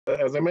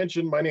as I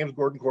mentioned, my name is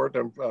Gordon Court.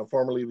 I'm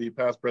formerly the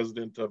past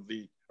president of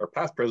the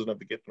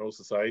Get to Know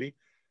Society,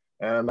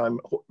 and I'm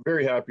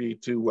very happy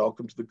to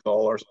welcome to the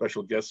call our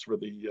special guests for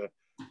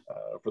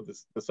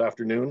this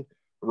afternoon,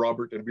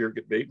 Robert and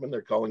Birgit Bateman.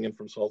 They're calling in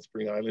from Salt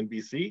Spring Island,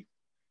 BC.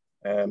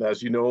 And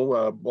as you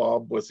know,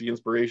 Bob was the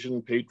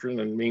inspiration, patron,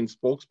 and main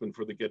spokesman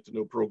for the Get to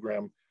Know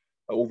program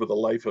over the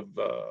life of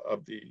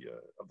the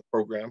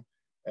program.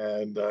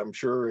 And I'm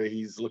sure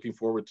he's looking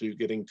forward to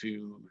getting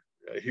to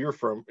hear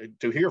from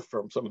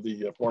some of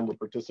the former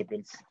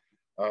participants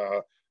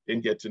in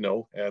Get to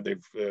Know.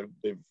 They've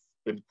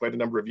been quite a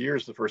number of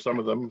years for some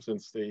of them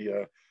since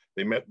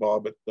they met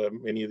Bob at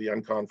many of the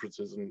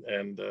unconferences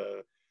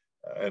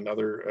and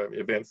other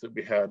events that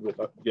we had with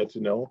Get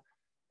to Know.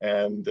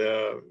 And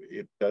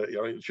it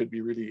should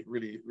be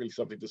really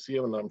something to see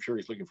him, and I'm sure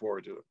he's looking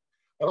forward to it.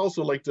 I'd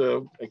also like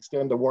to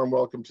extend a warm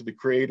welcome to the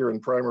creator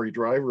and primary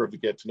driver of the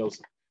Get to Know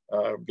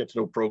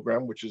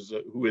program,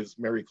 who is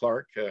Mary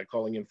Clark,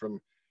 calling in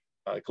from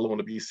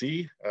Kelowna,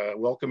 BC.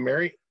 Welcome,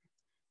 Mary.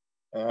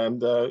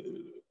 And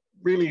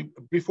really,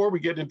 before we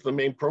get into the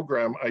main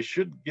program, I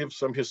should give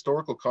some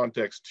historical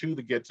context to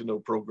the Get to Know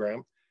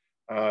program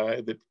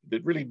that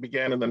really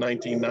began in the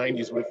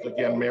 1990s with,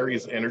 again,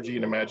 Mary's energy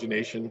and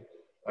imagination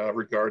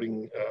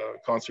regarding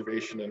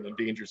conservation and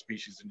endangered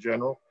species in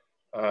general.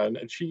 And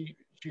she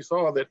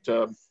saw that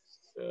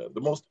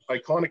the most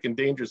iconic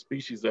endangered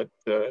species that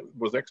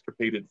was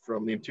extirpated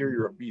from the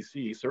interior of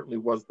BC certainly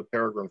was the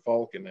peregrine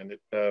falcon. And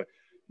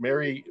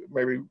Mary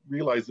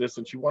realized this,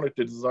 and she wanted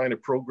to design a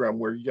program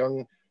where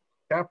young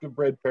captive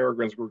bred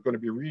peregrines were going to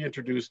be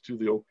reintroduced to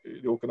the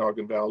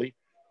Okanagan Valley,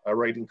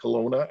 right in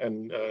Kelowna,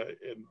 and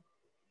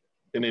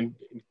in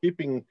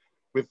keeping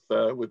with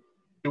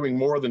doing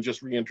more than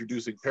just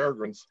reintroducing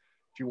peregrines,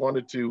 she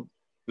wanted to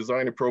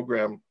design a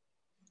program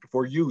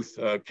for youth,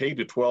 K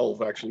to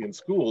 12 actually in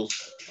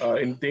schools,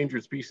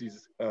 endangered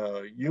species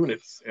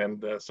units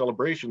and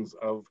celebrations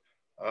of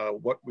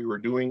what we were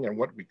doing and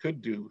what we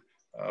could do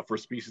for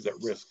species at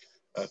risk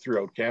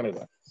throughout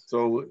Canada.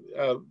 So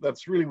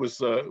that's really was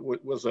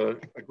a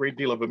great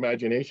deal of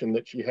imagination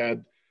that she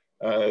had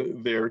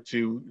there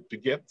to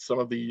get some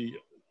of the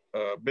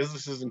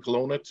businesses in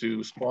Kelowna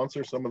to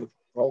sponsor some of the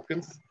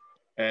falcons,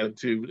 and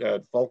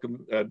to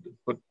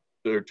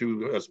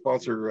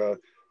sponsor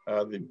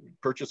the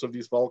purchase of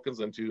these falcons,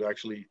 and to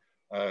actually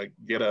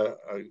get an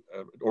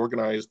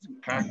organized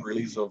pack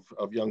release of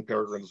young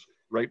peregrines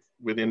right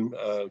within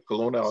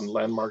Kelowna on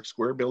Landmark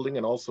Square building,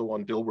 and also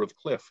on Dilworth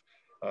Cliff,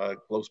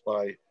 close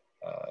by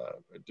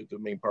the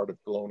main part of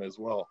Kelowna as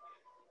well.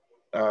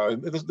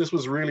 This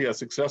was really a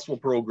successful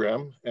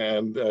program,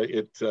 and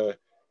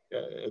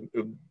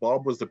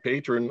Bob was the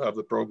patron of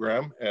the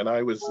program, and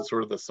I was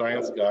sort of the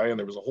science guy, and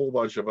there was a whole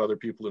bunch of other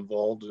people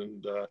involved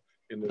in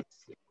this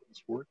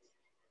work.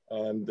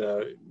 And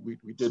we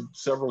did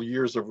several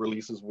years of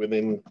releases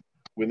within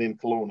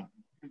Kelowna.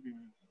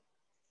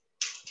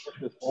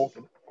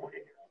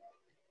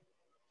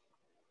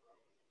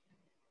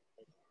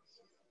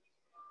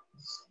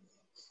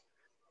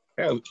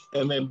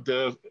 And then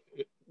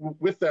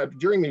with that,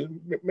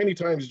 many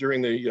times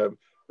during the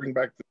Bring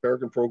Back the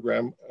Peregrine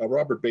program,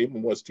 Robert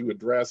Bateman was to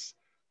address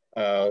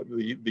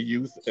the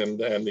youth and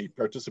the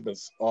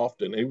participants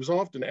often. And he was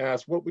often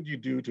asked, what would you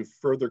do to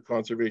further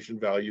conservation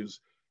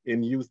values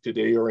in youth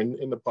today, or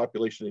in the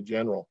population in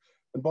general?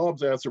 And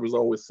Bob's answer was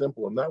always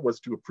simple, and that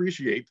was to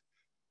appreciate.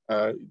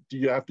 Do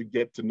you have to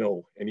get to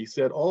know? And he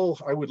said, all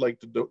I would like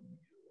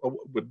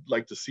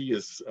to see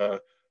is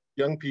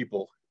young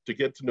people to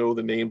get to know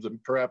the names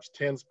of perhaps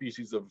 10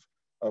 species of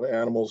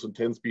animals and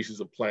 10 species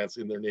of plants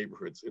in their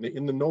neighborhoods. And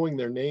in the knowing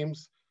their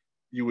names,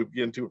 you would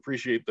begin to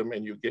appreciate them,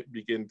 and you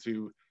begin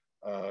to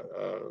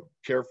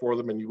care for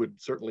them, and you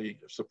would certainly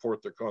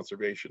support their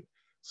conservation.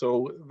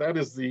 So that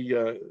is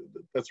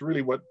that's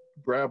really what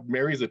grabbed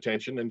Mary's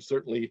attention, and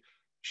certainly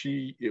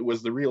it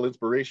was the real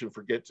inspiration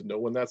for Get to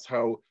Know, and that's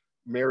how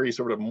Mary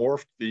sort of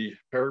morphed the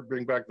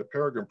Bring Back the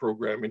Peregrine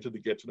program into the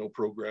Get to Know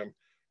program,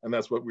 and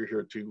that's what we're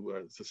here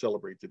to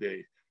celebrate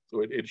today.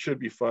 So it should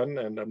be fun,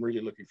 and I'm really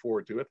looking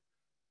forward to it.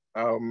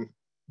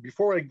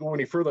 Before I go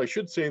any further, I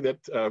should say that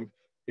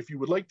if you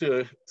would like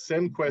to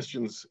send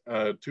questions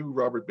to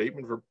Robert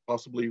Bateman, for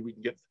possibly we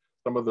can get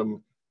some of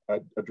them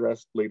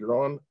addressed later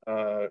on,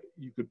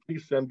 you could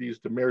please send these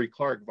to Mary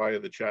Clark via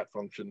the chat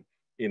function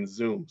in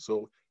Zoom.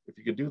 So if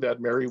you could do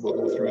that, Mary, we'll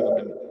go through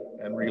them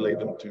and relay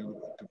them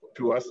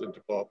to us and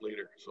to Bob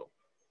later. So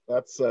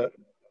that's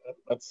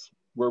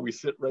where we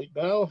sit right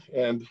now.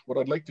 And what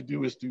I'd like to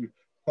do is to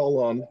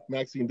call on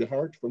Maxine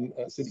DeHart, from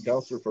City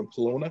Councillor from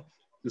Kelowna,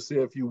 to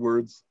say a few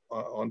words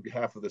on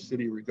behalf of the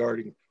city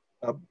regarding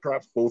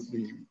perhaps both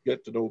the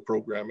Get to Know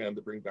program and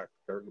the Bring Back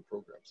the Peregrine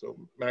program. So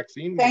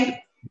Maxine, take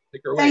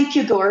her away. Thank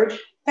you, Gord.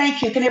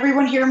 Thank you. Can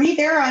everyone hear me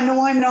there? I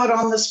know I'm not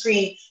on the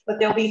screen, but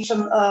there'll be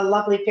some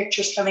lovely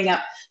pictures coming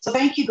up. So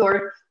thank you,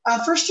 Gord.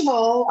 First of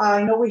all,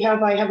 I know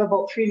I have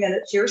about 3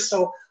 minutes here,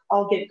 so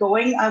I'll get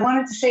going. I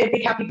wanted to say a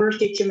big happy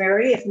birthday to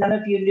Mary. If none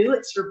of you knew,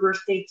 it's her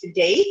birthday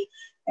today.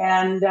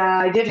 And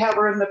I did have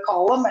her in the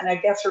column, and I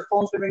guess her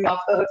phone's been ringing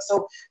off the hook.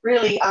 So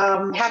really,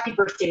 happy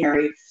birthday,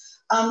 Mary.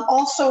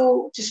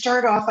 Also, to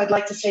start off, I'd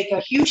like to say a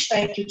huge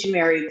thank you to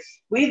Mary.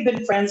 We've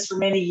been friends for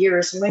many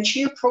years, and when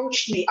she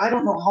approached me, I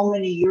don't know how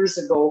many years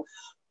ago,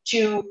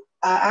 to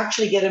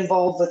actually get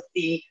involved with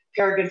the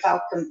Peregrine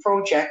Falcon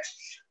project,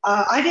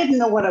 I didn't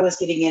know what I was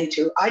getting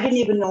into. I didn't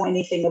even know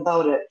anything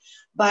about it.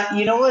 But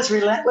you know, as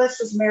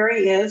relentless as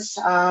Mary is,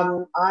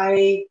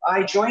 I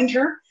joined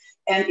her,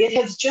 and it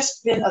has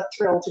just been a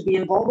thrill to be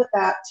involved with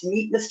that, to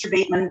meet Mr.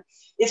 Bateman.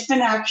 It's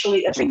been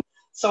actually a dream.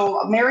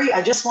 So Mary,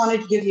 I just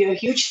wanted to give you a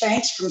huge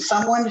thanks from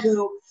someone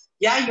who,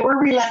 yeah, you were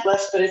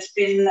relentless, but it's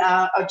been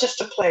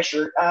just a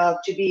pleasure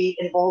to be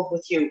involved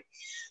with you.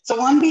 So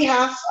on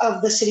behalf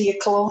of the city of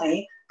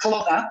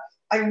Kelowna,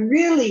 I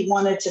really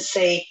wanted to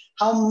say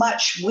how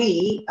much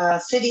we,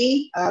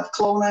 City of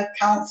Kelowna,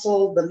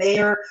 Council, the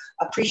Mayor,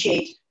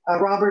 appreciate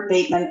Robert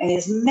Bateman and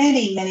his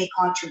many, many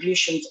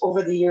contributions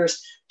over the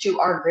years to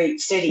our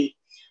great city.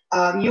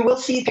 You will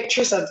see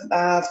pictures of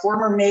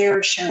former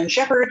Mayor Sharon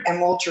Shepherd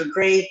and Walter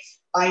Gray.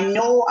 I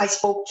know I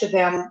spoke to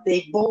them.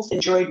 They both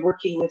enjoyed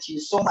working with you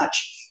so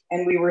much,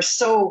 and we were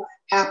so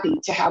happy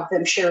to have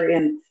them share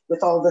in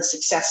with all the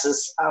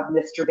successes of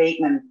Mr.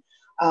 Bateman.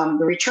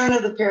 The return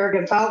of the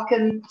Peregrine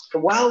Falcon, the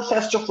Wild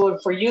Festival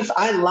for Youth,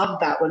 I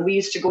loved that when we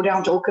used to go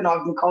down to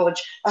Okanagan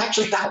College.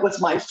 Actually, that was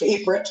my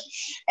favorite.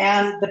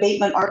 And the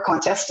Bateman Art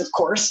Contest, of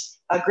course,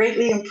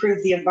 greatly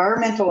improved the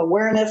environmental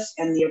awareness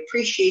and the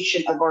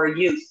appreciation of our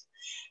youth.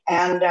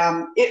 And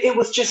it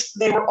was just,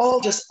 they were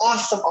all just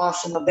awesome,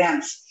 awesome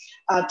events.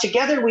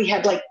 Together, we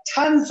had like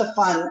tons of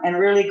fun and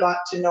really got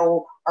to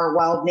know our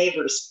wild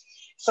neighbors.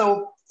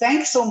 So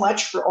thanks so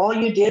much for all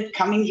you did,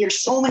 coming here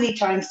so many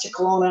times to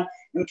Kelowna,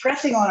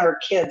 impressing on our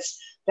kids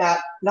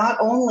that not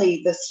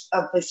only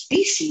the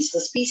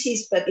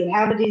species that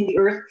inhabiting the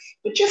earth,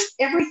 but just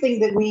everything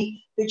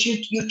that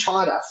you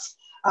taught us.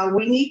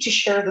 We need to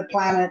share the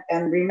planet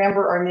and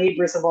remember our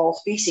neighbors of all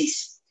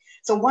species.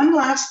 So one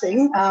last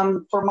thing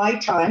for my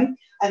time,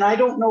 and I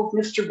don't know if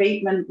Mr.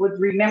 Bateman would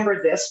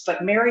remember this,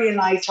 but Mary and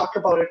I talk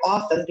about it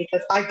often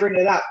because I bring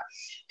it up,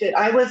 that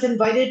I was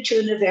invited to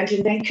an event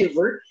in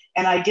Vancouver,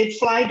 and I did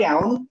fly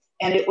down,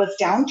 and it was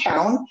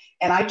downtown,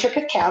 and I took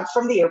a cab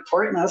from the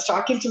airport, and I was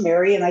talking to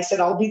Mary, and I said,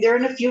 I'll be there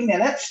in a few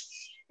minutes.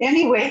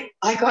 Anyway,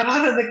 I got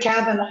out of the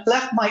cab and I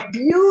left my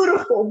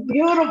beautiful,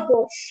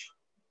 beautiful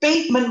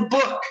Bateman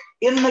book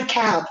in the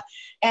cab.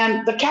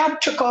 And the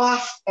cab took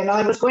off, and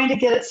I was going to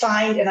get it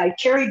signed, and I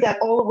carried that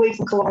all the way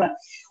from Kelowna.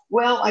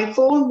 Well, I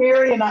phoned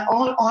Mary, and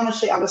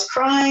honestly, I was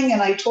crying,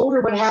 and I told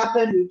her what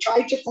happened. We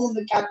tried to phone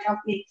the cab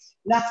company.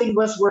 Nothing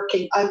was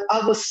working.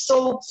 I was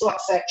so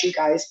upset, you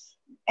guys.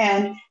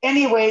 And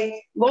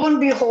anyway, lo and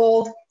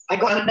behold, I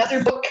got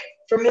another book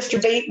from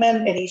Mr.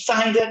 Bateman, and he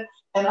signed it,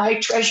 and I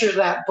treasure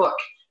that book.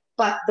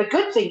 But the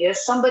good thing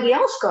is somebody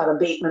else got a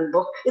Bateman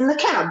book in the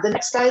cab, the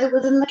next guy that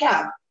was in the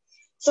cab.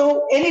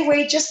 So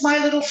anyway, just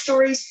my little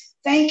stories.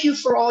 Thank you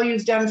for all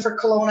you've done for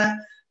Kelowna.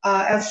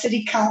 As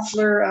city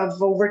councillor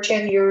of over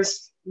 10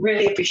 years,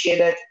 really appreciate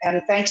it.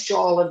 And thanks to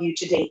all of you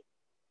today.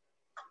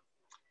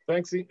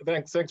 Thanks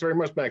very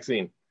much,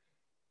 Maxine.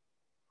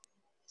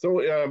 So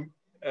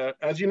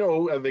as you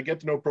know, the Get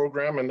to Know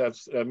program, and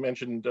that's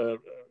mentioned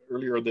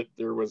earlier that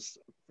there was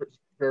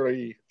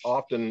very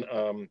often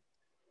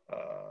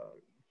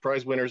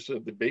prize winners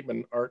of the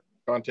Bateman Art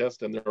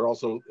Contest, and there are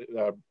also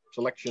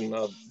selection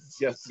of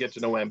Get to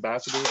Know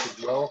ambassadors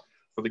as well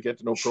for the Get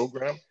to Know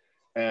program.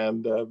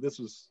 And this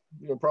was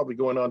probably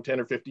going on 10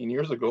 or 15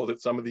 years ago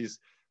that some of these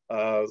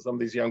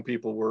young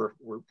people were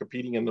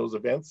competing in those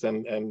events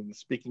and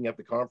speaking at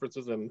the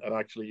conferences and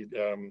actually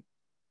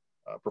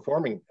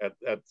performing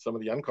at some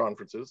of the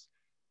unconferences.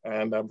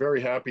 And I'm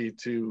very happy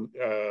to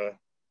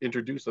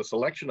introduce a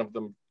selection of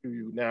them to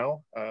you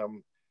now.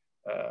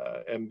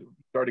 And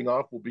starting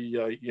off will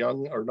be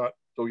young, or not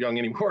so young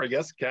anymore, I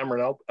guess,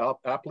 Cameron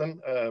Alpin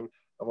of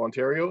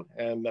Ontario.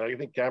 And I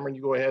think, Cameron,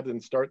 you go ahead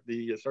and start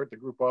the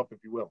group off, if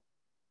you will.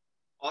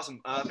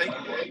 Awesome. Thank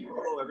you.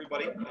 Hello,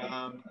 everybody. Can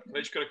I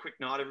just get a quick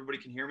nod? Everybody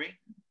can hear me?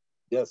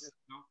 Yes.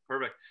 No?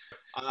 Perfect.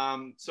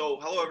 So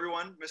hello,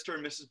 everyone, Mr.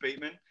 and Mrs.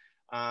 Bateman.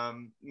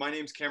 My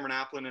name's Cameron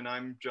Alpin, and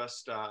I'm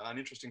just an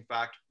interesting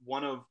fact,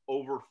 one of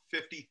over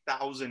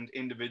 50,000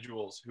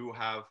 individuals who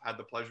have had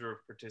the pleasure of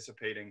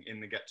participating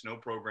in the Get to Know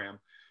program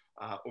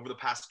over the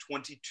past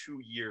 22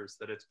 years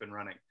that it's been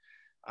running.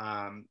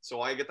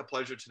 So I get the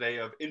pleasure today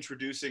of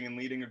introducing and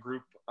leading a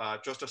group,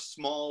 just a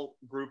small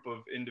group of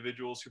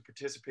individuals who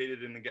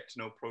participated in the Get to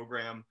Know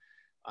program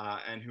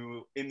and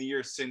who in the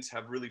years since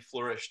have really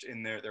flourished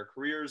in their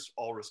careers,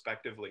 all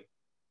respectively.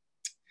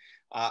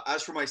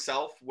 As for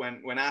myself,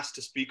 when asked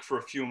to speak for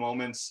a few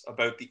moments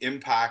about the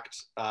impact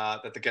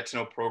that the Get to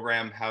Know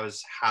program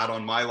has had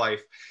on my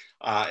life,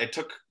 it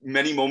took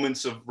many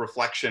moments of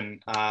reflection,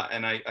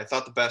 and I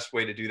thought the best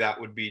way to do that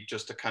would be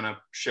just to kind of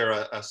share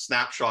a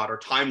snapshot or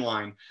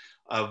timeline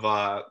of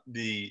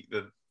the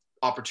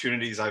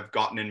opportunities I've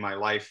gotten in my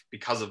life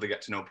because of the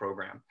Get to Know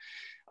program.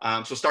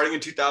 So starting in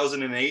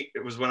 2008,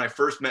 it was when I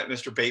first met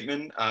Mr.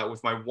 Bateman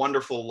with my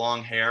wonderful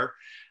long hair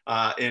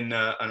in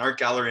an art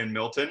gallery in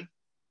Milton.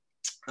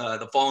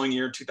 The following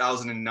year,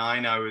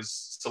 2009, I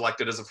was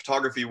selected as a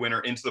photography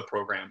winner into the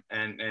program.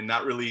 And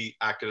that really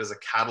acted as a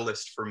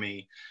catalyst for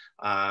me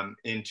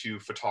into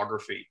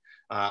photography.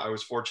 I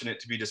was fortunate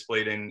to be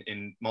displayed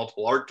in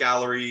multiple art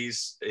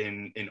galleries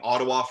in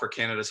Ottawa for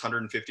Canada's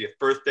 150th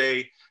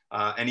birthday,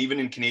 and even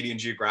in Canadian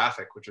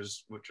Geographic, which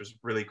was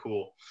really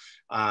cool.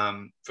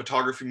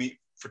 Photography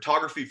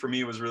for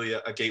me was really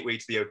a gateway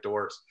to the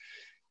outdoors.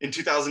 In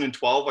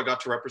 2012, I got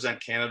to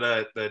represent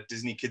Canada at the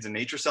Disney Kids in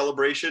Nature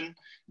celebration.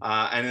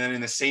 And then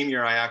in the same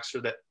year, I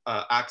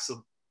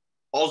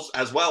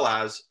as well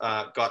as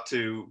got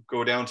to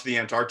go down to the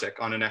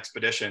Antarctic on an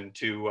expedition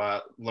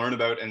to learn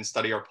about and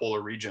study our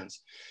polar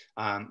regions.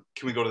 Can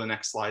we go to the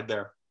next slide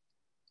there?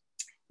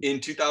 In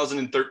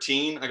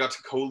 2013, I got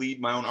to co-lead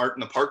my own Art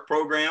in the Park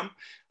program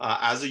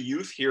as a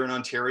youth here in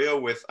Ontario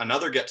with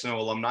another Get to Know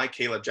alumni,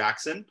 Kayla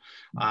Jackson.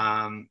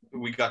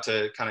 We got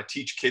to kind of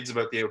teach kids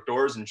about the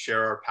outdoors and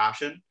share our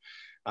passion.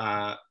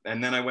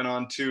 And then I went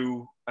on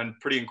to a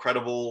pretty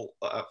incredible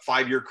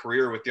 5-year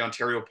career with the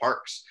Ontario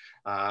Parks.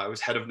 I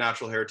was head of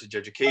natural heritage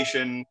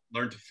education,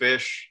 learned to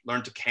fish,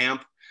 learned to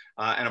camp,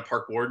 and a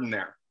park warden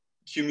there.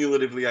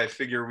 Cumulatively, I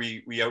figure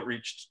we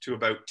outreached to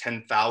about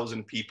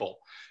 10,000 people.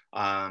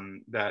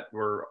 That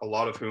were a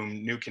lot of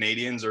whom new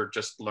Canadians or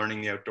just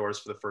learning the outdoors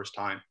for the first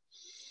time.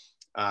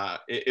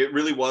 It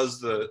really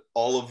was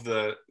all of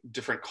the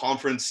different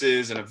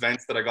conferences and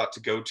events that I got to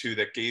go to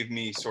that gave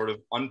me sort of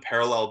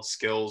unparalleled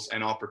skills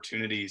and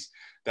opportunities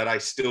that I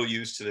still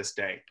use to this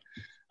day.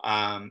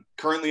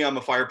 Currently, I'm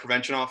a fire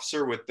prevention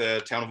officer with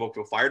the Town of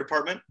Oakville Fire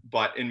Department,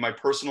 but in my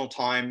personal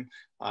time,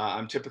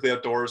 I'm typically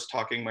outdoors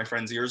talking my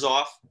friends' ears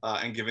off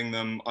and giving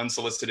them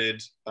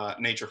unsolicited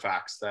nature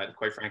facts that,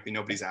 quite frankly,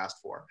 nobody's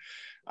asked for.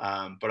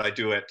 But I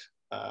do it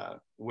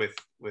with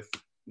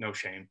no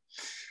shame.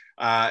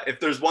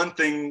 If there's one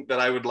thing that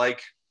I would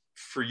like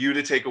for you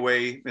to take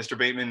away, Mr.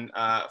 Bateman,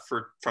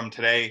 from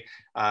today,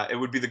 it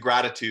would be the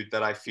gratitude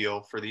that I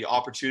feel for the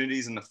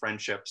opportunities and the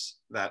friendships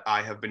that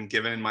I have been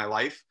given in my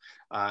life.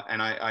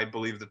 And I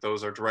believe that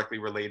those are directly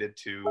related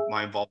to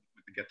my involvement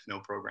with the Get to Know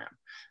program.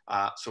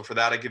 So for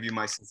that, I give you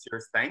my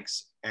sincere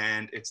thanks.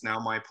 And it's now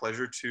my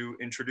pleasure to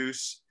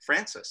introduce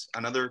Frances,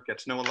 another Get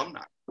to Know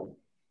alumni.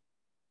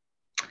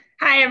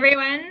 Hi,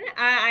 everyone.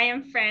 I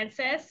am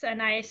Frances,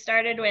 and I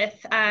started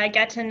with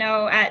Get to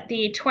Know at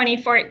the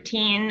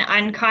 2014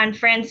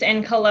 Unconference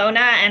in Kelowna,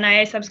 and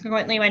I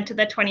subsequently went to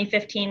the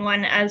 2015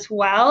 one as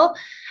well.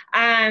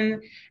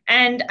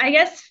 And I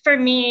guess for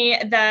me,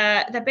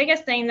 the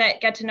biggest thing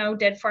that Get to Know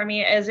did for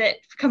me is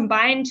it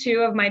combined two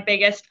of my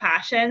biggest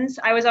passions.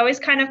 I was always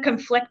kind of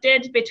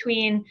conflicted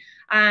between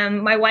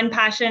my one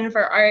passion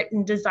for art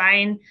and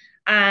design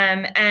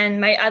and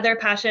my other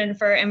passion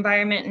for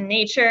environment and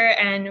nature.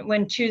 And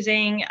when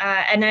choosing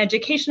an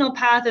educational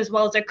path as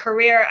well as a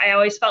career, I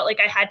always felt like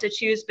I had to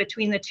choose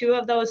between the two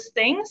of those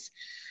things.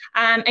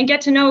 And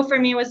Get to Know for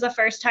me was the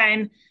first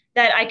time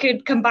that I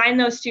could combine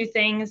those two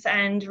things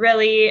and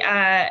really,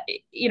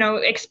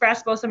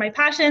 express both of my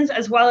passions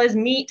as well as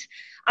meet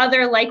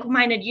other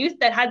like-minded youth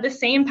that had the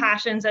same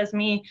passions as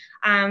me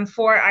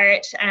for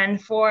art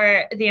and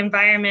for the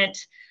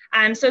environment.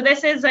 So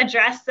this is a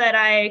dress that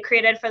I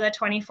created for the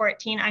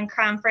 2014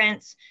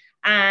 Unconference,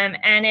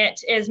 and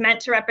it is meant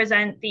to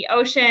represent the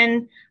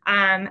ocean,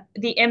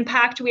 the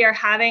impact we are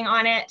having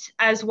on it,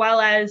 as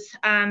well as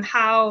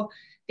how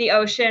the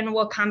ocean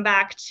will come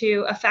back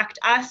to affect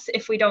us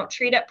if we don't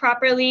treat it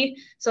properly.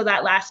 So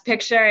that last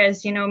picture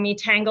is, me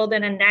tangled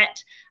in a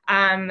net,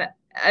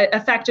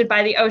 affected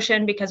by the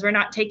ocean because we're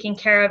not taking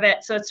care of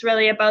it. So it's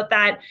really about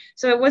that.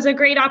 So it was a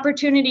great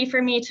opportunity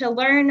for me to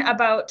learn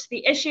about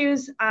the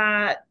issues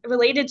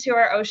related to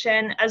our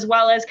ocean, as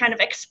well as kind of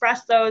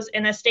express those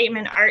in a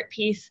statement art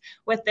piece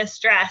with this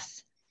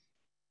dress.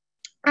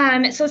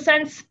 So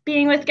since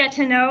being with Get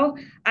to Know,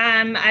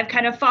 I've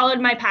kind of followed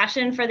my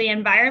passion for the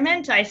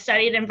environment. I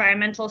studied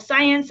environmental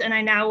science, and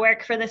I now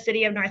work for the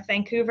City of North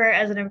Vancouver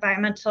as an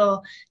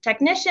environmental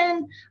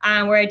technician,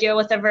 where I deal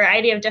with a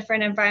variety of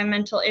different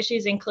environmental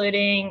issues,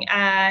 including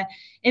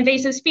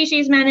invasive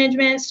species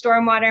management,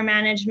 stormwater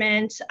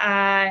management,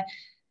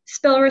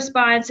 spill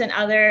response, and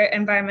other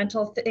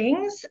environmental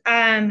things.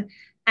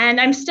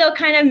 And I'm still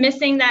kind of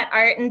missing that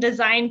art and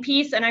design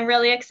piece. And I'm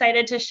really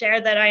excited to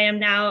share that I am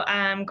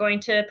now going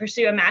to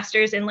pursue a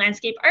master's in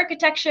landscape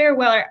architecture,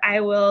 where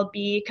I will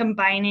be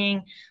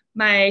combining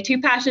my two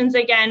passions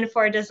again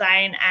for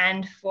design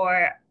and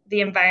for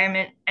the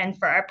environment and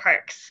for our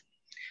parks.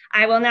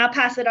 I will now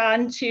pass it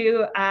on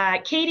to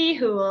Katie,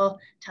 who will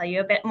tell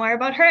you a bit more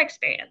about her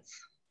experience.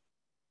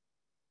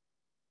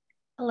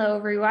 Hello,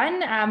 everyone.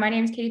 My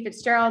name is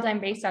Fitzgerald.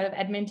 I'm based out of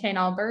Edmonton,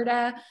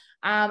 Alberta.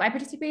 I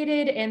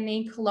participated in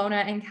the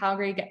Kelowna and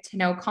Calgary Get to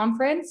Know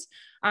conference.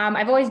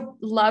 I've always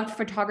loved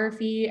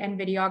photography and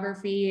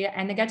videography,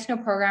 and the Get to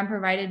Know program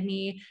provided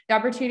me the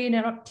opportunity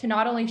to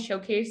not only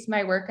showcase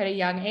my work at a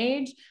young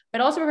age, but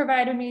also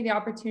provided me the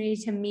opportunity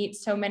to meet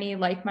so many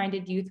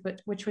like-minded youth,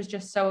 which was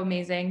just so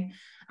amazing.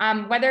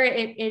 Whether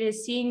it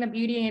is seeing the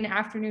beauty in an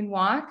afternoon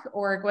walk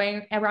or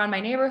going around my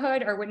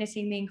neighborhood or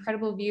witnessing the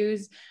incredible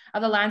views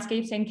of the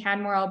landscapes in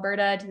Canmore,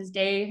 Alberta, to this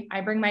day,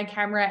 I bring my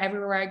camera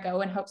everywhere I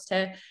go in hopes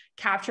to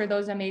capture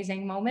those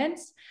amazing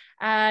moments.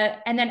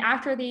 And then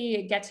after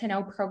the Get to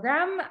Know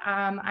program,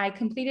 I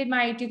completed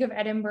my Duke of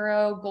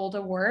Edinburgh Gold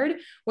Award,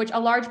 which a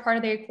large part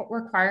of the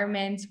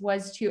requirements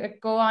was to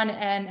go on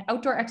an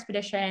outdoor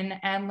expedition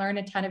and learn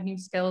a ton of new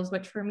skills,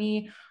 which for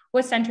me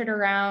was centered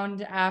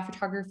around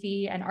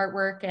photography and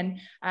artwork and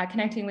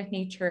connecting with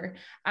nature.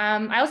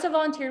 I also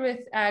volunteered with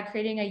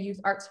creating a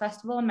youth arts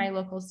festival in my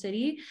local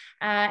city,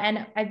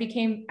 and I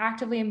became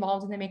actively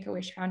involved in the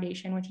Make-A-Wish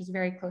Foundation, which is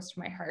very close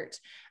to my heart.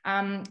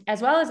 As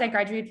well as I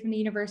graduated from the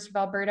University of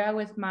Alberta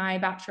with my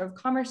Bachelor of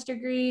Commerce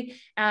degree.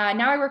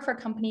 Now I work for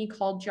a company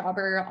called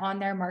Jobber on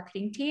their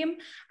marketing team.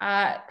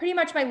 Pretty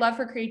much my love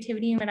for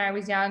creativity when I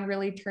was young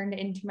really turned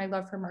into my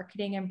love for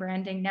marketing and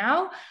branding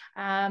now.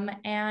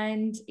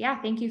 And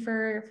yeah, thank you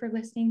for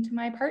listening to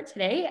my part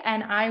today.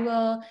 And I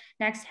will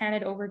next hand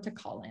it over to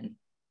Colin.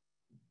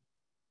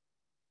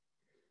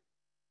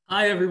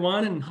 Hi,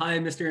 everyone, and hi,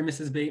 Mr. and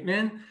Mrs.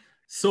 Bateman.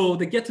 So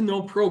the Get to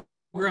Know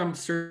program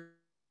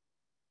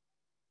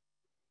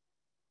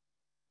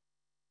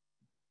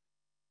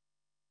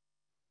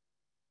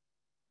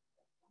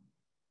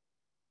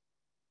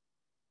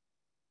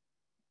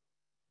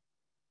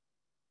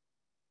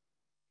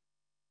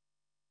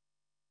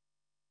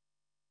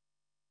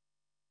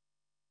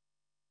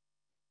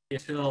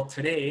until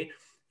today.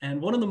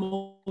 And one of the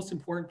most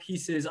important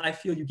pieces I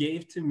feel you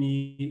gave to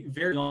me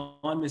very on,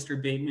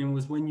 Mr. Bateman,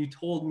 was when you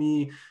told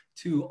me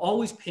to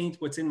always paint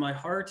what's in my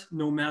heart,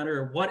 no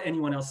matter what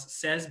anyone else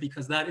says,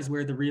 because that is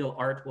where the real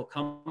art will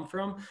come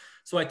from.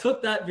 So I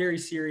took that very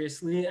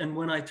seriously. And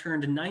when I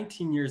turned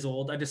 19 years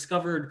old, I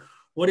discovered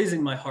what is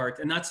in my heart.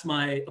 And that's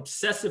my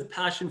obsessive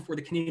passion for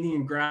the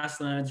Canadian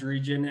grasslands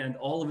region and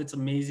all of its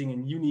amazing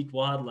and unique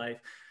wildlife.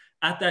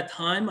 At that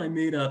time, I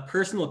made a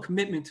personal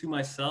commitment to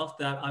myself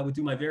that I would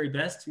do my very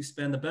best to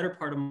spend the better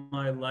part of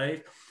my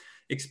life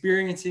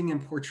experiencing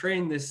and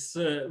portraying this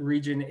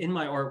region in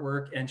my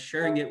artwork and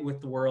sharing it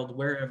with the world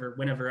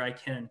whenever I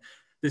can.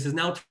 This has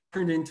now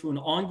turned into an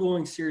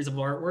ongoing series of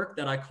artwork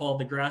that I call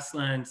the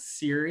Grassland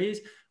Series.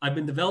 I've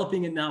been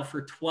developing it now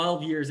for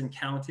 12 years and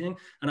counting,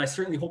 and I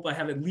certainly hope I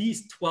have at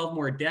least 12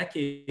 more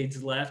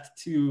decades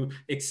left to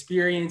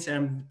experience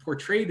and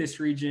portray this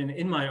region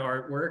in my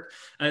artwork,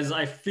 as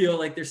I feel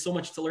like there's so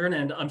much to learn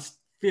and I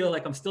feel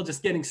like I'm still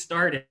just getting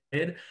started.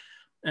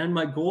 And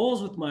my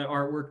goals with my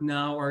artwork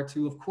now are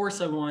to, of course,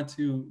 I want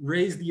to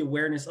raise the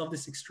awareness of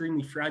this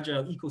extremely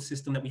fragile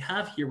ecosystem that we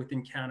have here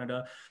within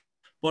Canada.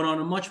 But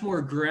on a much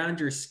more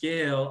grander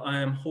scale, I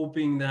am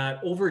hoping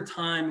that over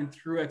time and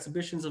through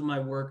exhibitions of my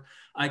work,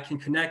 I can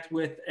connect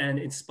with and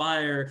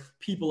inspire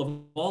people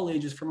of all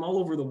ages from all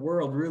over the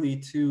world, really,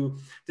 to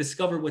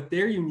discover what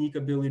their unique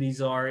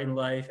abilities are in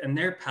life and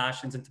their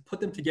passions, and to put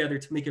them together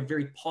to make a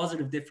very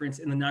positive difference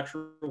in the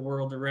natural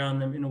world around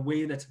them in a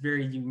way that's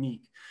very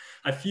unique.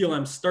 I feel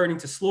I'm starting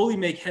to slowly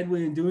make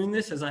headway in doing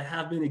this, as I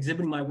have been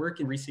exhibiting my work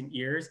in recent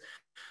years.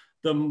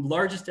 The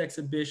largest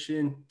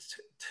exhibition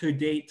to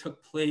date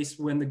took place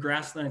when the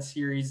Grassland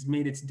Series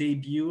made its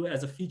debut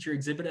as a feature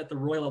exhibit at the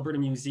Royal Alberta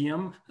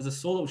Museum as a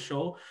solo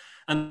show.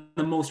 And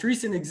the most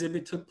recent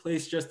exhibit took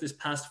place just this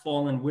past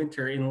fall and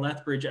winter in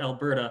Lethbridge,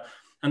 Alberta.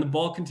 And the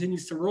ball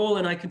continues to roll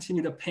and I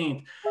continue to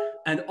paint.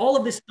 And all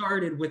of this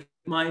started with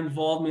my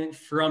involvement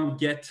from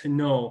Get to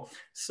Know.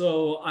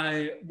 So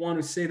I want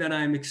to say that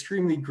I'm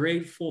extremely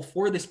grateful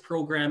for this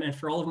program and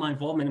for all of my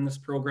involvement in this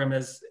program,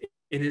 as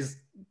it has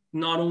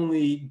not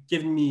only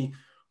given me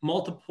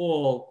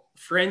multiple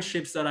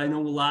friendships that I know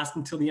will last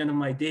until the end of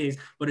my days,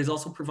 but has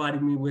also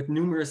provided me with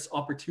numerous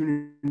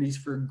opportunities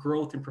for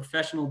growth and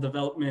professional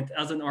development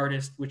as an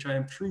artist, which I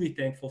am truly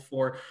thankful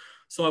for.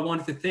 So I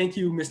wanted to thank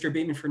you, Mr.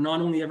 Bateman, for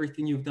not only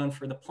everything you've done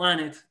for the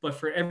planet, but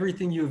for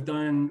everything you've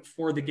done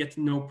for the Get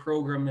to Know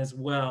program as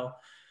well.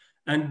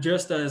 And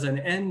just as an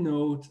end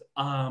note,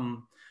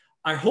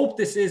 I hope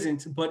this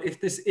isn't, but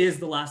if this is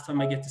the last time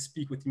I get to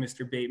speak with you,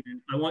 Mr.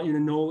 Bateman, I want you to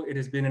know it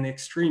has been an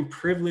extreme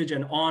privilege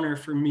and honor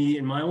for me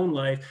in my own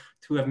life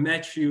to have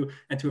met you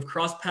and to have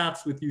crossed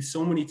paths with you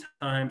so many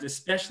times,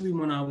 especially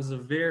when I was a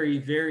very,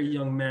 very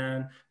young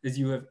man, as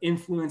you have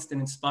influenced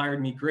and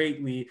inspired me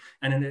greatly,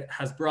 and it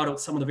has brought out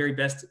some of the very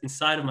best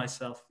inside of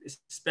myself,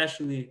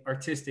 especially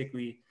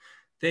artistically.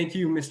 Thank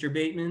you, Mr.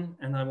 Bateman,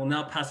 and I will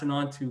now pass it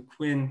on to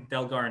Quinn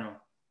Dalgarno.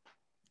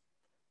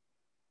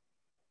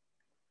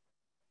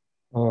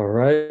 All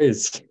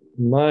right,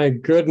 my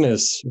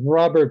goodness,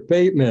 Robert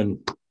Bateman.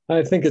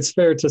 I think it's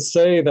fair to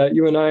say that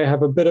you and I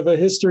have a bit of a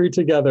history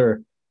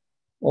together.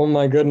 Oh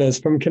my goodness,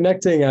 from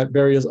connecting at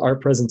various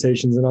art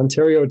presentations in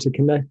Ontario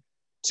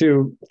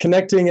to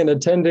connecting and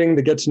attending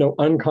the Get to Know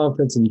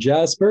Unconference in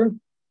Jasper,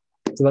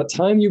 to that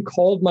time you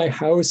called my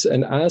house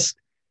and asked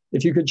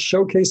if you could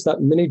showcase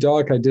that mini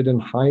doc I did in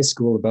high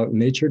school about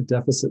nature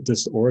deficit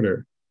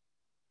disorder.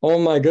 Oh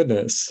my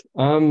goodness,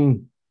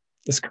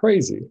 it's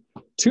crazy.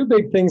 Two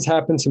big things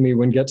happened to me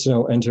when Get to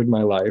Know entered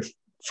my life.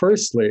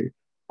 Firstly,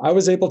 I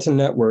was able to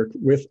network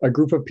with a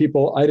group of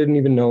people I didn't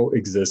even know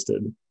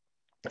existed,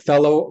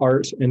 fellow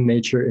art and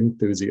nature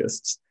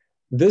enthusiasts.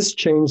 This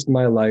changed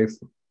my life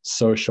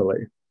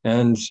socially,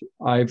 and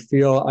I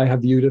feel I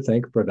have you to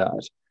thank for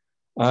that.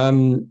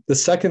 The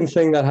second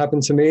thing that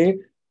happened to me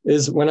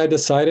is when I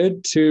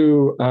decided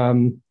to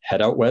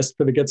head out west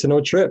for the Get to Know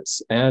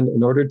trips. And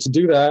in order to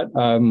do that,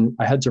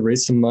 I had to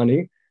raise some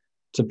money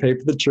to pay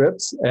for the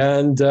trips.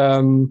 And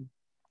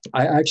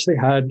I actually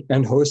had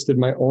and hosted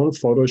my own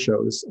photo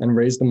shows and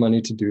raised the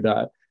money to do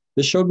that.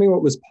 This showed me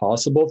what was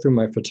possible through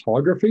my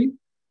photography.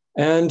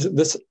 And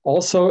this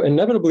also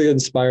inevitably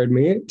inspired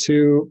me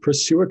to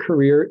pursue a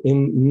career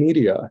in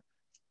media.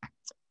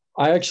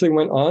 I actually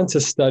went on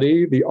to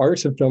study the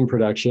art of film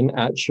production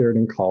at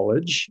Sheridan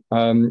College.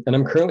 And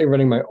I'm currently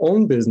running my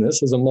own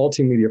business as a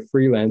multimedia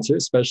freelancer,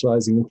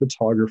 specializing in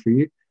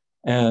photography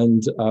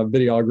and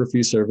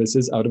videography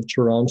services out of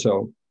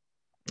Toronto.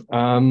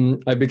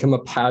 I've become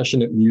a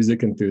passionate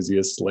music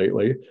enthusiast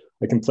lately.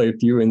 I can play a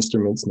few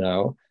instruments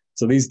now.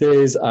 So these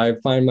days I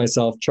find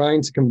myself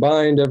trying to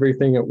combine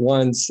everything at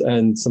once,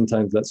 and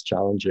sometimes that's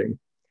challenging.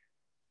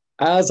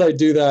 As I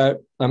do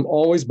that, I'm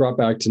always brought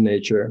back to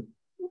nature.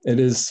 It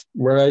is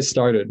where I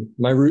started.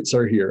 My roots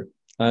are here,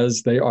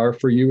 as they are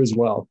for you as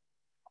well.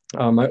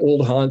 My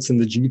old haunts in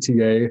the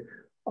GTA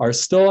are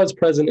still as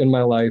present in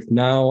my life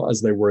now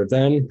as they were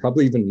then,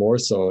 probably even more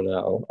so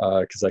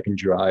now because I can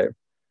drive.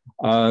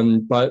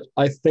 But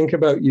I think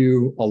about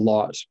you a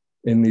lot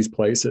in these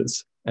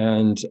places,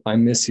 and I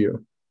miss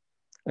you.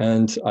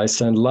 And I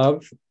send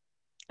love,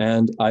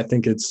 and I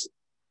think it's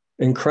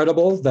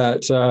incredible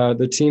that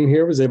the team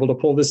here was able to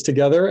pull this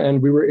together,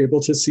 and we were able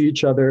to see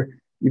each other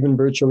even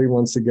virtually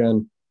once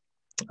again.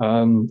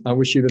 I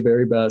wish you the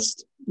very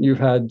best. You've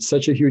had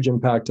such a huge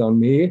impact on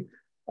me,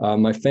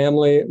 my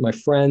family, my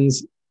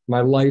friends,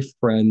 my life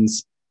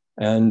friends,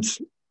 and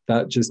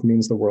that just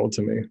means the world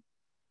to me.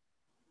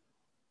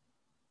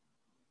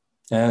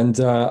 And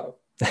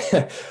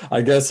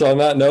I guess on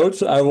that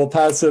note, I will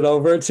pass it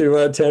over to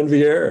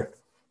Tanveer.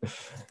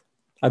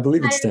 I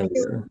believe it's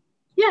Tanveer.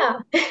 Yeah.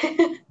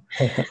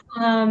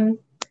 I'm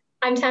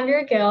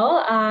Tanveer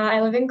Gill.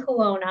 I live in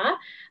Kelowna.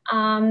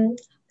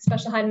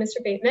 Special hi to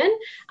Mr. Bateman.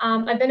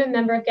 I've been a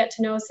member of Get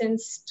to Know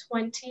since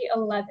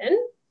 2011.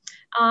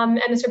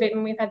 And Mr.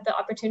 Bateman, we've had the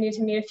opportunity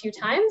to meet a few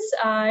times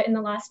in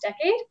the last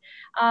decade.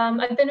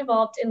 I've been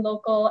involved in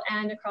local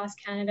and across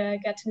Canada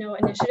Get to Know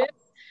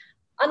initiatives.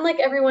 Unlike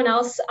everyone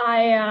else,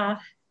 I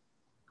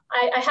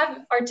have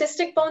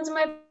artistic bones in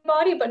my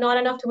body, but not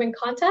enough to win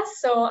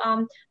contests. So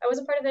I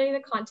wasn't part of any of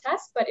the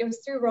contests, but it was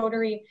through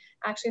Rotary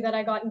actually that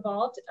I got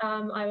involved.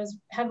 I was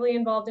heavily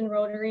involved in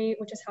Rotary,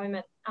 which is how I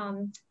met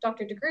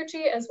Dr.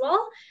 Degruchy as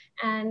well.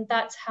 And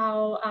that's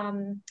how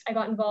I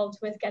got involved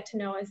with Get to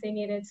Know, as they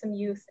needed some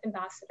youth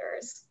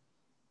ambassadors.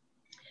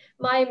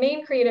 My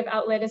main creative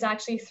outlet is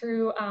actually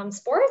through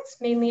sports,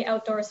 mainly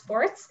outdoor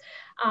sports.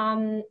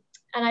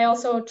 And I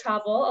also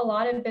travel a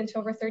lot. I've been to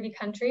over 30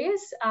 countries,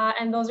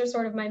 and those are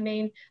sort of my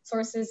main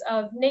sources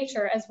of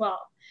nature as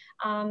well.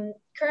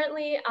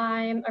 Currently,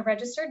 I'm a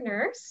registered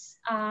nurse,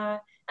 and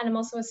I'm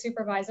also a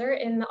supervisor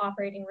in the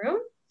operating room.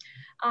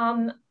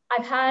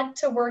 I've had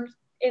to work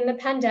in the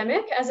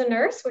pandemic as a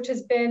nurse, which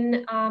has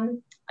been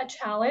a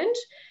challenge,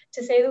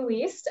 to say the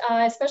least,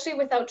 especially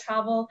without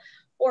travel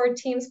or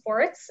team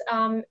sports.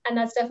 And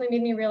that's definitely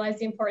made me realize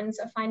the importance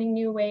of finding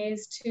new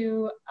ways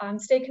to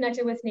stay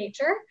connected with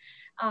nature.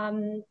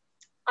 I'm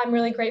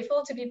really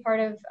grateful to be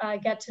part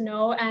of Get to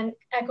Know, and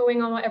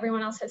echoing on what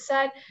everyone else has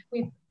said,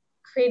 we've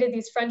created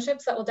these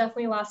friendships that will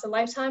definitely last a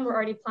lifetime. We're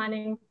already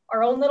planning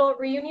our own little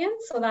reunion,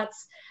 so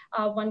that's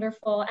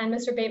wonderful. And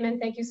Mr. Bateman,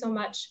 thank you so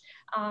much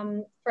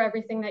for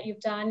everything that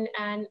you've done,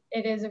 and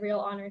it is a real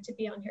honor to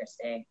be on here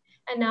today.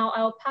 And now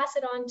I'll pass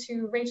it on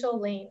to Rachel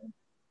Layne.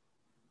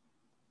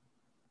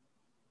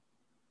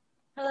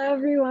 Hello,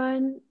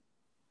 everyone.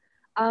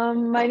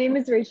 My name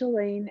is Rachel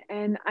Layne,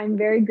 and I'm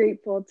very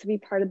grateful to be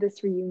part of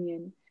this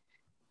reunion.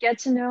 Get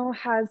to Know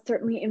has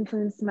certainly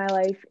influenced my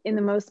life in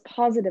the most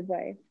positive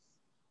way.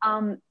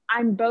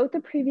 I'm both a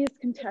previous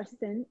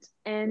contestant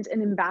and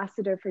an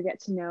ambassador for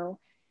Get to Know,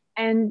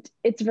 and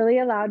it's really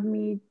allowed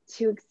me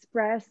to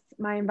express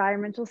my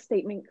environmental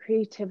statement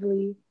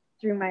creatively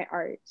through my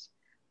art.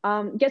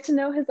 Get to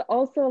Know has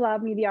also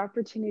allowed me the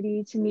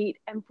opportunity to meet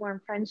and form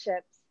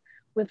friendships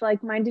with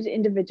like-minded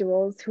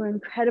individuals who are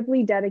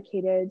incredibly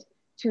dedicated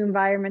to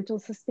environmental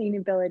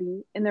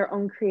sustainability in their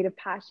own creative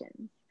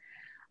passions.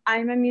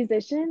 I'm a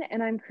musician,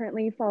 and I'm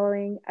currently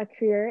following a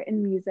career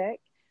in music.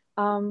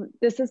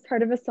 This is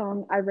part of a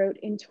song I wrote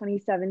in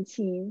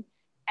 2017,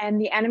 And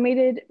the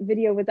animated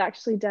video was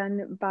actually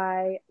done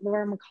by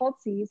Laura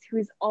McCaltseys, who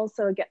is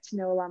also a Get to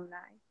Know alumni.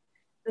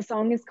 The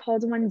song is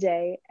called One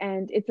Day,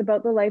 and it's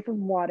about the life of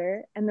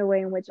water and the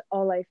way in which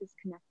all life is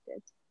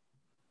connected.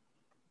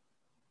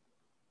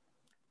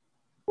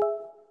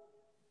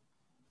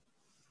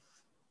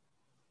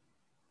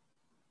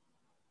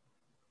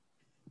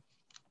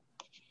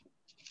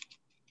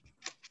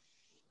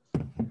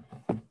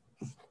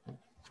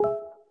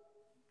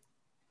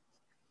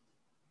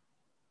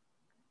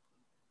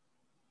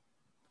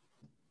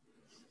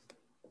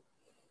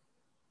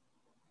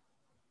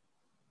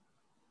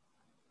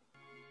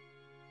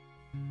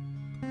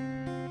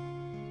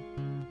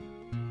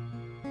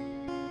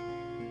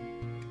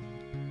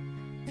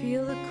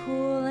 Feel the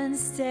cool and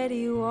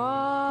steady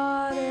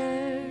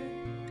water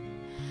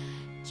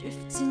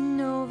drifting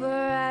over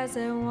as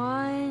I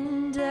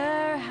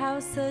wonder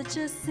how such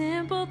a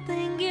simple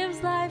thing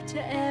gives life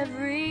to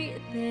everything.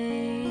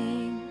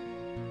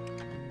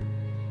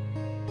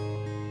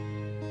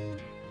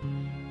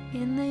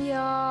 In the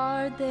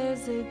yard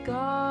there's a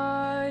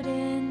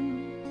garden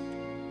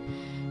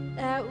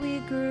that we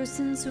grew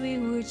since we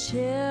were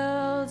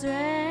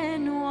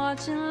children,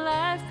 watching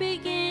life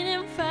begin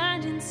and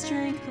finding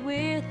strength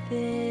within.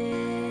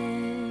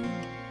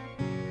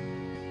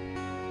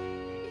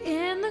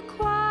 In the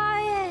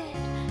quiet,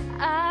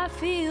 I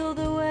feel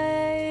the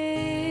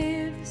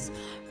waves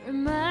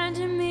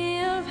reminding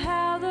me of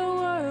how the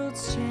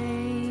world's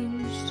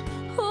changed.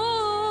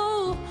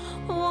 Oh,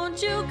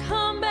 won't you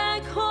come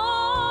back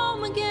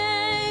home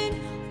again?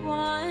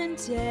 One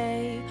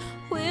day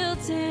we'll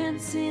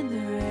dance in the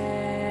rain.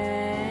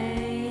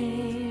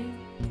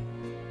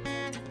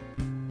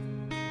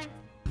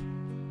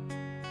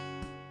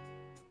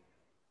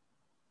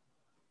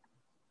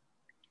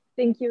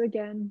 Thank you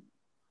again.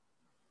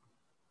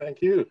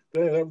 Thank you.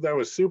 That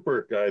was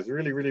super, guys. It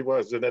really, really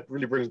was. And that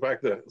really brings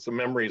back some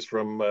memories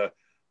from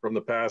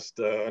the past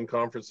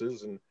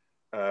unconferences. And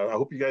I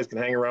hope you guys can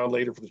hang around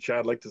later for the chat.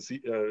 I'd like to see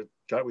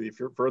chat with you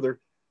further.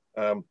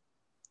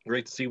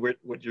 Great to see what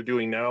you're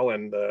doing now.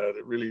 And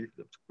it really,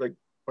 it's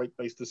quite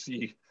nice to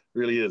see,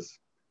 really is.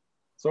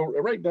 So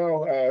right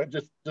now,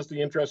 just the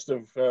interest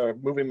of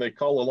moving the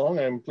call along,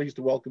 I'm pleased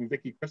to welcome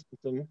Vicki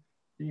Christiansen,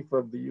 Chief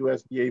of the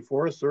USDA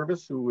Forest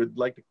Service, who would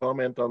like to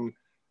comment on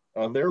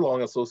their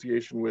long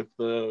association with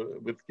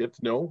Get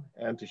to Know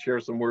and to share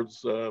some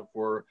words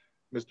for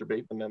Mr.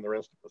 Bateman and the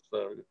rest of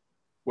us.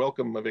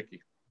 Welcome,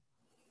 Vicki.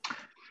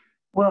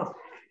 Well,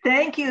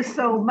 thank you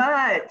so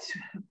much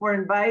for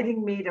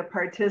inviting me to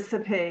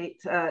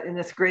participate in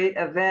this great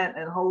event.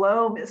 And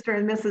hello, Mr.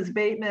 and Mrs.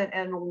 Bateman.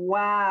 And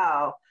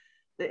wow,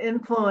 the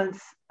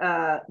influence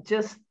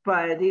just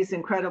by these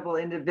incredible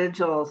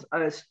individuals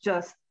is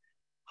just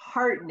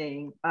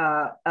heartening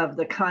of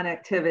the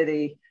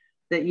connectivity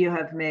that you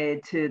have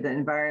made to the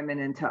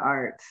environment and to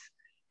arts.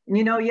 And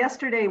you know,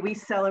 yesterday we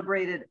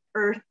celebrated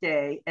Earth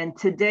Day, and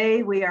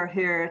today we are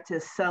here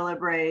to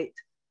celebrate,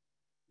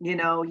 you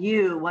know,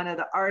 you, one of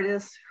the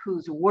artists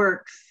whose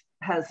works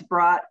has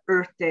brought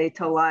Earth Day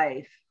to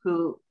life,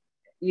 who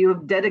you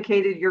have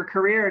dedicated your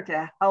career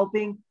to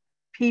helping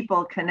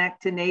people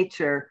connect to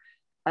nature,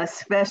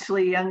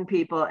 especially young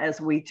people, as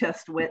we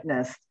just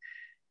witnessed.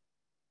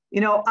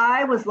 You know,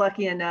 I was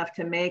lucky enough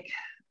to make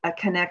a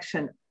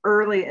connection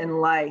early in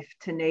life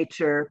to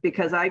nature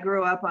because I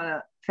grew up on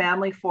a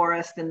family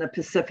forest in the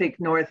Pacific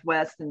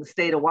Northwest in the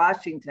state of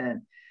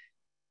Washington.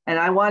 And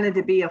I wanted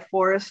to be a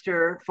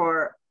forester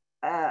for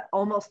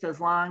almost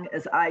as long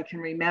as I can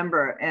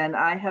remember. And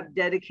I have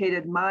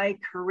dedicated my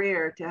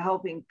career to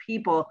helping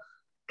people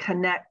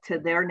connect to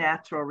their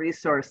natural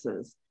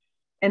resources.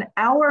 And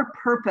our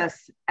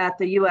purpose at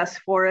the U.S.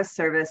 Forest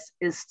Service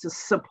is to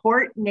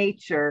support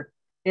nature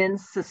in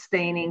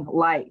sustaining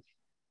life.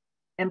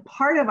 And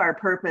part of our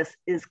purpose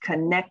is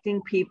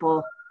connecting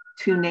people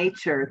to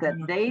nature that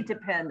they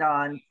depend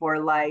on for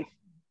life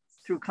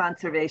through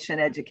conservation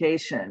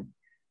education.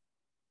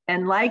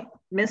 And like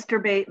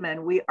Mr.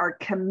 Bateman, we are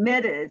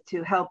committed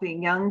to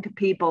helping young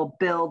people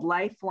build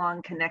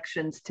lifelong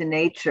connections to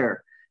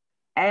nature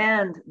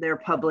and their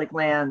public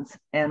lands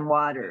and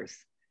waters.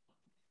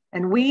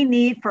 And we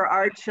need for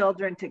our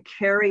children to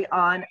carry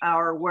on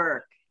our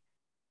work.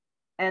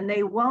 And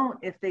they won't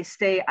if they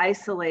stay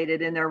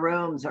isolated in their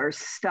rooms or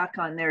stuck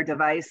on their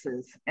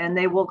devices. And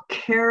they will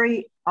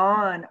carry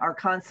on our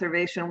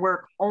conservation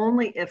work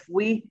only if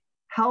we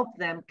help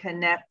them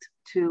connect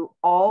to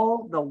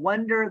all the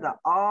wonder, the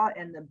awe,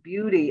 and the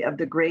beauty of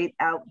the great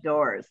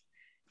outdoors.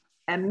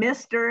 And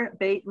Mr.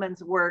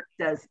 Bateman's work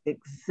does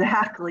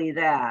exactly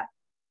that.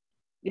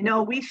 You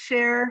know, we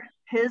share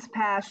his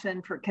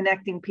passion for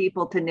connecting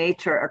people to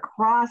nature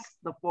across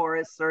the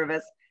Forest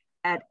Service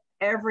at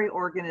every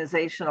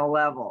organizational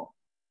level.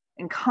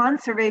 And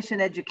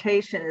conservation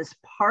education is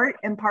part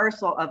and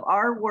parcel of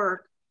our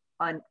work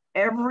on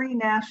every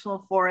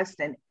national forest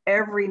and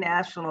every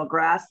national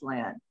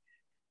grassland.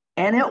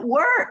 And it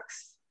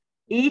works.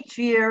 Each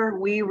year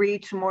we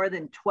reach more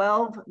than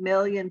 12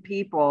 million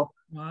people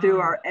through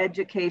our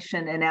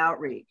education and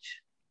outreach.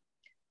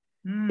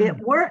 It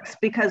works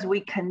because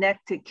we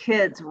connect to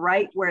kids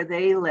right where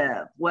they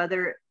live,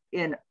 whether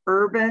in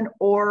urban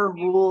or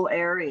rural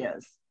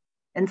areas.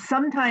 And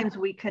sometimes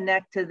we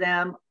connect to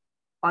them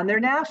on their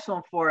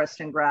national forest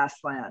and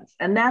grasslands,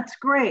 and that's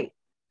great.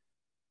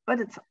 But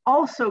it's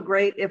also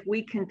great if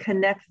we can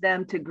connect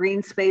them to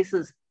green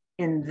spaces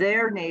in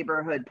their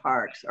neighborhood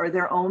parks or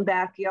their own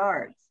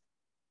backyards.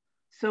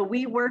 So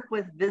we work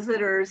with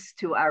visitors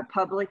to our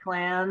public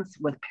lands,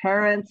 with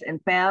parents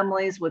and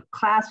families, with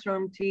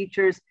classroom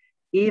teachers,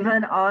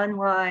 even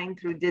online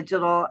through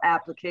digital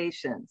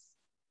applications.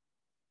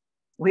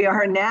 We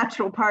are a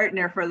natural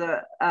partner for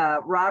the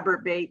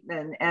Robert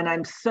Bateman, and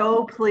I'm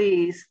so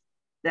pleased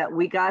that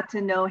we got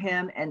to know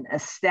him and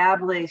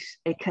establish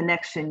a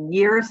connection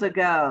years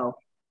ago.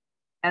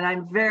 And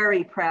I'm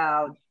very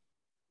proud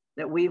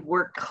that we've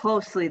worked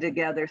closely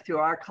together through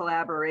our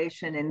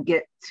collaboration and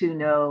get to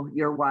know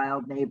your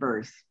wild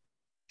neighbors.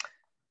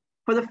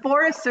 For the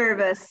Forest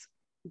Service,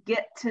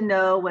 Get to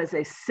Know was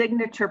a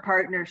signature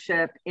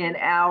partnership in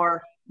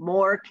our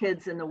More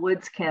Kids in the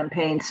Woods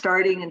campaign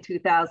starting in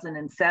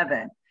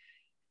 2007.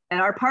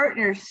 And our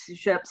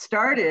partnership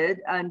started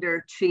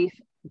under Chief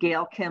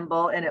Gail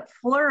Kimball, and it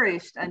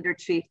flourished under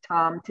Chief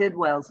Tom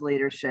Tidwell's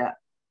leadership.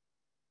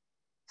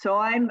 So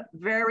I'm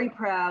very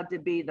proud to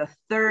be the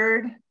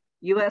third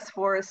U.S.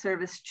 Forest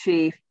Service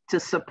chief to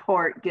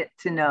support Get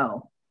to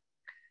Know.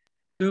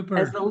 Super.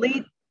 As the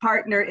lead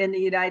partner in the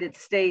United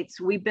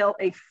States, we built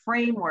a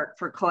framework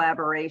for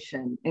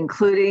collaboration,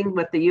 including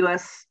with the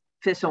U.S.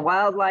 Fish and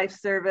Wildlife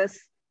Service,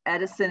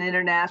 Edison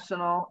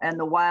International, and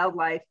the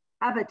Wildlife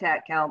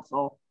Habitat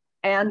Council,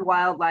 and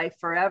Wildlife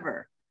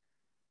Forever.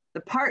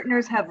 The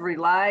partners have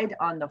relied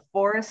on the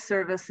Forest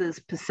Service's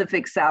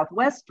Pacific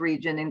Southwest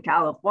region in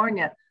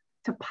California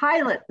to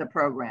pilot the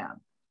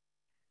program.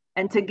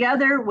 And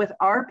together with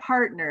our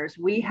partners,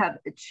 we have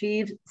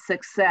achieved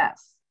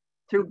success.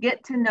 Through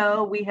Get to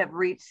Know, we have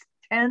reached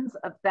tens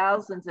of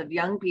thousands of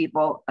young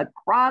people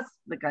across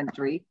the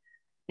country,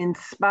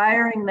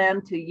 inspiring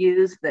them to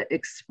use the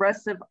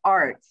expressive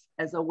arts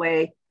as a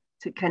way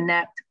to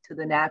connect to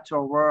the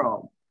natural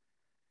world.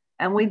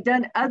 And we've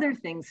done other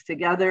things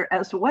together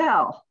as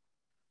well.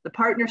 The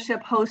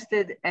partnership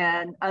hosted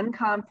an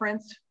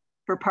unconference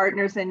for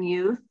partners and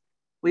youth.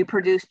 We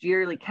produced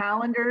yearly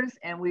calendars,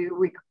 and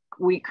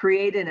we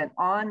created an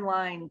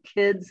online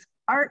kids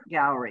art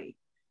gallery.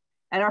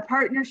 And our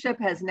partnership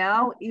has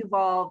now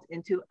evolved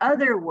into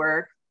other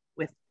work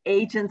with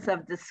Agents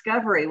of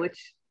Discovery,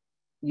 which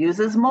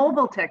uses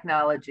mobile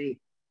technology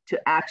to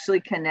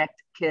actually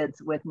connect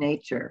kids with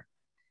nature.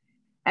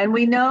 And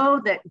we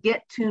know that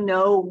Get to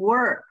Know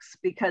works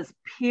because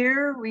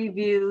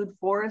peer-reviewed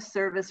Forest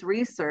Service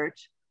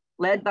research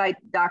led by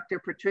Dr.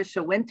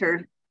 Patricia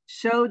Winter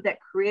showed that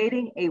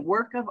creating a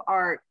work of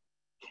art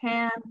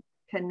can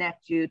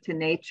connect you to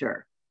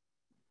nature.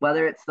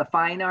 Whether it's the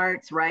fine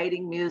arts,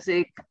 writing,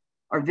 music,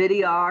 or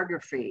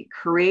videography,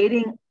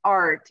 creating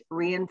art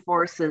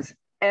reinforces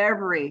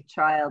every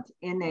child's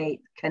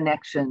innate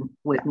connection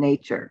with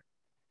nature.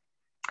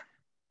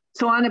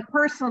 So on a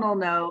personal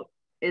note,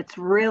 it's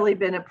really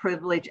been a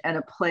privilege and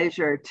a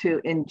pleasure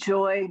to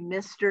enjoy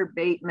Mr.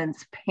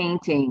 Bateman's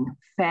painting,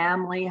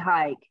 Family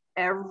Hike,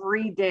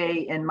 every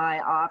day in my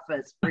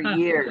office for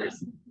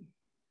years.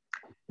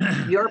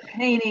 Your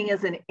painting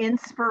is an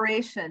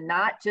inspiration,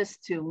 not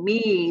just to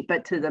me,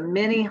 but to the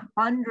many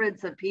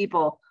hundreds of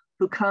people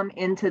who come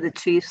into the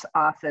chief's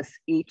office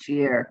each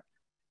year.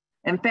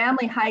 And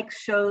Family Hike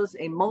shows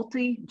a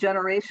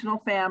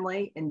multi-generational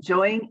family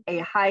enjoying a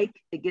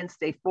hike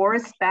against a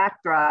forest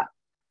backdrop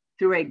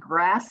through a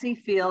grassy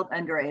field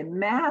under a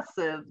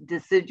massive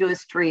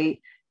deciduous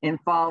tree in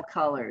fall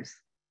colors.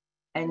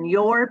 And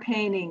your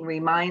painting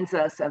reminds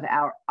us of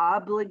our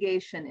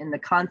obligation in the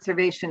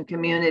conservation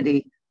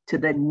community to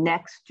the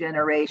next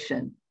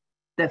generation,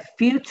 the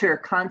future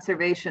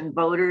conservation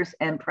voters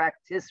and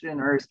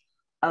practitioners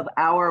of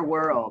our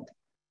world.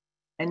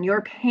 And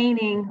your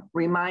painting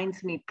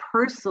reminds me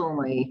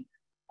personally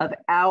of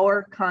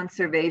our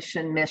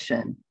conservation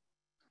mission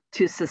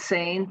to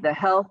sustain the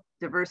health,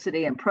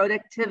 diversity, and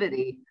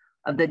productivity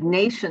of the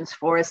nation's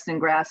forests and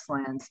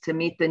grasslands to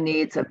meet the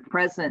needs of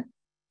present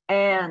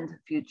and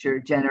future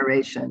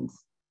generations.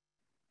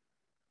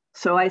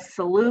 So I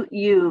salute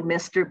you,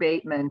 Mr.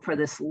 Bateman, for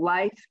this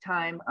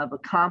lifetime of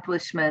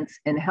accomplishments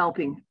in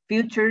helping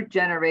future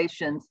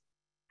generations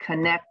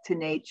connect to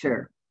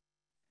nature.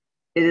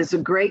 It is a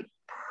great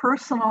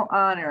personal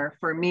honor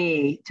for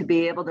me to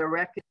be able to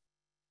recognize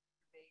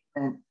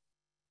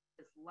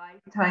this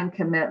lifetime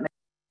commitment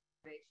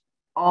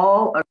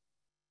all across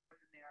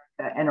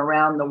America and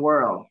around the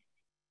world.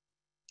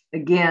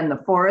 Again,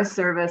 the Forest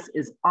Service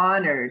is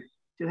honored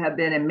to have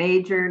been a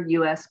major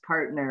U.S.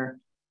 partner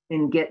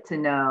in Get to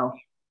Know.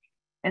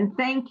 And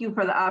thank you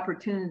for the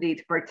opportunity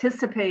to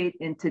participate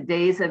in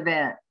today's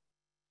event.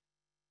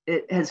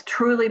 It has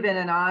truly been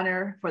an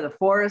honor for the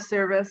Forest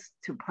Service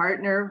to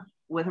partner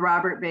with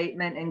Robert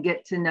Bateman and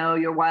Get to Know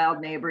Your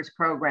Wild Neighbors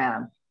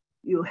program.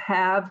 You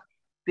have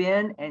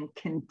been and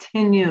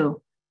continue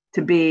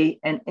to be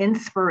an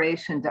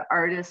inspiration to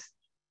artists,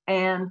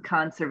 and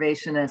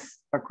conservationists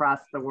across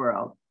the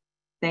world.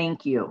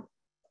 Thank you.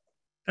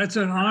 That's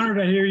an honor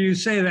to hear you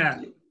say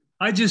that.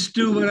 I just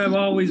do what I've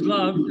always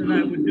loved, and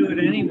I would do it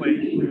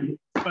anyway.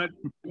 But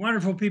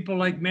wonderful people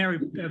like Mary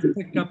have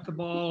picked up the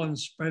ball and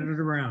spread it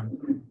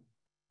around.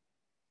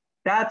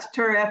 That's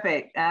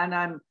terrific. And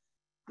I'm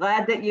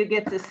glad that you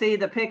get to see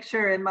the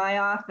picture in my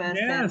office.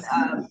 Yes.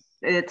 And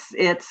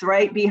it's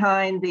right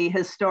behind the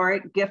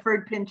historic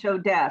Gifford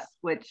Pinchot desk,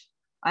 which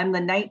I'm the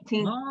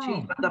 19th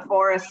chief of the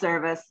Forest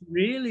Service.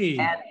 Really?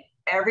 And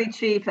every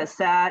chief has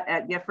sat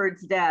at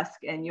Gifford's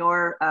desk, and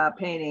your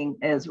painting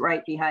is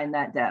right behind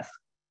that desk.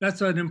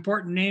 That's an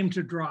important name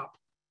to drop,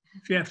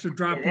 if you have to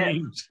drop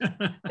names.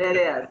 It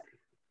is.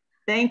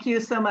 Thank you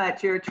so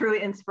much. You're a true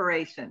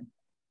inspiration.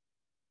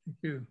 Thank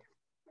you.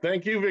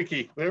 Thank you,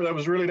 Vicki. That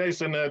was really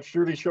nice, and it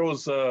surely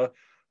shows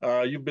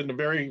you've been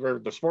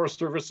the Forest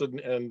Service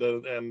and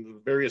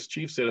various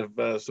chiefs that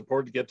have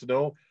supported Get to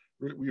Know.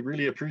 We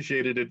really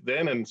appreciated it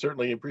then, and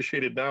certainly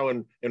appreciate it now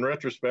in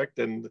retrospect.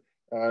 And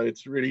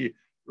it's really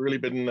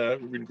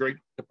been great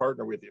to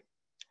partner with you.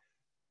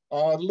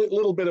 A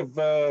little bit of,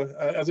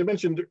 as I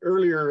mentioned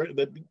earlier,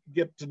 that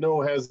Get to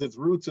Know has its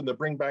roots in the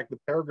Bring Back the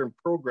Peregrine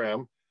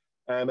program.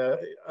 And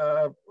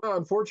well,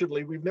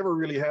 unfortunately, we've never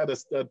really had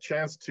a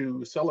chance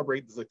to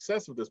celebrate the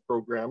success of this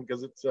program,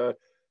 because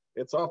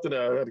it's often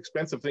an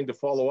expensive thing to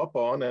follow up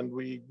on, and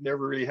we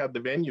never really had the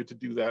venue to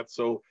do that.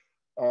 So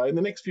in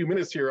the next few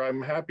minutes here,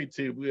 I'm happy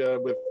to,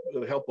 with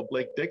the help of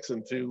Blake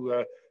Dixon,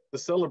 to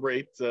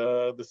celebrate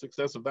the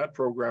success of that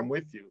program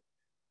with you.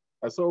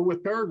 So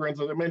with peregrines,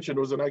 as I mentioned,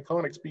 it was an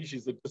iconic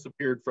species that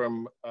disappeared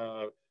from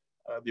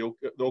the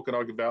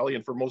Okanagan Valley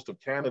and for most of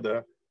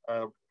Canada,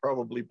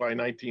 probably by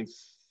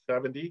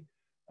 1970.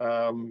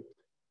 And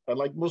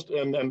like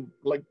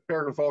like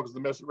peregrine falcons,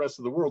 the rest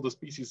of the world, the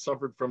species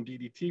suffered from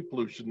DDT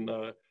pollution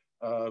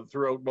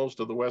throughout most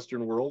of the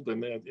Western world.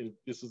 And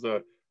this is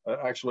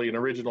actually an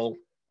original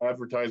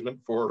advertisement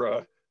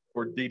for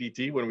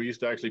DDT, when we used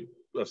to actually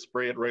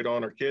spray it right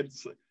on our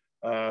kids.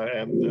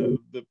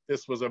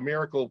 This was a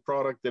miracle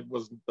product that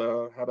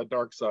had a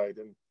dark side,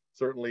 and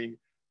certainly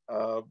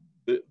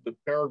the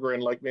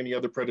peregrine, like many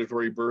other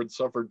predatory birds,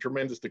 suffered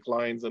tremendous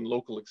declines and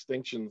local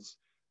extinctions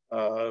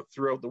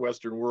throughout the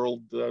Western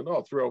world,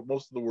 throughout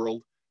most of the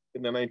world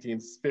in the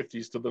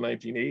 1950s to the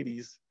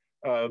 1980s,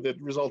 that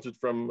resulted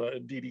from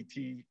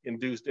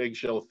DDT-induced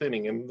eggshell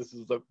thinning. And this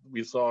is what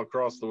we saw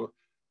across the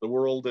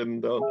world,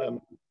 and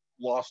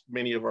lost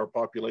many of our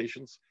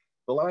populations.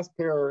 The last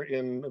pair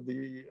in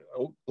the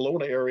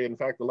Kelowna area, in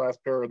fact, the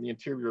last pair in the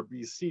interior of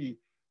BC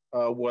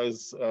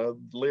was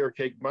Layer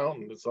Cake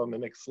Mountain. It's on the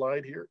next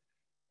slide here.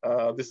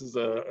 This is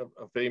a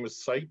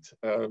famous site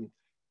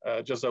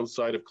just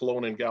outside of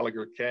Kelowna and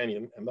Gallagher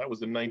Canyon, and that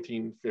was in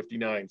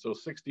 1959. So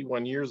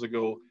 61 years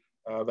ago,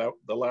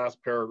 the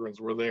last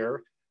peregrines were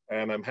there.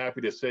 And I'm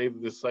happy to say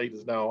that this site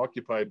is now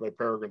occupied by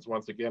peregrines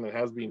once again, and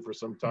has been for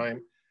some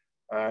time.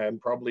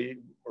 And probably,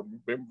 or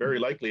very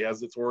likely,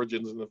 has its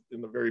origins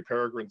in the very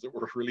peregrines that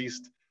were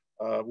released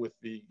with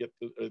the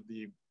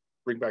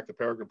Bring Back the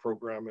Peregrine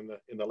program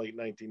in the late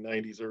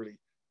 1990s, early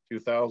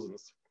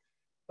 2000s.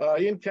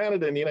 In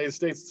Canada and the United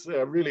States,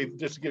 really,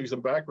 just to give you some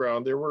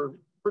background, there were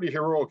pretty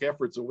heroic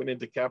efforts that went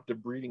into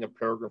captive breeding of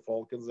peregrine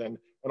falcons, and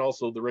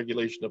also the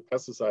regulation of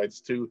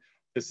pesticides to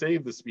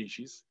save the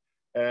species.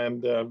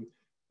 And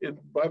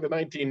by the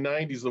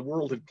 1990s, the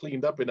world had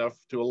cleaned up enough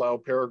to allow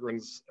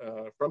peregrines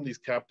from these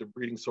captive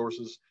breeding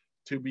sources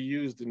to be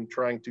used in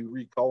trying to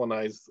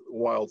recolonize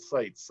wild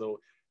sites. So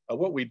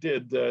what we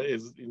did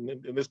is,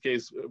 in this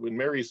case, in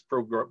Mary's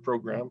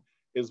program,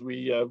 is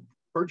we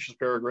purchased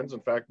peregrines,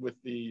 in fact, with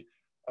the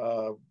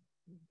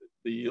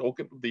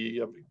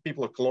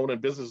people of Kelowna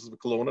and businesses of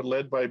Kelowna,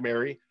 led by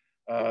Mary,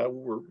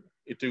 were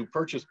to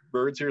purchase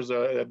birds. Here's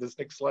this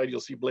next slide,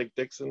 you'll see Blake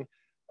Dixon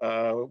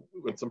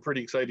with some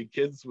pretty excited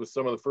kids with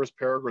some of the first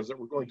peregrines that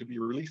were going to be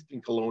released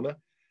in Kelowna.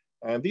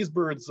 And these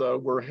birds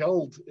were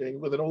held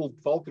with an old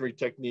falconry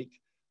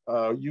technique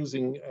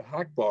using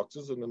hack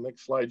boxes. And the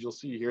next slide you'll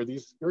see here,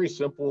 these very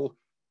simple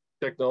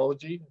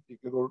technology. You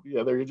can go,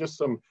 yeah, there are just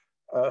some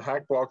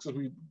hack boxes.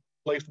 We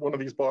placed one of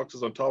these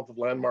boxes on top of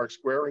Landmark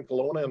Square in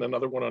Kelowna and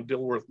another one on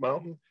Dilworth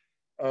Mountain.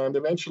 And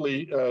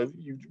eventually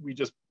we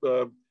just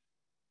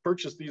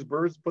purchased these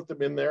birds, put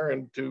them in there,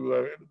 and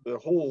the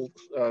whole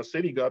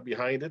city got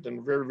behind it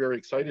and very, very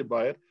excited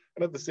by it.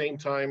 And at the same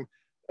time,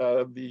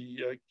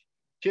 the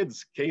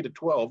kids K to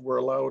 12 were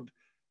allowed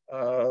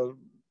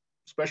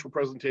special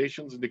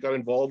presentations, and they got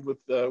involved with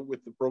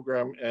the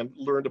program and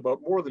learned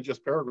about more than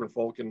just peregrine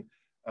falcon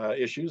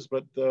issues,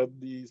 but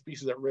the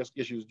species at risk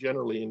issues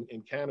generally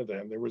in Canada.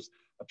 And there was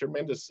a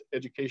tremendous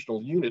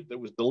educational unit that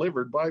was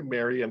delivered by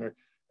Mary and her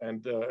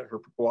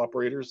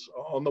cooperators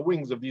on the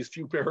wings of these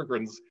few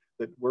peregrines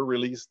that were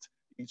released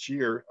each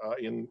year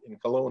in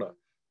Kelowna.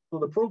 So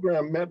the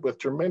program met with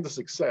tremendous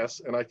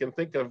success, and I can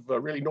think of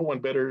really no one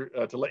better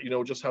to let you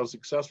know just how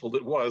successful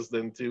it was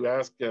than to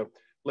ask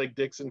Blake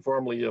Dixon,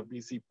 formerly of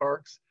BC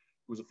Parks,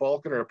 who's a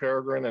falconer, a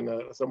peregrine,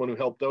 and someone who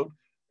helped out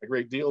a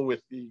great deal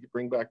with the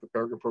Bring Back the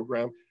Peregrine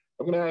program.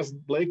 I'm going to ask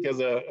Blake, as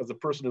a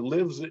person who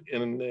lives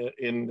in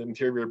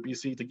interior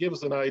BC, to give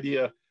us an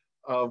idea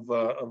of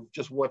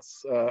just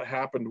what's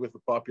happened with the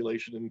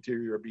population in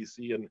interior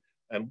BC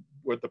and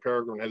what the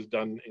Peregrine has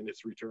done in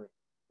its return.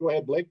 Go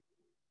ahead, Blake.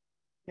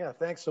 Yeah,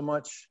 thanks so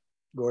much,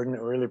 Gordon. I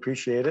really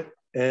appreciate it.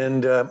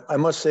 And I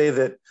must say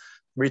that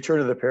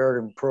Return of the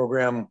Peregrine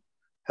program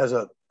has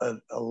a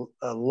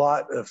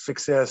lot of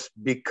success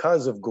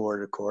because of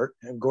Gord, of course.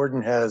 And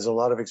Gordon has a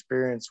lot of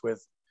experience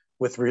with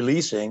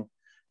releasing.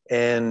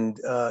 And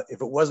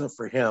if it wasn't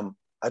for him,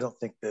 I don't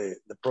think the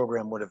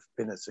program would have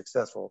been as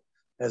successful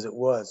as it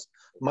was.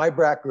 My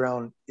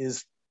background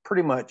is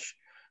pretty much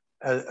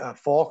a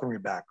falconry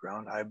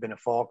background. I've been a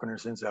falconer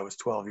since I was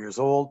 12 years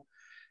old,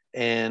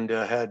 and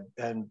had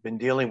been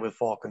dealing with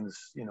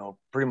falcons, you know,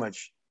 pretty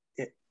much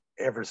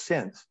ever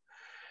since.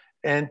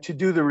 And to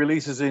do the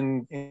releases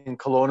in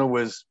Kelowna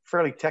was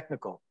fairly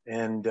technical,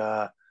 and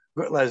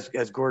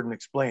as Gordon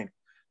explained,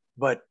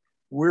 but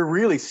we're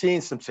really seeing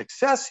some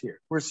success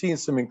here. We're seeing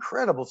some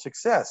incredible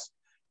success.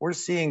 We're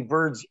seeing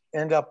birds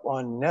end up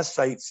on nest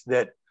sites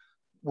that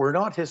were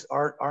not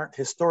aren't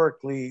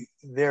historically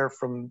there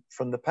from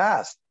the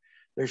past.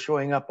 They're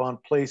showing up on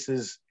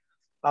places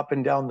up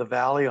and down the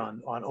valley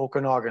on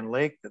Okanagan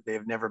Lake that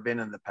they've never been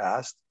in the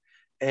past.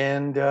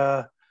 And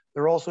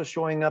they're also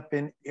showing up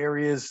in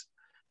areas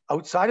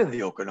outside of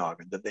the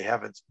Okanagan that they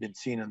haven't been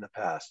seen in the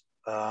past.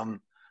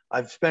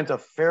 I've spent a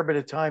fair bit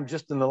of time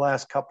just in the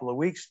last couple of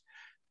weeks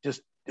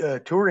just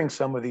touring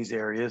some of these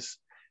areas.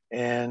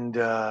 And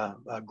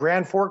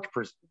Grand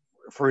Forks,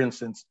 for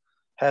instance,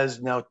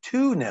 has now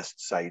 2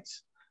 nest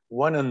sites,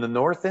 one in the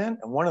north end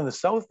and one in the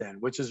south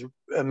end, which is,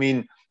 I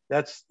mean,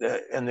 that's,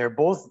 and they're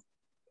both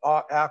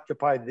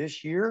occupied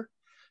this year.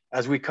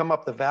 As we come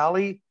up the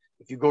valley,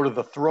 if you go to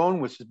the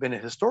Throne, which has been a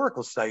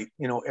historical site,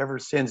 you know, ever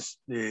since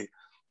the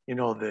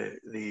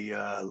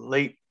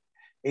late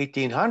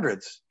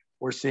 1800s,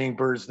 we're seeing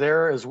birds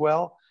there as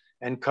well.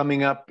 And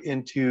coming up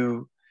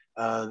into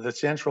the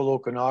central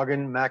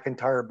Okanagan,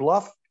 McIntyre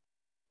Bluff,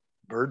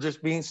 birds are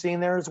being seen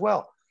there as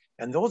well.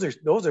 And those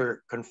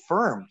are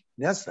confirmed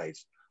nest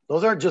sites.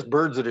 Those aren't just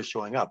birds that are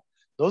showing up.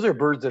 Those are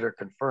birds that are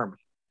confirmed.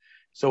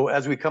 So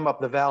as we come up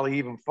the valley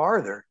even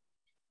farther,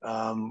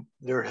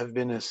 there have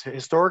been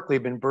historically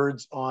been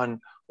birds on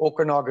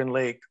Okanagan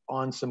Lake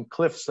on some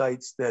cliff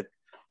sites that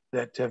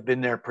have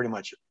been there pretty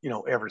much, you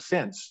know, ever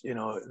since, you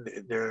know,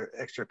 their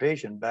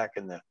extirpation back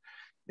in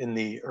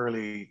the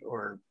early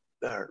or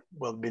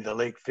well, be the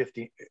late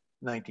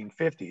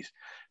 1950s.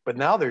 But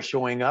now they're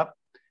showing up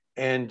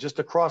and just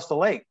across the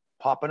lake,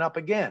 popping up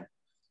again.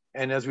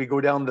 And as we go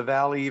down the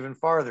valley even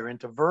farther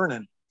into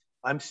Vernon,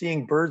 I'm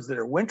seeing birds that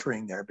are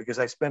wintering there because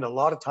I spend a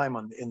lot of time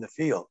in the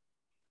field.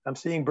 I'm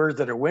seeing birds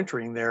that are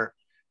wintering there,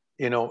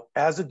 you know,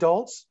 as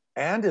adults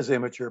and as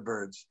immature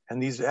birds.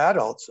 And these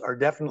adults are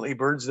definitely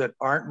birds that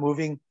aren't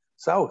moving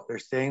south. They're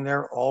staying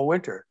there all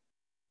winter.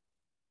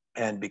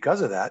 And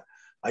because of that,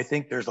 I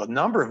think there's a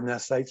number of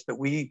nest sites that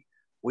we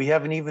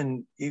haven't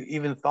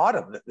even thought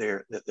of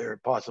that they're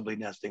possibly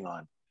nesting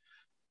on.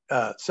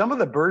 Some of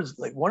the birds,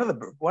 like one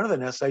of the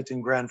nest sites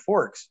in Grand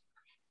Forks,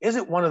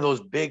 isn't one of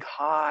those big,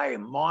 high,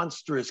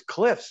 monstrous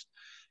cliffs.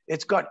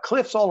 It's got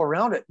cliffs all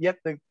around it. Yet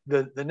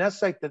the nest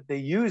site that they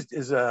used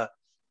is a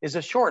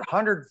short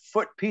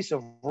 100-foot piece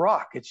of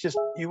rock. It's just,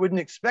 you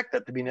wouldn't expect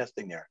it to be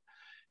nesting there.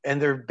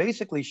 And they're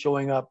basically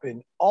showing up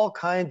in all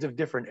kinds of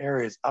different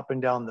areas up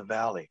and down the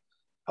valley.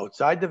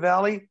 Outside the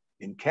valley,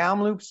 in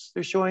Kamloops,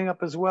 they're showing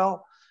up as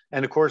well.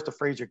 And of course, the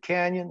Fraser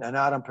Canyon and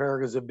Adam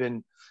Peregrines have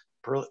been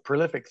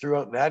prolific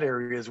throughout that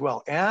area as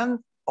well. And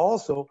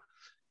also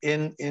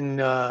in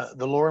the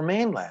lower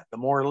mainland,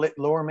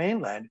 lower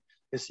mainland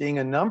is seeing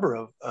a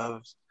number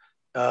of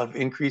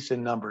increase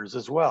in numbers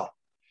as well.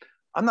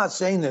 I'm not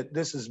saying that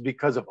this is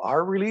because of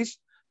our release,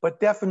 but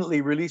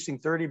definitely releasing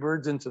 30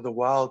 birds into the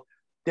wild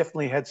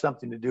definitely had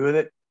something to do with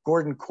it.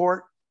 Gordon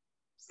Court,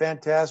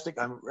 fantastic.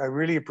 I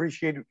really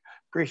appreciated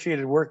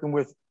working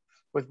with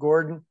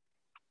Gordon.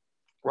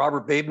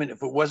 Robert Bateman,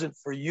 if it wasn't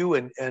for you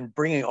and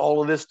bringing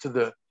all of this to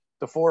the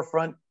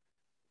forefront,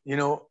 you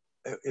know,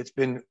 it's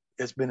been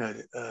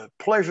a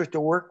pleasure to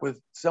work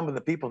with some of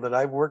the people that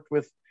I've worked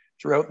with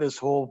throughout this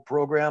whole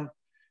program.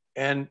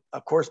 And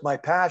of course, my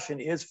passion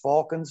is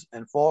falcons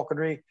and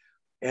falconry.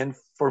 And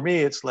for me,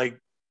 it's like,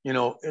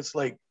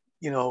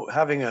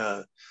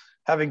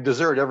 having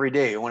dessert every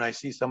day when I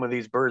see some of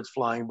these birds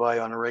flying by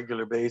on a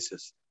regular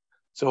basis.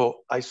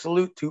 So I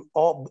salute to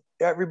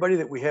everybody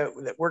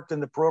that worked in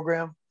the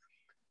program.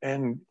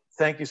 And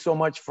thank you so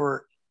much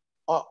for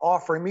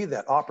offering me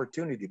that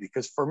opportunity,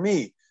 because for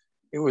me,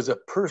 it was a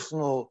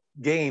personal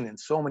gain in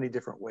so many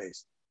different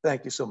ways.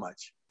 Thank you so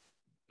much.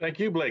 Thank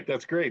you, Blake.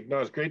 That's great. No,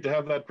 it's great to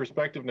have that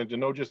perspective and to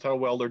know just how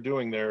well they're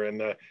doing there.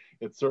 And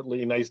it's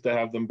certainly nice to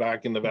have them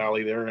back in the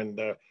valley there,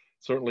 and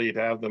certainly to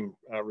have them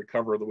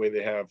recover the way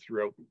they have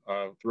throughout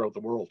the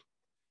world.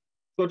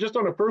 So just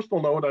on a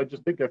personal note, I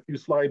just think a few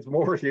slides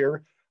more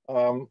here.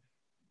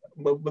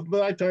 But by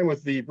that time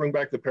with the Bring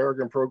Back the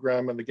Peregrine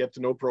program and the Get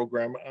to Know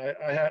program,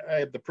 I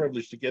had the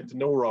privilege to get to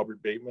know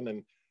Robert Bateman,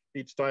 and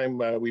each time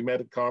we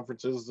met at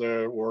conferences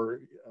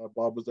or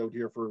Bob was out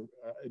here for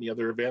any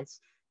other events,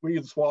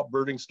 we'd swap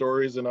birding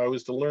stories, and I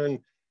was to learn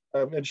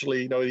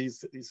eventually, you know,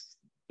 he's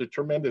the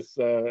tremendous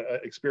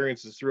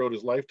experiences throughout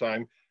his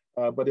lifetime,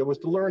 but it was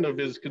to learn of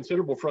his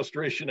considerable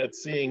frustration at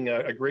seeing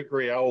a great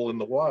gray owl in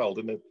the wild,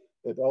 and it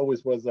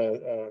always was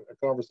a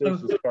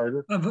conversation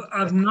starter.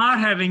 Of not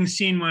having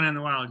seen one in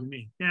the wild, you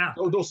mean? Yeah.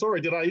 Oh, no,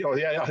 sorry, did I? Oh,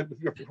 yeah,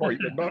 sorry,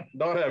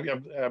 not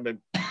having.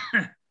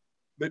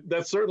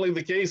 That's certainly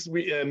the case.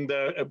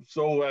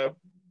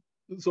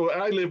 So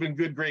I live in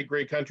good, great,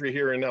 great country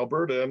here in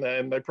Alberta,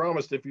 and I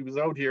promised if he was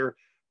out here,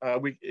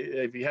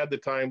 if he had the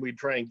time, we'd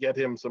try and get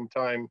him some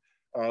time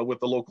with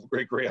the local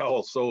great gray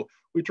owl. So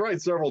we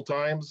tried several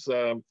times.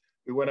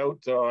 We went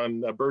out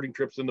on birding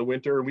trips in the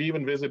winter, and we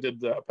even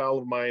visited a pal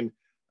of mine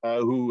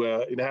who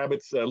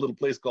inhabits a little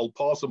place called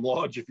Possum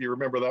Lodge, if you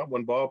remember that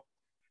one, Bob.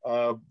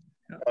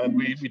 And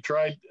we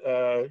tried,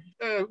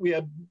 we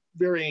had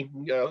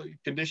varying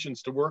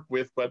conditions to work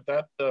with, but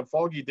that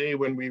foggy day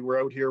when we were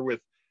out here with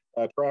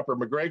Trapper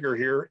McGregor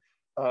here,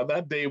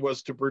 that day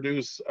was to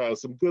produce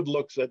some good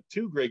looks at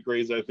 2 great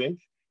grays, I think.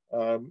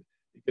 You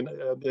can,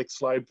 next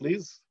slide,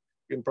 please.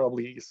 You can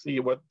probably see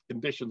what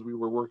conditions we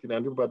were working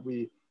under, but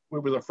it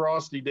was a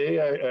frosty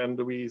day, and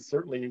we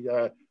certainly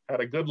had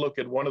a good look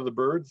at one of the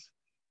birds.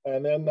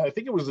 And then I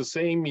think it was the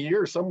same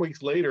year, some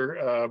weeks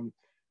later,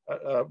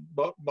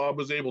 Bob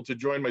was able to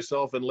join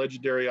myself and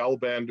legendary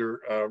owlbander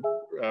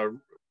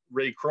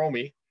Ray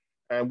Cromie,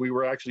 and we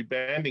were actually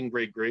banding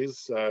great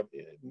grays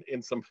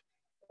in some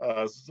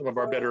of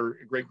our better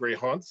great gray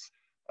hunts.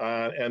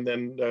 And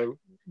then I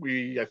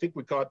think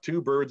we caught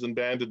 2 birds and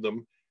banded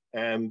them.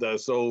 And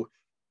so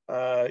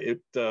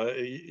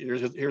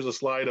here's a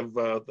slide of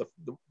the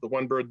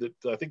one bird that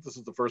I think this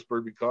is the first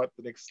bird we caught.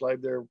 The next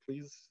slide there,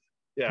 please.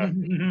 Yeah.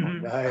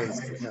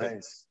 Nice,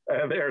 nice.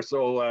 There,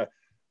 so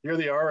here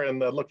they are, and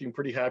looking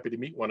pretty happy to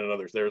meet one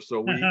another there.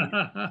 So we've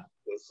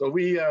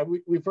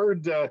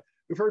heard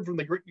from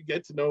the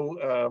Get to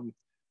Know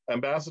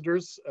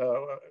ambassadors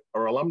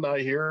or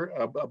alumni here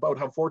about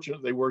how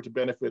fortunate they were to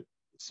benefit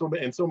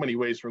in so many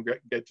ways from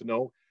Get to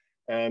Know.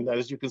 And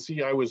as you can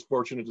see, I was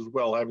fortunate as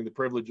well, having the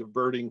privilege of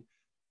birding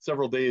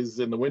several days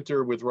in the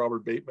winter with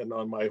Robert Bateman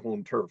on my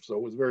home turf. So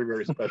it was very,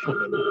 very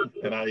special,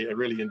 and I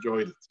really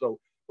enjoyed it. So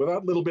with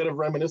that little bit of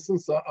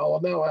reminiscence, I'll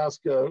now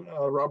ask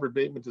Robert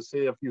Bateman to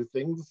say a few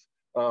things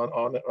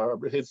on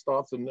his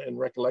thoughts and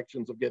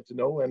recollections of Get to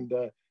Know, and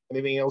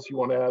anything else you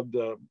want to add,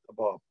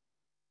 Bob.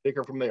 Take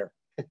her from there.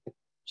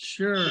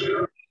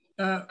 Sure.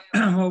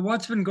 Well,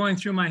 what's been going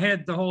through my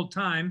head the whole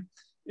time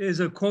is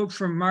a quote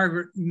from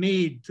Margaret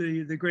Mead,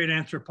 the great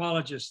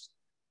anthropologist.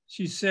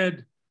 She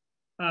said,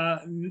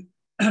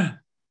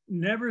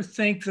 never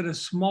think that a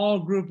small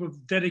group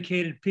of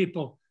dedicated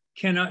people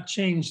cannot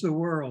change the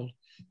world.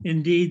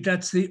 Indeed,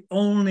 that's the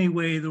only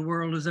way the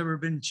world has ever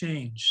been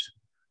changed,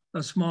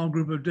 a small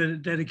group of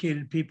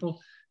dedicated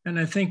people. And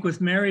I think with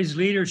Mary's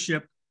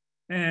leadership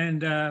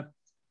and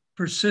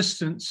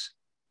persistence,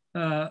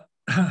 I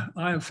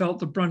have felt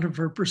the brunt of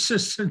her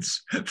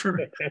persistence for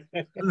a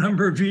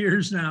number of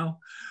years now.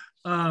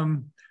 A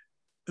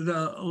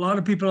lot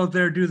of people out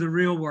there do the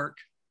real work.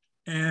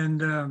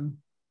 And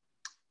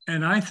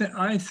I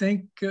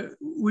think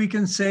we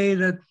can say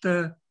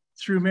that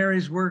through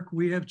Mary's work,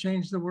 we have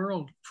changed the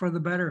world for the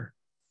better.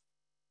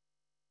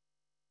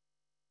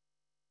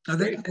 I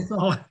think that's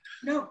all.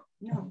 No,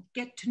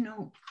 get to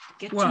know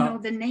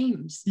the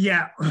names.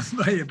 Yeah,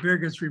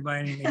 Birgit's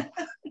reminding me.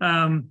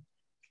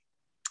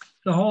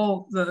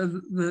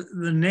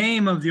 The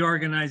name of the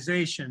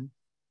organization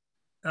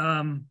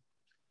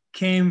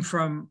came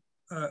from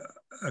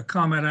a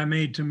comment I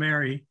made to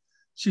Mary.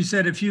 She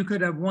said, if you could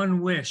have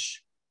one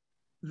wish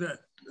that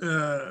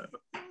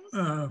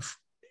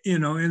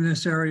in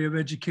this area of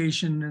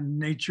education and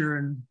nature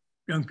and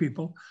young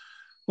people,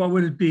 what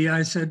would it be?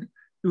 I said,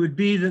 it would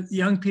be that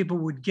young people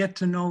would get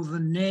to know the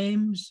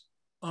names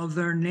of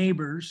their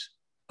neighbors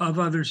of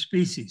other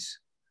species.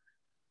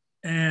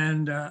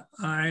 And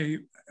I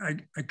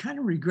kind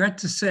of regret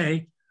to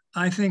say,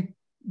 I think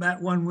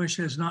that one wish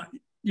has not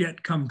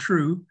yet come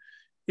true.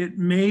 It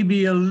may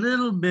be a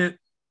little bit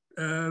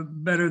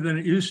better than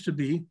it used to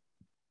be,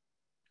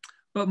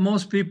 but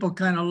most people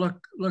kind of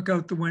look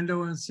out the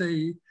window and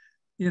say,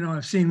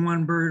 I've seen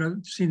one bird,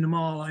 I've seen them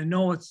all. I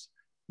know it's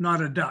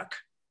not a duck,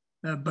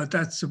 but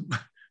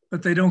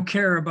they don't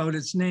care about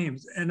its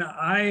names. And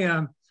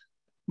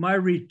my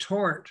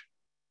retort,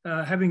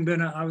 I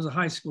was a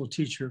high school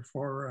teacher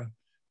for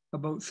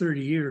about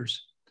 30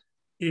 years,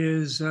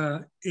 is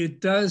it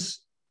does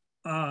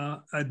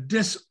a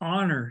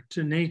dishonor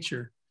to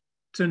nature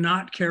to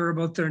not care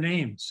about their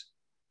names.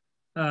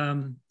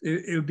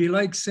 It would be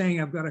like saying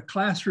I've got a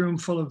classroom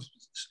full of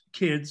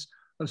kids,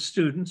 of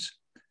students,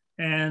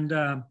 and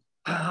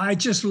I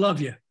just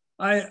love you.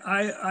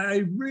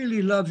 I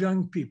really love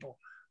young people.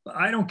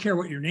 I don't care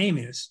what your name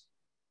is.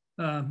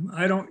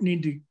 I don't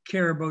need to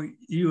care about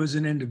you as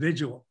an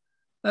individual.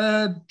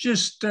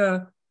 Just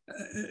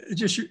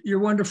you're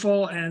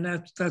wonderful,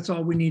 and that's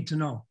all we need to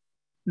know.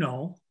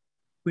 No,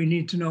 We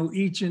need to know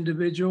each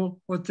individual,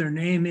 what their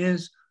name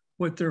is,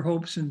 what their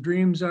hopes and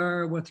dreams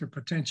are, what their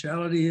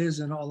potentiality is,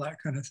 and all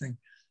that kind of thing.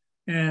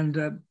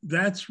 And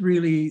that's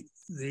really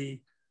the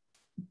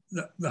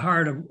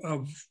heart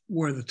of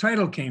where the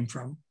title came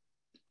from.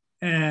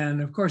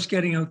 And of course,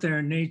 getting out there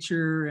in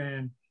nature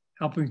and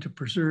helping to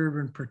preserve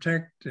and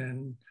protect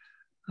and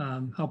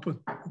help with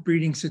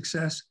breeding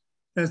success,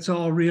 that's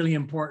all really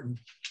important.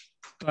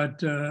 But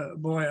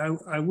boy,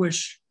 I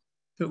wish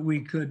that we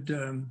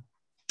could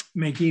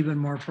make even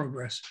more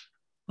progress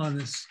on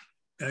this,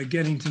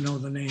 getting to know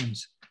the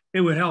names.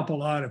 It would help a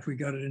lot if we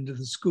got it into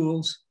the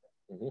schools.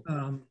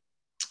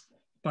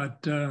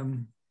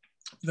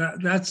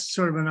 That's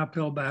sort of an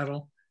uphill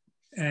battle.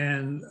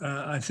 And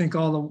I think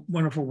all the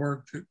wonderful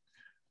work that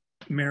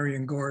Mary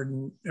and Gord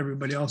and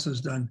everybody else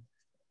has done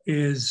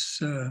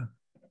is,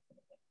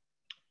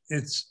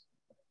 it's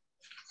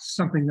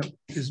something that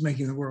is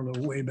making the world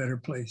a way better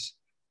place.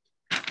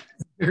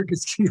 Eric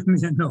is giving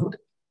me a note.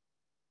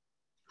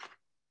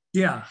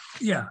 Yeah.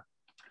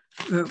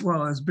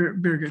 Well, as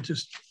Birgit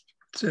just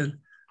said,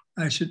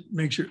 I should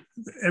make sure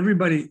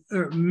everybody,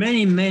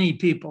 many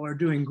people are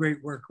doing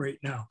great work right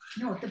now.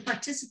 No, the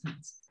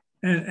participants.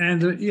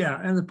 And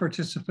the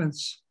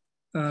participants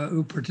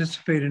who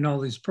participate in all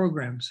these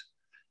programs.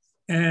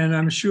 And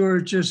I'm sure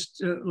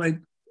just like,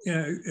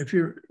 if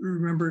you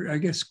remember, I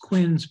guess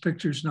Quinn's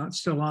picture's not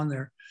still on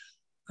there.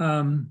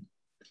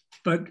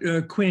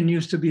 But Quinn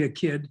used to be a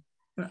kid.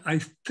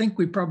 I think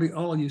we probably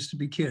all used to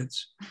be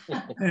kids.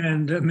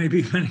 And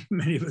maybe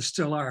many of us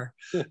still are.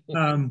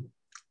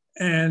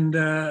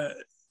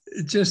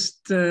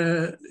 Just,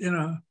 to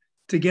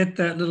get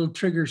that little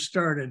trigger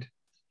started,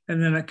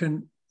 and then it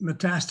can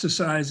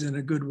metastasize in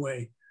a good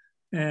way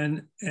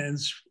and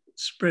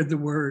spread the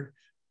word.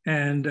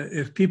 And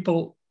if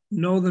people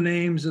know the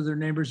names of their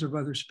neighbors of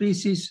other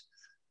species,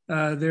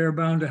 they're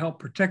bound to help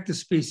protect the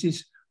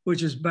species,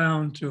 which is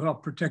bound to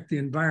help protect the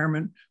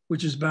environment,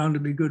 which is bound to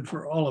be good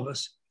for all of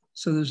us.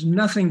 So there's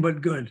nothing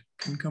but good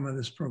can come of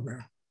this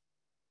program.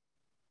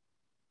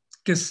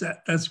 Guess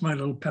that's my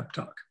little pep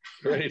talk.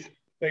 Great.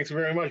 Thanks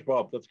very much,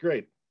 Bob. That's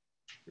great.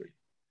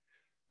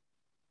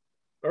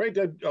 All right,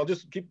 I'll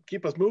just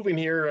keep us moving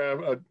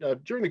here.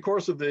 During the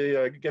course of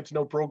the Get to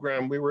Know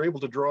program, we were able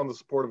to draw on the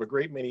support of a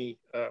great many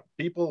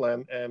people,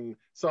 and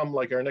some,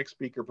 like our next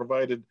speaker,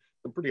 provided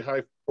some pretty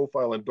high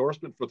profile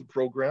endorsement for the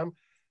program.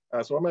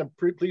 So I'm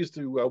pretty pleased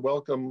to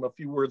welcome a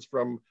few words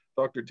from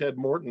Dr. Ted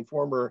Morton,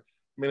 former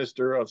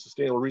Minister of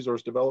Sustainable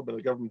Resource Development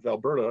of the Government of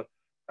Alberta,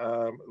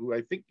 who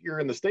I think you're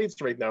in the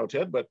States right now,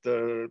 Ted, but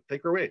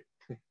take her away.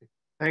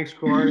 Thanks,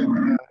 Gord.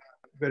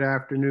 Good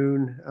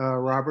afternoon,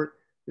 Robert.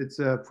 It's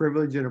a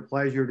privilege and a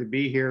pleasure to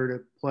be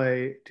here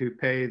to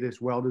pay this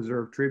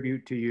well-deserved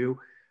tribute to you.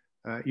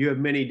 You have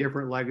many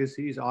different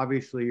legacies.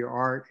 Obviously, your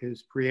art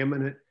is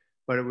preeminent,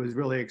 but it was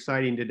really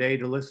exciting today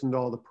to listen to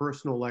all the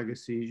personal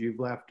legacies you've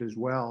left as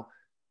well.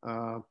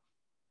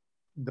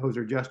 Those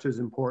are just as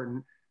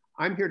important.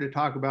 I'm here to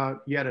talk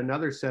about yet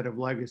another set of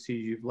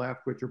legacies you've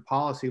left, which are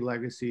policy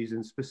legacies,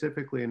 and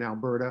specifically in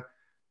Alberta.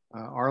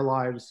 Our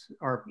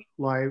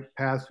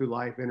paths through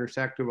life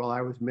intersected while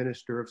I was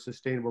Minister of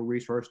Sustainable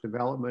Resource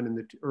Development in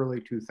the early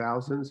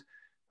 2000s.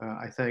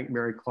 I thank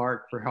Mary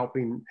Clark for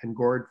helping and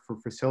Gord for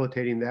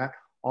facilitating that.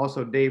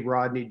 Also Dave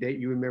Rodney,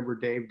 you remember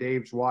Dave.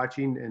 Dave's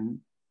watching and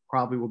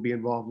probably will be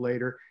involved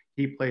later.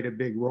 He played a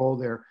big role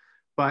there.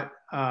 But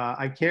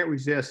I can't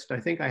resist. I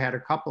think I had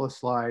a couple of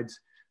slides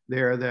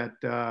there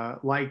that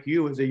like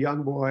you as a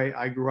young boy,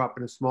 I grew up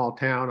in a small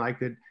town.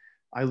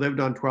 I lived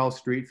on 12th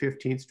Street,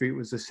 15th Street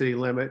was the city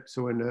limit.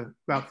 So in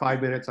about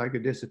 5 minutes, I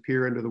could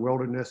disappear into the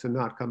wilderness and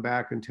not come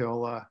back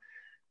until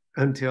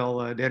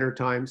dinner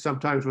time,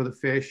 sometimes with a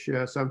fish,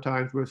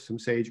 sometimes with some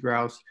sage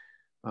grouse.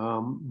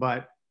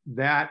 But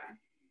that,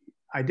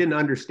 I didn't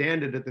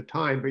understand it at the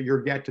time, but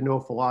your get to know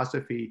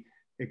philosophy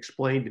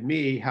explained to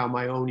me how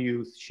my own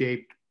youth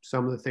shaped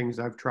some of the things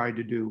I've tried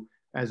to do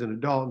as an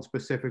adult, and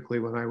specifically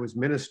when I was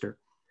minister.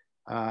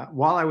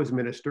 While I was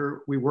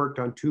minister, we worked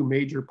on two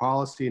major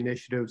policy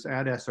initiatives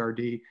at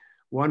SRD.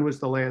 One was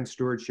the Land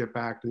Stewardship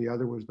Act, and the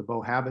other was the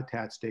Bow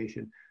Habitat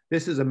Station.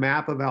 This is a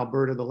map of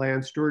Alberta. The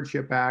Land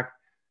Stewardship Act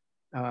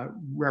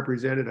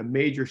represented a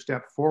major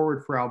step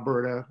forward for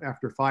Alberta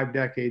after 5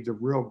 decades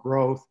of real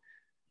growth,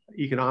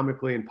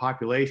 economically and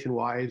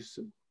population-wise,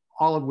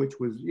 all of which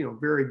was,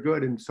 very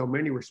good in so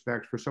many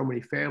respects for so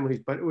many families,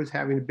 but it was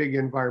having a big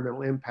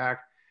environmental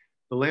impact.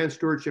 The Land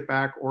Stewardship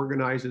Act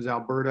organizes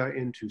Alberta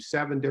into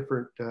 7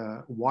 different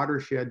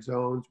watershed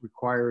zones,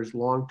 requires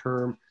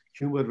long-term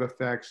cumulative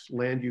effects,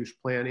 land use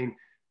planning.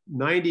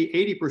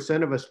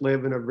 80% of us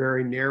live in a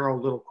very narrow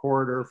little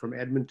corridor from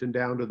Edmonton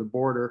down to the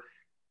border.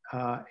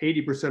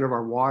 80% of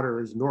our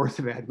water is north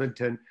of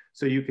Edmonton,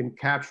 so you can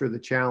capture the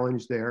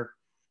challenge there.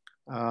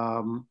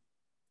 The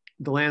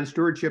Land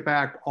Stewardship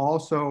Act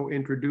also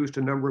introduced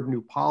a number of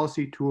new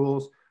policy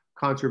tools: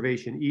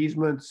 conservation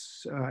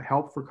easements,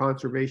 help for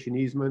conservation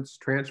easements,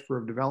 transfer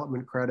of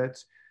development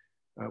credits.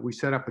 We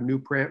set up a new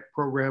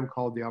program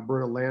called the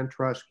Alberta Land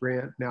Trust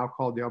Grant, now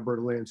called the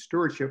Alberta Land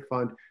Stewardship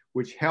Fund,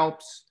 which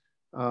helps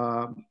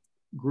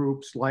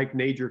groups like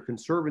Nature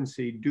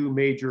Conservancy do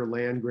major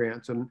land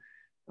grants. And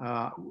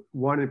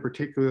one in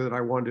particular that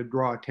I wanted to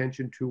draw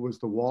attention to was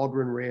the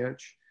Waldron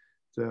Ranch.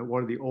 It's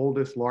one of the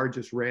oldest,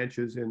 largest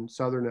ranches in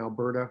southern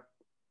Alberta,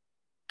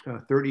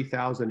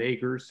 30,000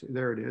 acres.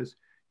 There it is.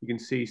 You can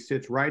see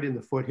sits right in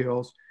the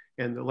foothills.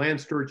 And the Land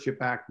Stewardship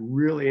Act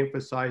really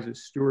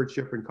emphasizes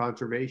stewardship and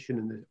conservation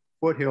in the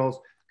foothills,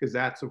 because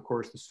that's, of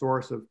course, the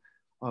source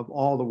of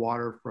all the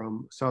water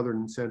from southern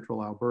and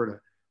central Alberta.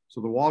 So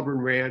the Waldron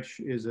Ranch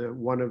is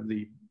one of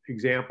the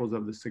examples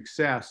of the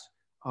success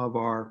of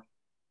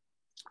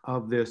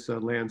this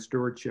Land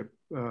Stewardship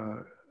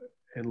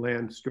and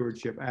Land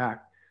Stewardship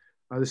Act.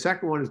 The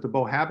second one is the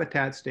Bow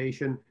Habitat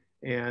Station,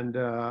 and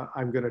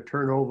I'm going to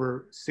turn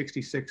over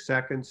 66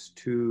 seconds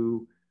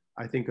to,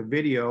 I think, a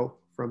video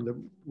from the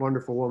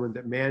wonderful woman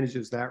that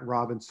manages that,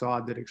 Robin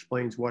Sod, that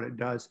explains what it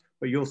does.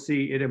 But you'll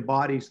see it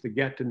embodies the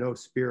get-to-know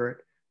spirit,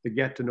 the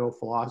get-to-know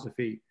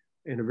philosophy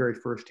in a very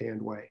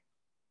first-hand way.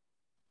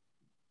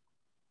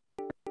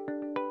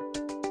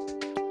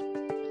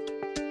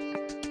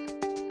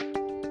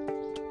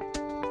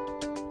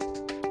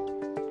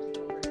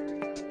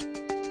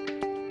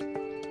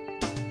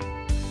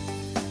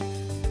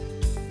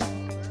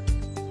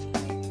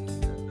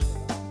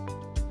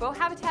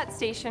 Habitat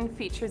Station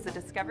features a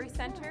discovery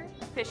center,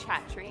 fish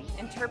hatchery,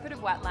 interpretive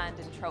wetland,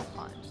 and trout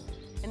pond.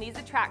 And these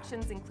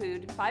attractions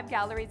include 5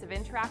 galleries of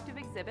interactive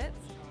exhibits,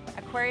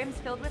 aquariums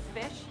filled with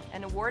fish,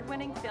 an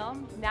award-winning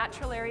film,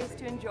 natural areas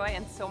to enjoy,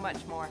 and so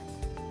much more.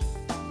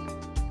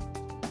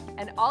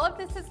 And all of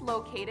this is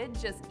located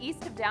just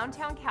east of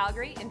downtown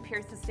Calgary in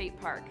Pierce Estate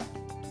Park.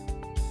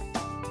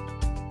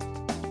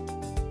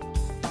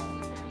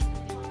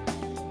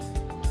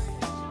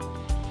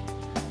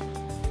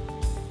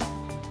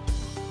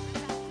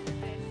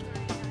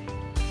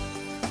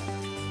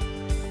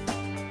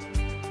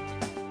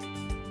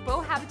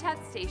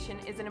 Habitat Station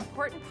is an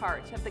important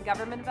part of the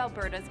Government of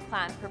Alberta's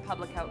plan for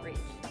public outreach.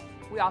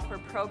 We offer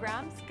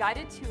programs,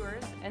 guided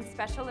tours, and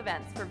special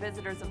events for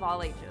visitors of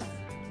all ages.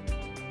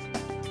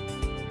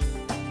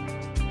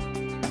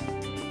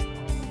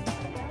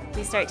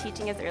 We start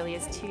teaching as early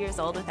as 2 years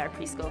old with our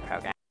preschool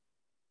program.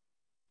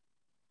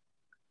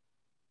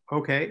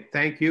 Okay,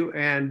 thank you.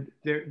 And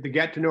the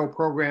Get to Know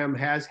program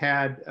has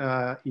had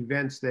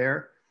events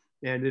there,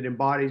 and it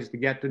embodies the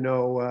Get to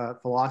Know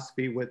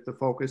philosophy with the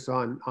focus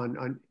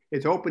on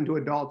it's open to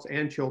adults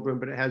and children,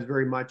 but it has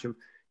very much of,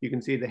 you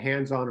can see the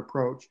hands-on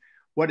approach.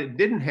 What it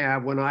didn't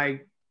have when I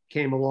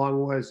came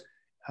along was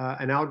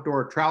an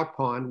outdoor trout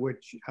pond,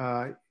 which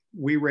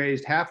we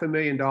raised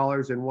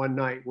 $500,000 in one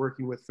night,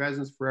 working with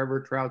Pheasants Forever,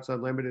 Trouts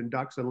Unlimited, and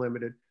Ducks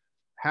Unlimited.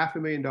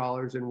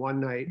 $500,000 in one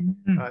night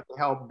to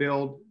help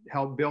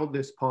build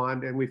this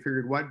pond. And we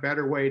figured what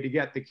better way to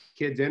get the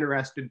kids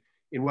interested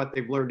in what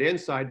they've learned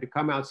inside to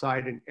come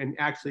outside and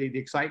actually the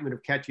excitement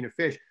of catching a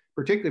fish,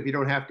 particularly if you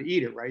don't have to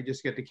eat it, right? You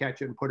just get to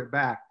catch it and put it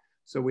back.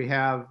 So we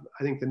have,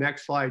 I think the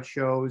next slide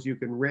shows you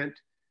can rent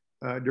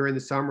during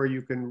the summer.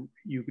 You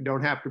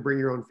don't have to bring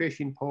your own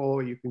fishing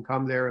pole. You can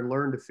come there and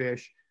learn to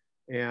fish.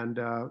 And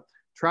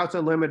Trouts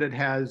Unlimited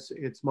has,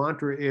 its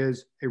mantra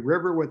is, a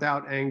river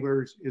without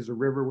anglers is a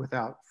river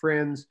without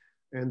friends.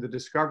 And the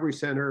Discovery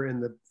Center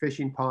and the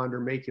fishing pond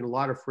are making a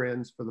lot of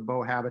friends for the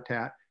Bow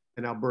Habitat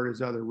and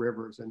Alberta's other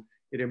rivers. And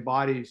it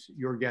embodies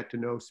your get to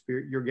know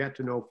spirit, your get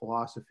to know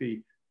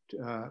philosophy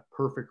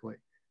perfectly.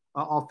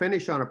 I'll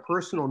finish on a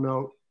personal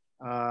note.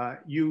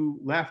 You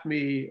left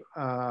me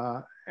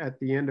at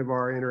the end of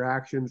our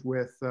interactions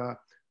with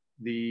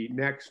the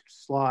next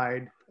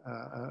slide,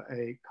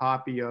 a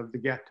copy of the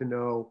Get to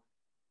Know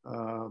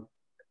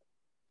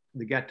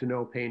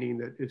painting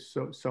that is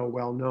so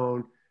well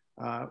known.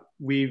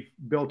 We've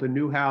built a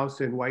new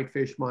house in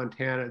Whitefish,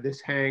 Montana. This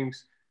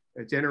hangs,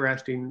 it's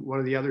interesting. One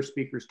of the other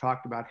speakers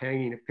talked about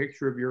hanging a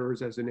picture of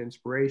yours as an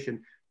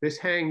inspiration. This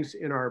hangs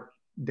in our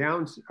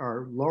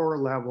lower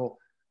level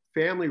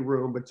family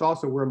room, but it's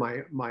also where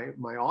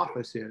my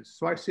office is.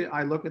 So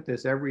I look at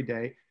this every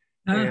day,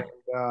 and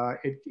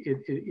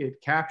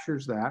it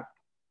captures that.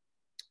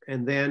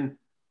 And then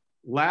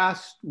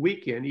last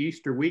weekend,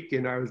 Easter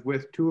weekend, I was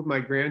with 2 of my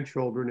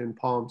grandchildren in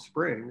Palm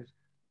Springs,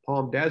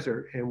 Palm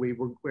Desert, and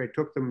I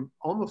took them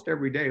almost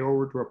every day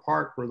over to a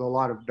park with a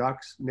lot of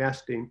ducks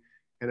nesting.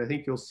 And I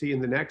think you'll see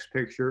in the next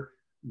picture,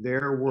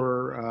 there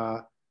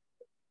were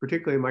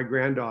particularly my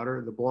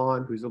granddaughter, the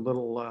blonde, who's a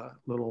little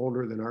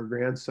older than our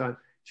grandson.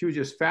 She was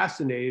just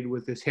fascinated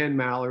with this hen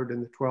mallard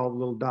and the 12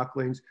 little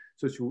ducklings.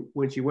 So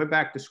when she went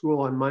back to school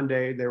on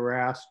Monday, they were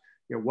asked,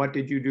 what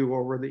did you do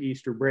over the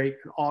Easter break?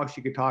 And all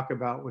she could talk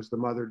about was the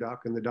mother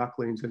duck and the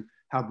ducklings and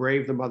how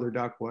brave the mother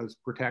duck was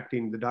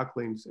protecting the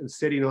ducklings and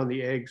sitting on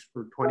the eggs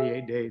for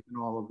 28 days and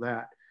all of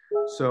that.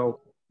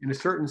 So in a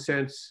certain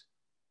sense,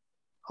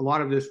 a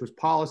lot of this was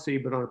policy,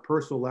 but on a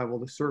personal level,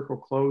 the circle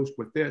closed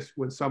with this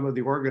when some of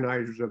the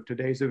organizers of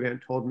today's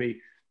event told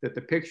me that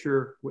the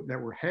picture that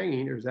we're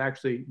hanging is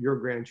actually your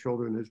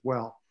grandchildren as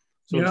well.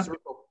 So yeah.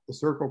 The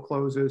circle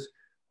closes.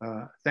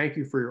 Thank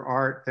you for your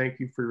art. Thank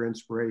you for your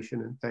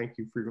inspiration. And thank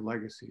you for your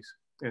legacies.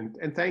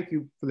 And thank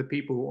you for the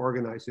people who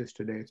organized this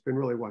today. It's been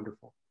really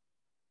wonderful.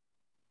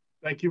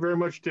 Thank you very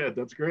much, Ted.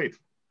 That's great.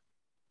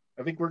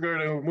 I think we're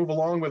going to move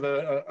along with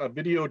a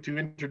video to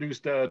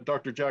introduce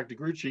Dr. Jack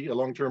Degruchy, a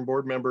long-term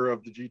board member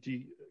of the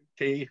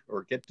GTK,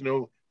 or Get to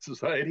Know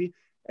Society,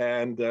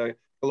 and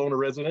Kelowna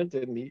resident,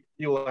 and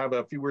he will have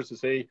a few words to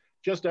say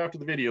just after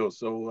the video.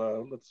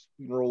 So let's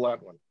roll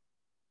that one.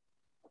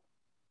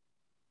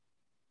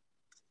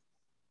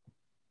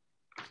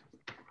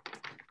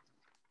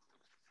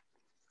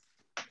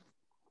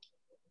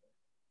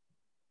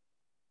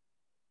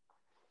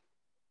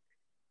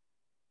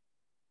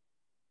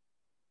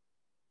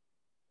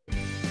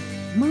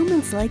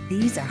 Moments like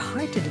these are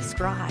hard to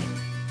describe.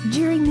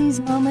 During these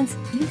moments,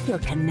 you feel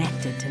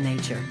connected to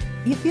nature.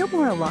 You feel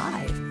more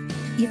alive.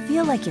 You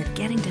feel like you're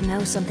getting to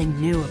know something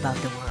new about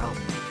the world.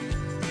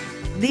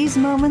 These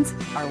moments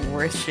are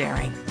worth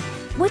sharing.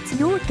 What's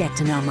your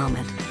get-to-know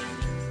moment?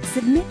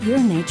 Submit your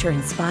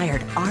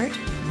nature-inspired art,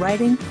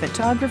 writing,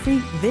 photography,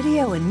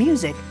 video, and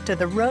music to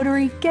the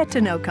Rotary Get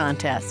to Know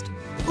contest.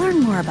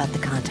 Learn more about the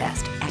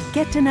contest at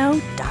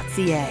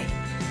gettoknow.ca.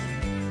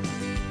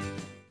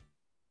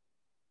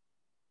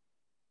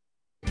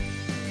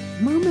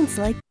 Moments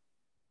like...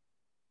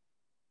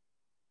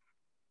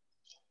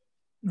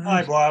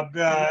 Hi, Bob.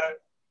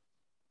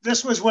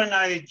 This was when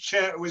I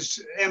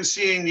was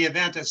emceeing the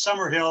event at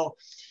Summerhill,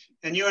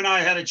 and you and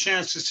I had a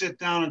chance to sit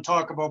down and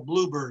talk about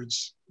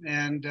bluebirds.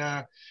 And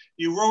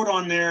you wrote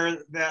on there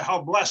that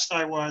how blessed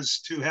I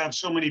was to have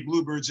so many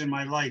bluebirds in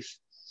my life.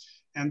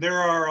 And there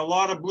are a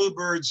lot of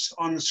bluebirds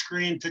on the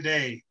screen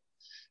today.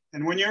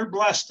 And when you're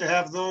blessed to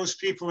have those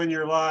people in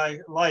your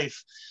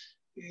life,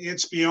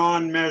 it's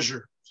beyond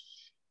measure.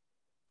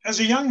 As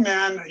a young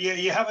man,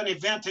 you have an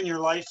event in your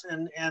life,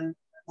 and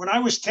when I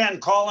was 10,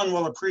 Colin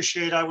will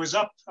appreciate, I was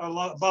up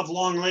above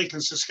Long Lake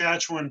in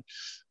Saskatchewan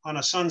on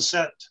a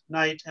sunset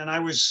night, and I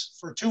was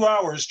for 2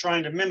 hours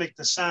trying to mimic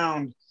the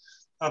sound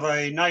of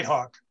a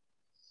nighthawk.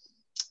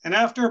 And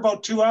after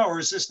about 2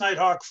 hours, this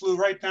nighthawk flew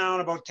right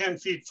down about 10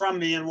 feet from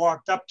me and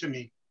walked up to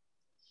me.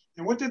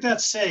 And what did that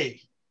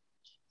say?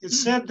 It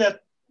said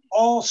that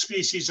all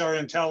species are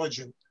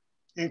intelligent,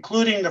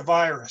 including the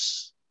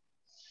virus,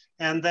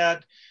 and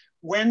that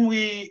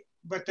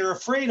but they're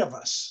afraid of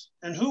us.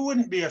 And who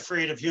wouldn't be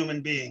afraid of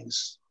human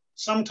beings?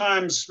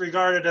 Sometimes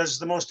regarded as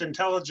the most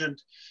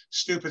intelligent,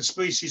 stupid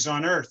species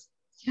on Earth.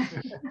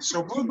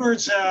 So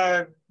bluebirds,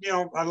 I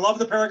love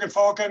the peregrine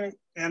falcon,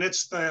 and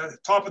it's the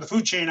top of the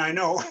food chain, I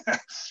know,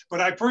 but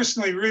I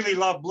personally really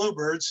love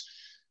bluebirds.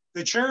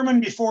 The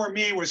chairman before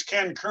me was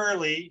Ken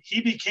Curley.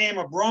 He became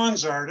a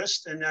bronze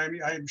artist, and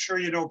I'm sure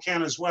you know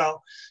Ken as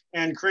well,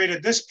 and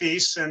created this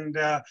piece, and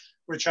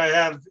which I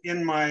have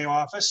in my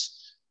office.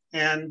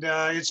 And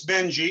it's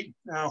Benji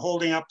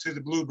holding up to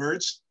the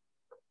bluebirds.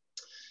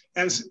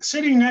 And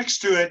sitting next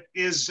to it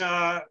is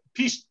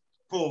peace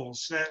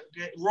poles.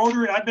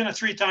 Rotary, I've been a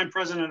 3-time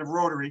president of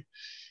Rotary,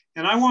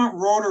 and I want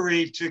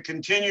Rotary to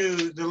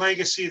continue the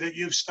legacy that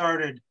you've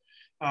started,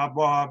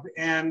 Bob.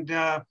 And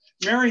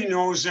Mary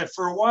knows that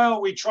for a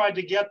while we tried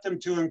to get them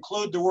to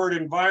include the word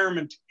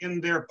environment in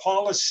their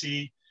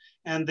policy,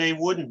 and they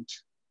wouldn't.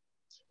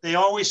 They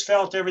always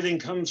felt everything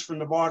comes from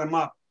the bottom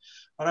up.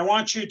 But I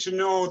want you to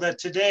know that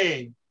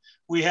today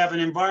we have an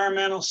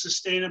environmental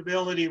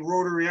sustainability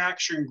Rotary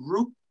Action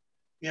Group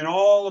in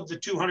all of the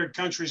 200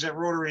 countries that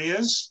Rotary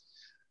is.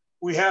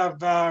 We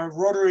have a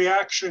Rotary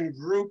Action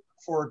Group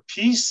for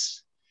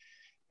Peace.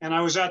 And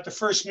I was at the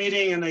first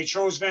meeting, and they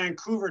chose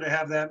Vancouver to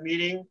have that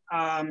meeting,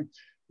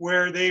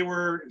 where they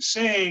were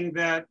saying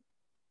that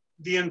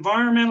the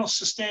environmental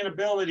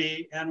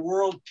sustainability and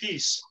world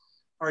peace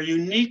are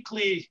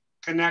uniquely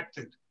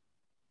connected.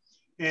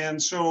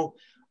 And so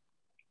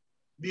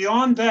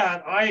beyond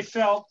that, I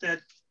felt that,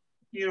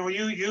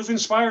 you've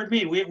inspired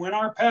me. When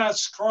our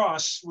paths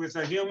cross with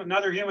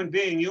another human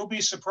being, you'll be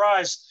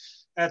surprised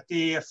at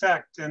the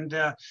effect. And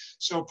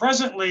so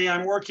presently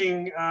I'm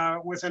working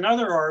with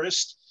another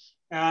artist,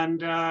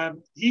 and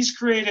he's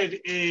created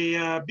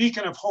a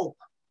beacon of hope.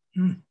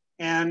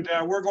 And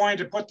we're going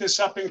to put this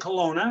up in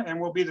Kelowna,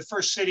 and we'll be the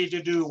first city to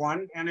do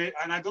one. And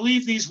I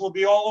believe these will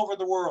be all over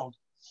the world.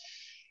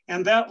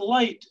 And that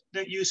light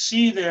that you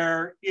see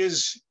there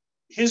is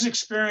his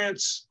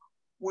experience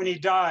when he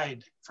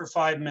died for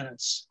 5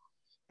 minutes.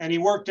 And he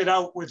worked it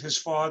out with his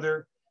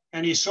father,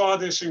 and he saw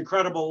this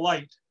incredible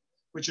light,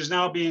 which is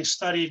now being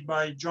studied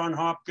by John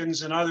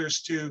Hopkins and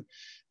others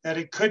that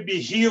it could be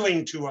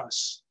healing to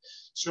us.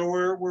 So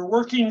we're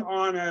working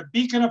on a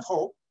beacon of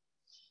hope,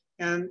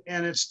 and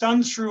it's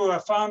done through a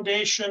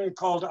foundation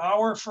called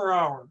Hour for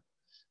Hour,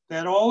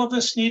 that all of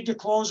us need to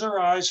close our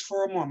eyes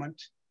for a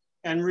moment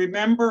and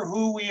remember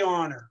who we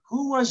honor.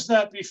 Who was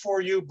that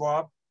before you,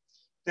 Bob?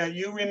 That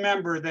you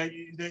remember, that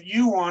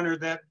you honor,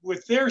 that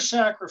with their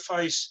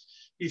sacrifice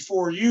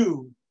before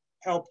you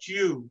helped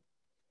you.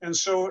 And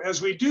so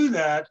as we do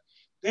that,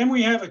 then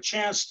we have a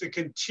chance to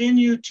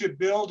continue to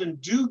build and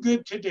do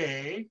good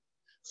today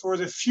for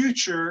the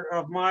future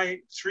of my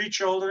 3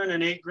 children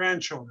and 8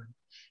 grandchildren.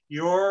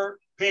 Your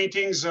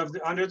paintings of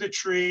Under the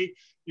Tree,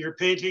 your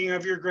painting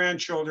of your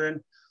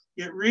grandchildren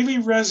it really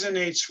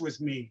resonates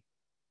with me,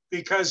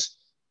 because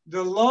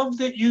the love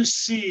that you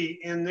see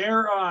in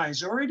their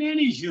eyes, or in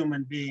any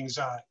human being's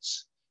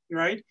eyes,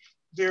 right?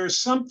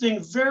 There's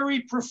something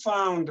very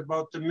profound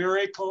about the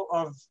miracle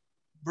of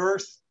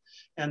birth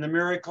and the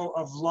miracle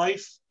of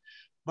life.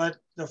 But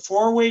the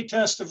four-way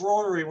test of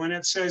Rotary, when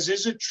it says,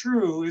 is it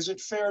true? Is it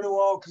fair to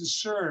all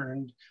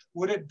concerned?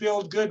 Would it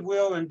build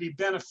goodwill and be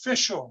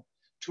beneficial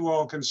to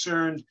all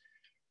concerned?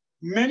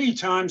 Many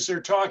times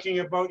they're talking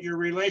about your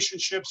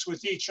relationships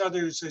with each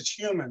other as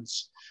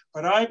humans.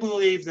 But I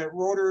believe that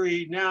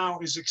Rotary now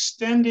is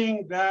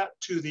extending that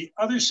to the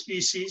other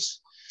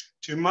species,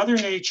 to Mother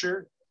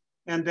Nature,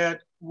 and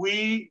that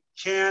we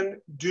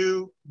can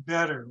do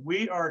better.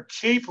 We are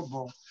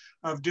capable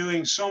of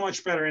doing so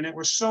much better. And it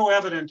was so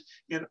evident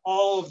in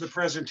all of the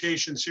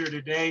presentations here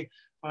today.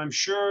 I'm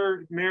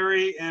sure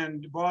Mary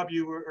and Bob,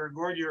 or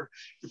Gord, you're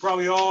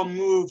probably all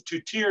moved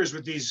to tears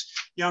with these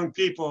young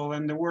people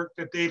and the work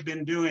that they've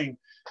been doing.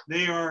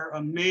 They are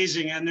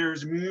amazing, and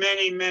there's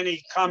many,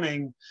 many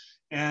coming.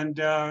 And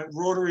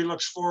Rotary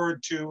looks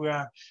forward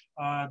to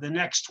the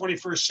next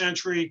 21st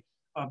century,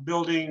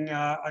 building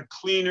a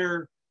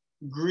cleaner,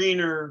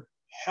 greener,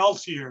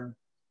 healthier,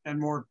 and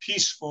more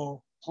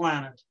peaceful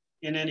planet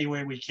in any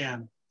way we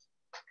can.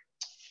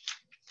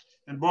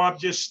 And Bob,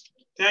 just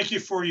thank you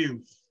for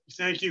you.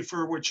 Thank you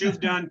for what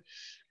you've done.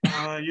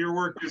 Your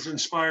work has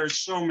inspired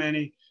so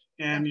many,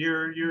 and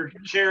your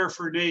care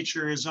for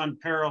nature is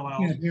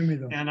unparalleled. Can't hear me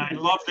though. And I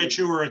love that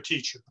you were a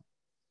teacher.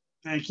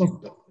 Thank you.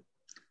 Well,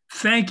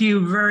 thank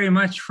you very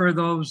much for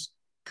those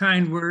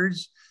kind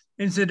words.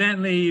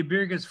 Incidentally,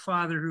 Birgit's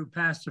father, who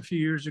passed a few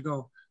years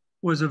ago,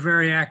 was a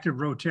very active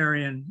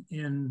Rotarian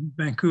in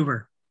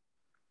Vancouver.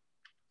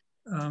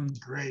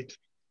 Great.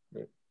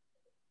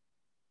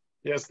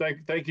 Yes,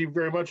 thank you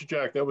very much,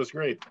 Jack. That was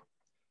great.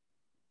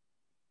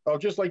 I'd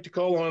just like to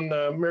call on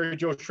Mary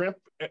Jo Schnepf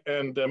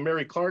and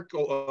Mary Clark,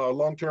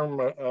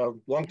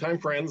 longtime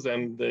friends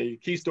and the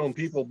keystone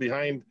people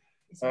behind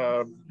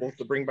both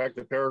the Bring Back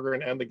the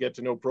Peregrine and the Get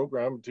to Know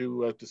program,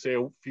 to say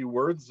a few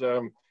words.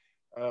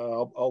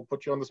 I'll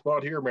put you on the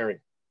spot here, Mary.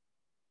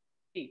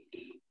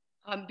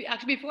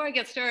 Actually, before I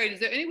get started, is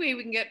there any way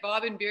we can get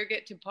Bob and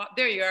Birgit to pop?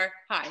 There you are.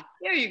 Hi.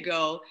 There you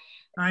go.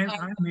 I'm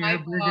here.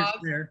 Birgit's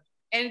there.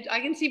 And I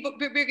can see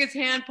Birgit's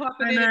hand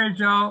popping in. Hi, Mary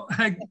Jo.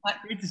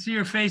 Great to see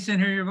your face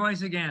and hear your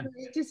voice again.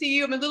 Great to see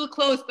you. I'm a little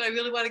close, but I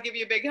really want to give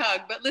you a big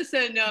hug. But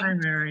listen. Hi,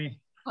 Mary.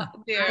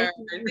 There,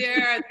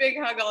 big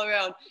hug all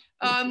around.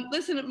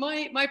 Listen,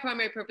 my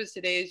primary purpose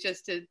today is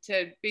just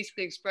to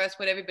basically express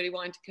what everybody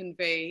wanted to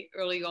convey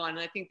early on. And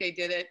I think they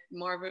did it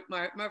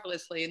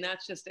marvelously. And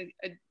that's just a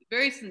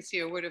very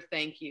sincere word of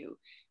thank you,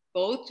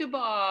 both to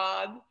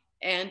Bob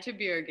and to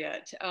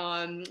Birgit.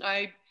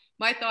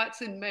 My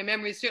thoughts and my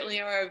memories certainly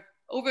are of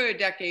over a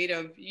decade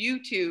of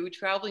you two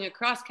traveling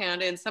across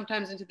Canada and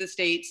sometimes into the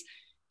States,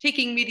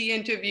 taking media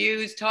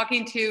interviews,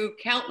 talking to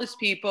countless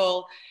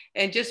people,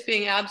 and just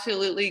being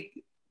absolutely,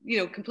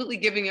 completely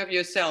giving of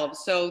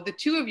yourselves. So the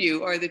two of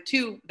you are the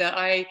two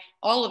that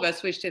all of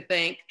us wish to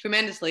thank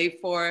tremendously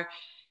for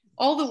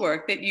all the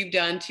work that you've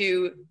done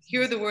to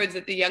hear the words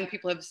that the young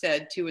people have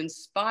said, to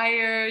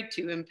inspire,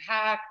 to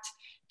impact,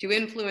 to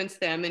influence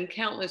them in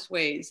countless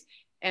ways.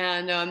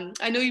 And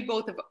I know you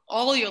both have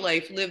all your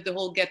life lived the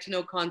whole get to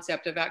know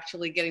concept of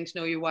actually getting to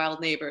know your wild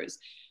neighbors,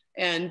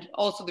 and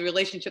also the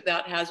relationship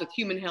that has with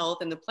human health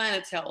and the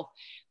planet's health.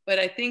 But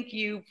I think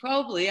you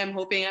probably, I'm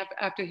hoping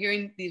after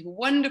hearing these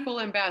wonderful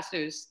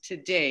ambassadors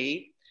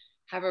today,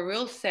 have a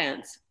real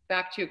sense,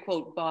 back to your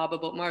quote, Bob,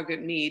 about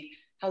Margaret Mead,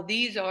 how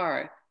these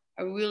are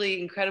a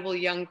really incredible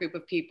young group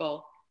of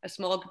people, a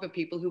small group of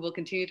people who will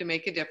continue to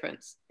make a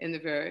difference in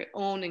their very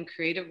own and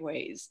creative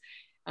ways.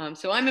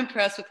 So I'm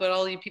impressed with what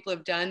all you people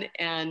have done.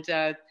 And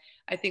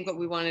I think what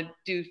we want to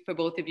do for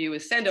both of you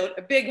is send out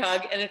a big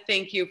hug and a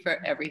thank you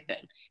for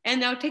everything. And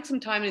now take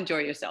some time and enjoy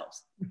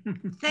yourselves.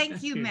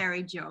 Thank you,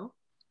 Mary Jo.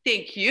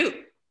 Thank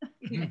you.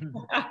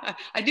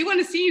 I do want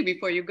to see you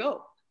before you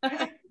go.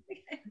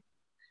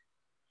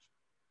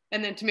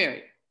 And then to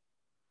Mary.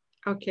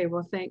 Okay,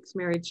 well, thanks,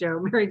 Mary Jo.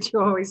 Mary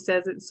Jo always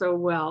says it so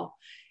well.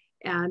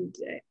 And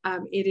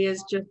it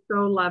is just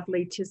so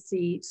lovely to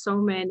see so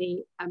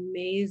many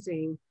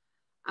amazing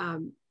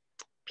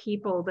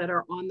people that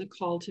are on the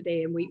call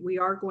today. And we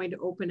are going to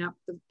open up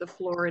the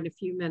floor in a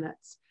few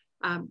minutes.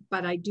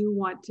 But I do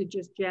want to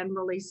just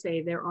generally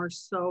say there are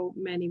so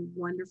many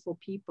wonderful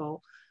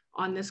people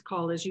on this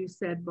call, as you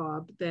said,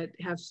 Bob, that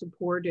have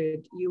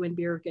supported you and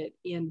Birgit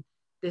in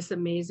this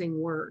amazing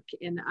work.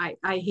 And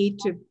I hate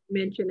to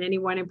mention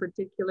anyone in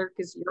particular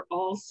because you're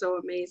all so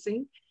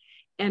amazing.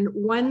 And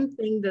one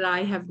thing that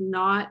I have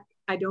not,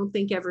 I don't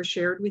think ever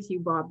shared with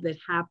you, Bob, that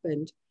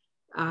happened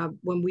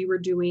when we were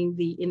doing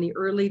in the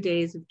early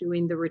days of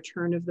doing the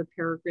Return of the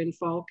Peregrine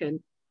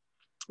Falcon,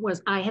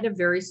 was I had a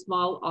very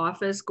small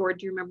office. Gord,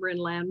 do you remember in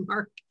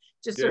Landmark?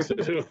 Just yes,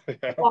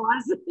 a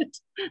closet.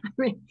 I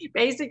mean,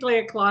 basically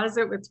a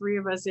closet with three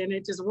of us in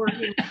it, just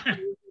working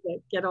to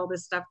get all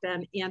this stuff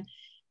done. And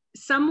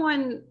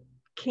someone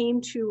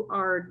came to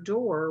our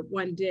door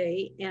one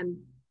day and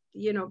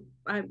you know,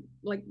 I'm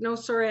like, no,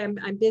 sorry,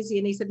 I'm busy.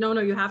 And he said, no,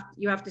 you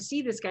have to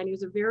see this guy. And he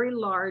was a very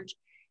large,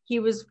 he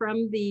was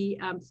from the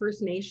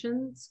First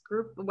Nations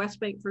group, the West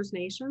Bank First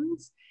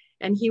Nations.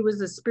 And he was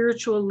a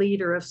spiritual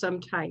leader of some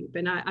type.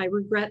 And I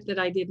regret that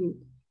I didn't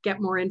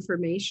get more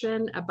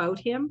information about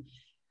him,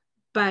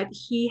 but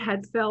he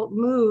had felt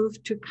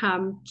moved to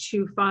come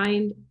to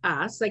find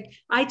us. Like,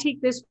 I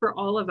take this for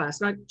all of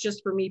us, not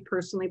just for me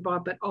personally,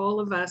 Bob, but all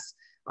of us,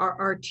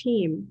 our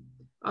team,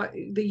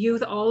 the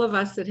youth, all of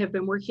us that have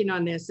been working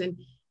on this. And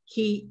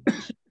he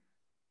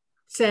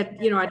said,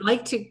 you know, I'd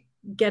like to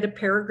get a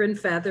peregrine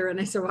feather. And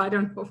I said, well, I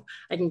don't know if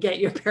I can get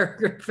you a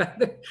peregrine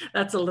feather.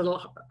 That's a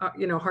little,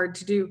 you know, hard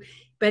to do.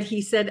 But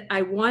he said,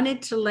 I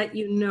wanted to let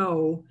you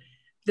know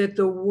that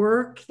the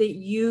work that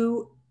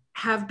you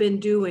have been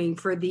doing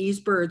for these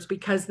birds,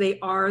 because they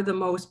are the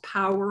most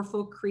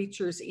powerful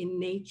creatures in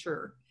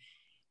nature,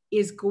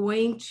 is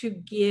going to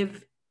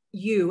give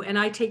you, and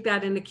I take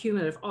that in the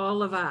cumulative,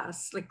 all of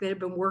us, like that have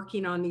been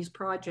working on these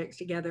projects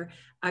together,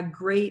 a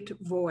great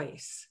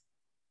voice.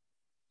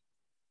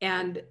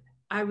 And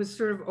I was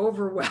sort of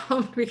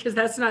overwhelmed because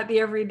that's not the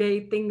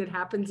everyday thing that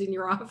happens in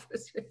your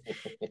office.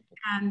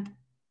 And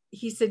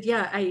he said,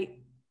 yeah, I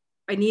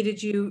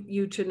needed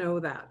you to know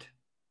that.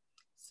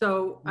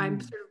 So I'm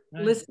sort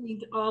of listening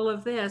to all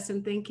of this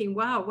and thinking,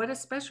 wow, what a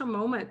special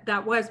moment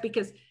that was,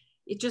 because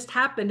it just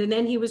happened. And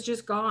then he was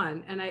just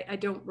gone. And I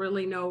don't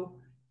really know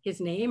his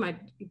name,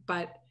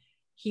 but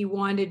he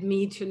wanted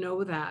me to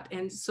know that.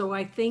 And so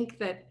I think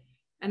that,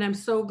 and I'm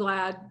so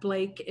glad,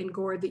 Blake and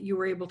Gord, that you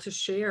were able to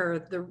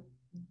share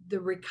the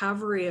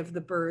recovery of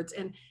the birds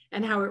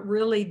and how it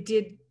really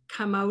did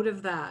come out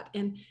of that.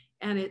 And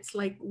it's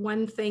like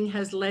one thing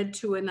has led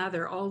to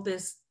another, all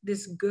this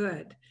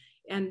good.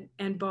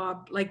 And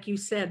Bob, like you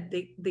said,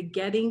 the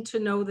getting to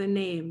know the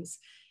names,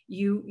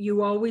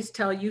 you always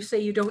tell, you say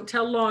you don't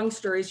tell long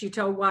stories, you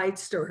tell wide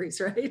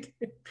stories, right?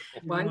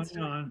 Wide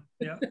stories.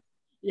 Yeah.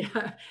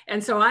 Yeah.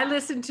 And so I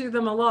listened to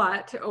them a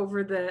lot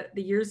over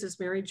the years, as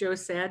Mary Jo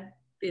said,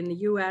 in the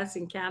US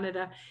and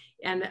Canada.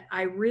 And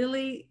I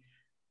really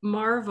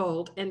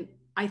marveled. And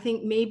I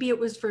think maybe it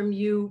was from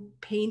you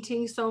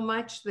painting so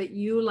much that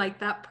you, like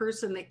that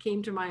person that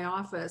came to my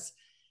office,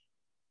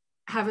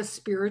 have a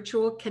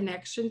spiritual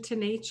connection to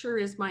nature,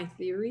 is my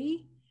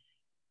theory.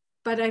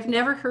 But I've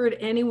never heard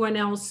anyone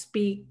else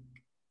speak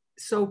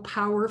so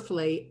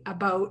powerfully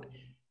about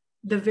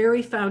the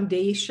very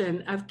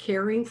foundation of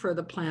caring for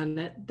the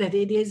planet that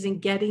it is in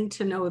getting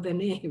to know the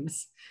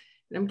names.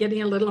 And I'm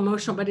getting a little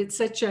emotional, but it's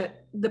such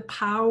the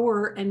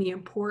power and the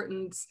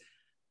importance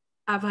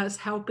of us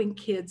helping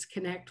kids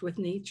connect with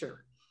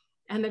nature.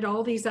 And that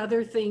all these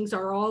other things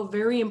are all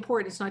very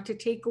important. It's not to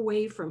take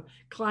away from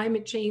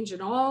climate change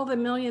and all the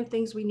million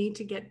things we need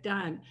to get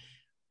done.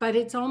 But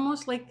it's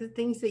almost like the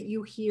things that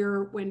you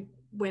hear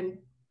when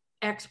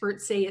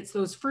experts say it's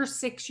those first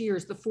 6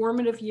 years, the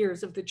formative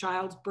years of the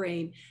child's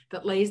brain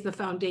that lays the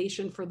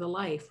foundation for the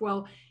life.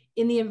 Well,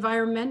 in the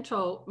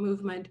environmental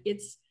movement,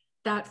 it's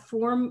that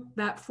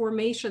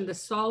formation, the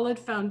solid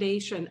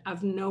foundation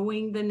of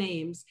knowing the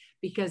names,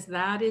 because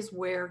that is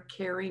where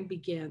caring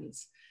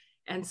begins.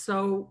 And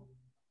so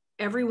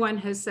everyone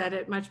has said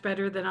it much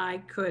better than I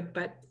could,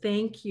 but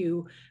thank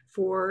you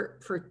for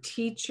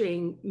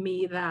teaching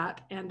me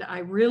that. And I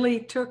really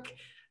took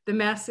the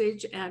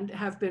message and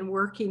have been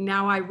working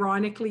now,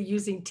 ironically,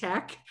 using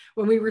tech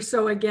when we were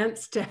so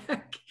against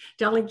tech,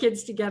 telling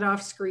kids to get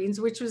off screens,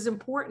 which was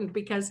important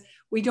because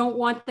we don't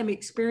want them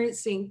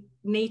experiencing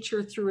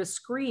nature through a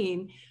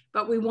screen,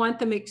 but we want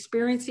them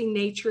experiencing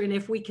nature. And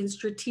if we can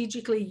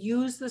strategically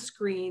use the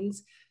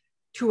screens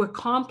to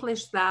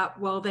accomplish that,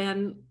 well,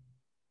 then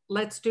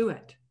let's do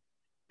it,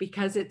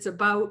 because it's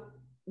about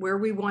where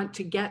we want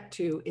to get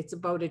to. It's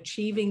about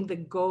achieving the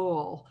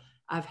goal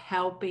of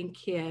helping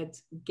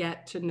kids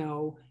get to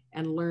know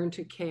and learn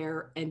to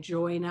care and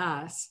join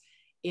us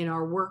in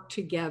our work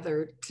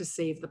together to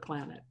save the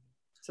planet.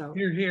 So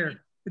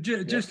here.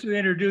 Just to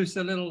introduce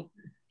a little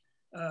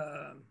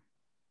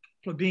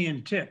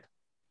plebeian tip.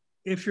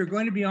 If you're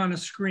going to be on a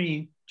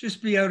screen,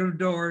 just be out of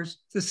doors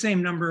the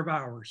same number of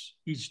hours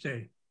each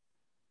day.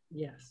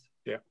 Yes.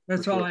 Yeah.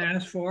 That's all I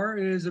ask for,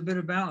 is a bit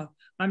of balance.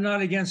 I'm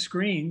not against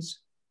screens.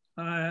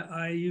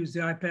 I use the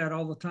iPad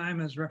all the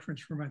time as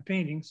reference for my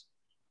paintings.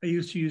 I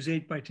used to use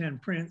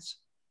 8x10 prints,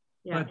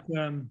 yeah.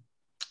 But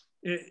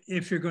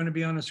if you're going to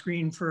be on a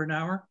screen for an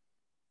hour,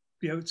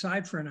 be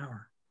outside for an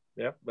hour.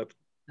 Yeah, that's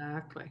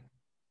exactly.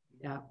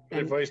 Yeah. Good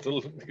advice.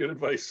 Good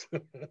advice.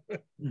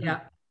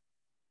 Yeah.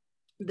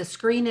 The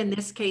screen in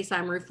this case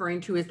I'm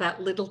referring to is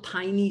that little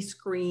tiny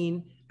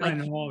screen. Like, I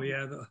know,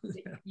 yeah.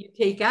 You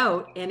take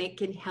out, and it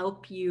can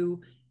help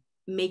you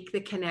make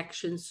the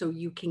connection so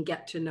you can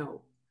get to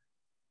know.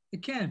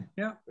 It can,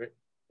 yeah. Right.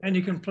 And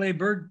you can play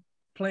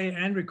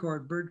and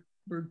record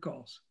bird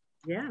calls.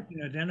 Yeah. You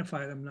can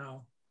identify them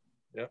now.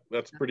 Yeah,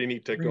 that's pretty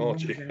neat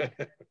technology.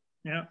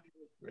 Yeah.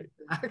 Right.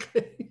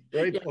 Exactly.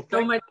 Right. Yeah, well,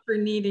 so much for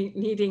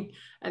needing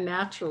a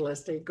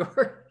naturalist,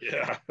 Gord.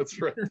 Yeah, that's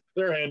right.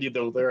 They're handy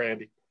though. They're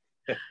handy.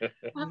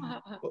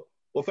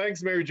 Well,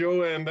 thanks, Mary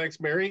Jo, and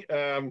thanks, Mary.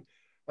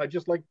 I'd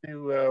just like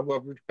to, well,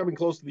 we're coming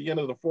close to the end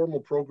of the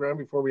formal program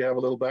before we have a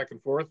little back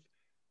and forth.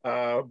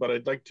 But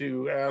I'd like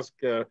to ask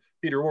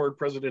Peter Ward,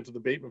 president of the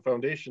Bateman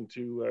Foundation,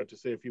 to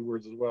say a few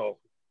words as well.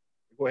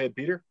 Go ahead,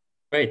 Peter.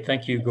 Great,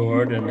 thank you,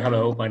 Gord, and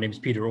hello, my name is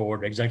Peter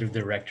Ord, Executive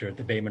Director at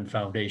the Bateman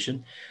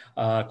Foundation,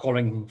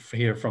 calling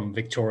here from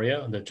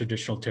Victoria, on the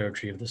traditional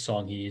territory of the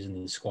Songhees and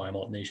the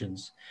Esquimalt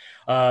nations.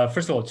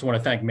 First of all, I just want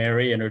to thank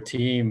Mary and her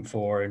team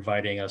for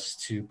inviting us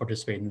to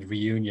participate in the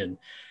reunion.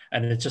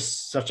 And it's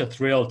just such a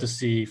thrill to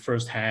see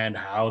firsthand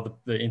how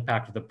the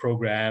impact of the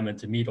program and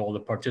to meet all the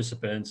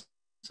participants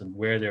and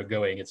where they're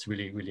going. It's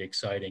really, really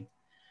exciting.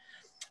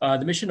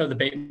 The mission of the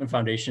Bateman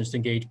Foundation is to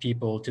engage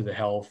people to the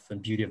health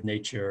and beauty of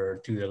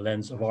nature through the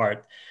lens of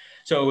art.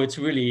 So it's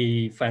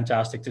really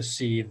fantastic to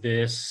see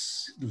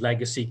this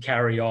legacy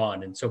carry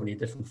on in so many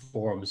different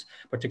forms,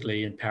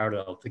 particularly in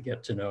parallel to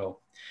Get to Know.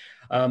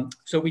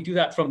 So we do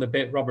that from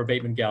the Robert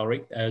Bateman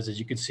Gallery, as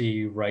you can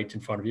see right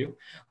in front of you.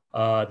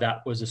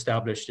 That was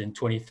established in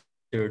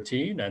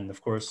 2013, and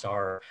of course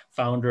our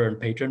founder and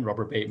patron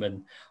Robert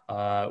Bateman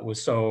was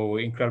so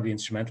incredibly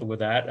instrumental with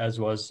that, as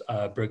was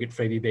Birgit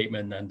Freby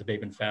Bateman and the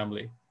Bateman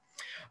family.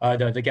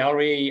 The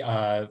gallery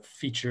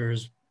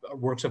features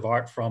works of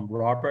art from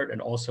Robert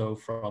and also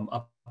from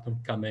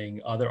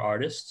up-and-coming other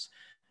artists.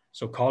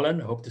 So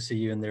Colin, I hope to see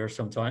you in there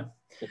sometime.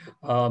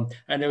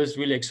 And it was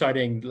really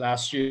exciting.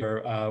 Last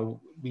year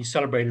we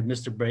celebrated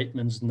Mr.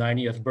 Bateman's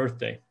 90th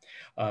birthday.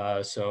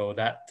 So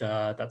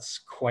that's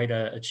quite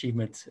an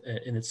achievement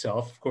in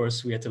itself. Of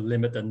course, we had to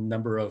limit the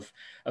number of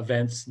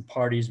events and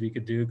parties we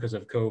could do because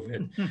of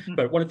COVID.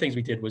 But one of the things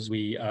we did was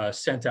we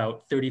sent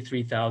out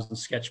 33,000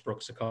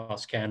 sketchbooks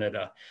across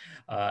Canada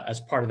as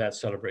part of that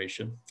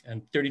celebration.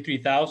 And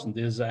 33,000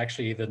 is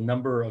actually the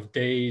number of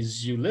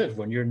days you live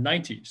when you're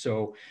 90.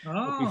 So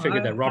we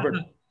figured that Robert...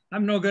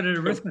 I'm no good at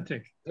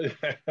arithmetic.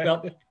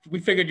 Well, we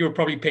figured you were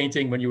probably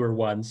painting when you were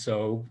 1,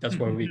 so that's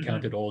why we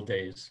counted all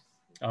days.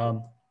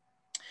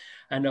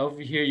 And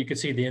over here, you can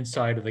see the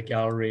inside of the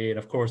gallery and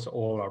of course,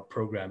 all our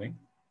programming.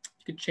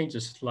 You could change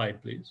the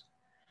slide, please.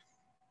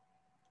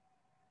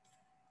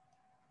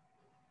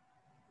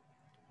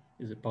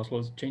 Is it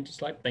possible to change the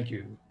slide? Thank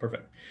you,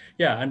 perfect.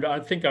 Yeah, and I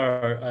think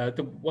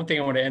the one thing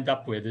I want to end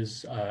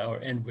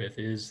with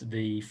is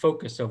the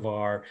focus of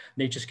our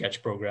Nature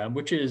Sketch program,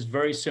 which is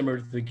very similar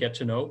to the Get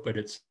to Know, but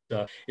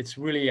it's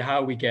really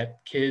how we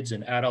get kids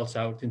and adults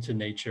out into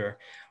nature.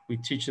 We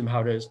teach them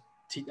how to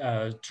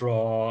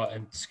draw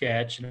and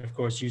sketch, and of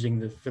course using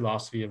the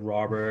philosophy of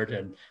Robert,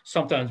 and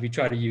sometimes we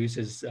try to use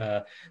his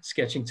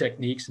sketching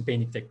techniques and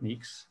painting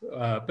techniques,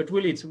 but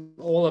really it's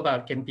all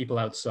about getting people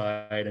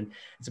outside, and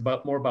it's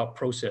more about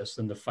process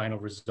than the final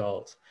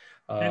result.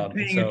 And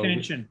paying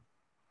attention.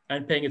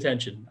 And paying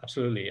attention,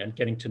 absolutely, and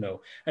getting to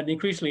know. And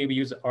increasingly we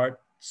use art,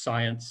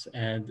 science,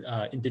 and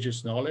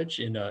Indigenous knowledge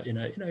in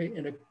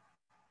a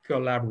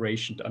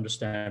collaboration to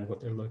understand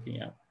what they're looking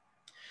at.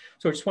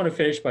 So I just want to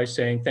finish by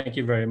saying thank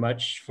you very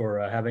much for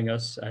having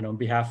us. And on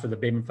behalf of the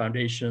Bateman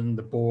Foundation,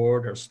 the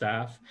board, our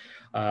staff,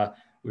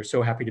 we're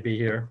so happy to be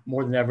here.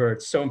 More than ever,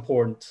 it's so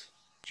important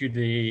due to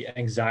the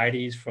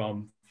anxieties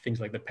from things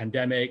like the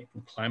pandemic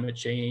and climate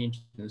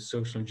change and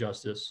social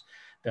injustice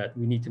that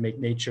we need to make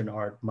nature and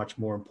art much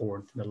more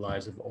important in the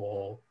lives of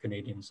all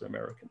Canadians and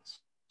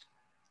Americans.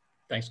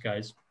 Thanks,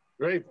 guys.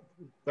 Great.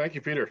 Thank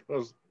you, Peter.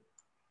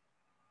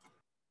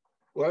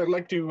 What I'd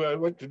like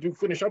to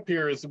finish up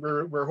here is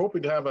we're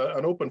hoping to have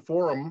an open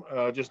forum,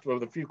 just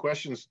with a few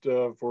questions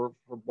for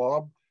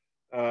Bob.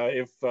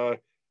 If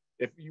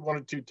you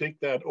wanted to take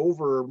that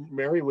over,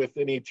 Mary, with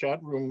any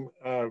chat room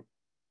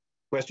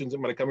questions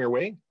that might come your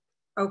way.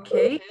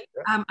 Okay,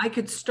 I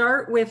could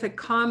start with a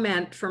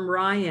comment from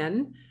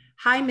Ryan.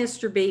 Hi,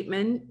 Mr.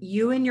 Bateman.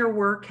 You and your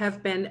work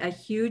have been a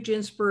huge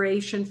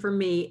inspiration for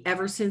me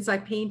ever since I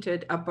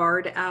painted a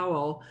barred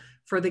owl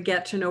for the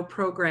Get to Know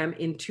program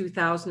in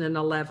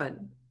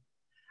 2011.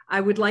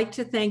 I would like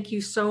to thank you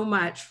so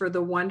much for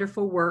the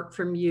wonderful work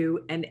from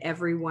you and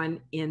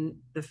everyone in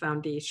the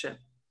foundation.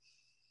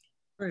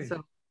 Great.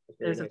 So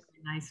there's a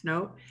nice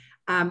note.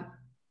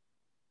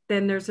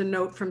 Then there's a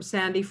note from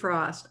Sandy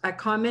Frost. A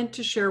comment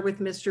to share with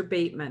Mr.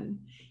 Bateman.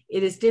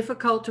 It is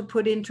difficult to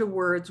put into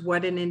words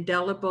what an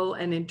indelible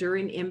and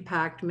enduring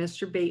impact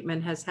Mr.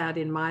 Bateman has had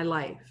in my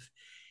life.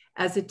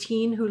 As a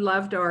teen who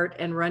loved art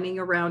and running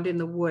around in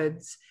the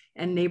woods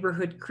and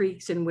neighborhood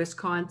creeks in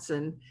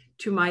Wisconsin,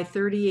 to my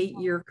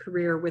 38-year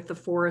career with the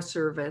Forest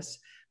Service,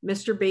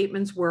 Mr.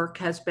 Bateman's work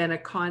has been a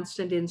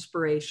constant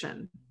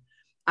inspiration.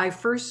 I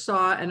first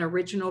saw an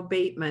original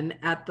Bateman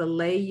at the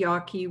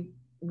Layne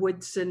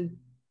Woodson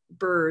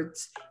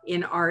Birds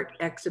in Art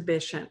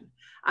exhibition.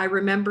 I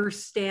remember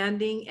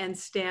standing and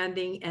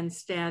standing and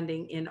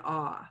standing in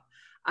awe.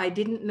 I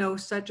didn't know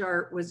such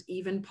art was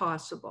even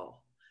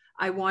possible.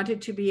 I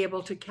wanted to be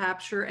able to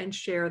capture and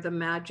share the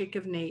magic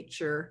of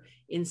nature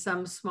in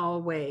some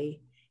small way,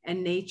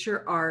 and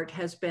nature art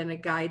has been a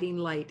guiding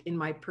light in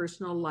my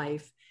personal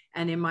life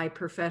and in my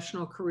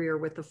professional career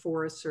with the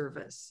Forest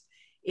Service.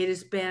 It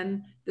has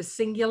been the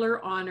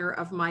singular honor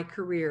of my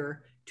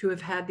career to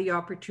have had the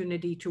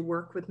opportunity to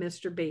work with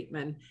Mr.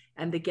 Bateman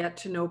and the Get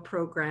to Know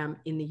program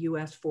in the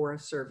US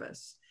Forest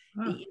Service.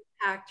 The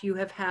impact you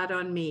have had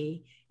on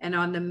me and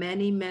on the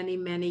many, many,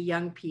 many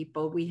young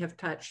people we have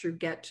touched through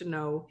Get to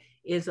Know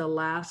is a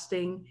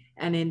lasting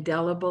and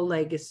indelible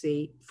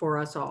legacy for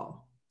us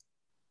all.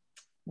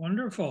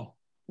 Wonderful.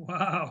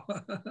 Wow.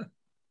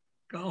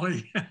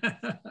 Golly.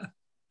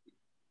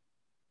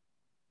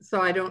 So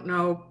I don't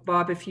know,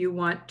 Bob, if you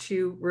want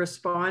to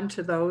respond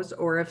to those,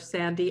 or if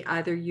Sandy,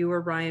 either you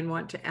or Ryan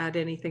want to add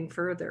anything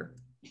further.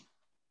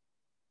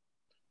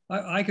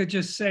 I could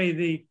just say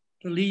the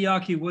Lee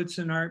Yawkey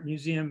Woodson Art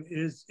Museum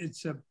is,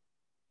 it's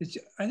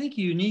I think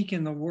unique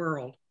in the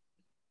world.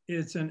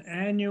 It's an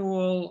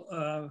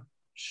annual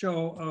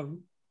show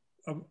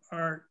of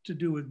art to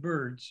do with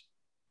birds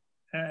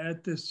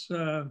at this,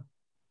 in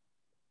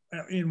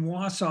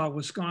Wausau,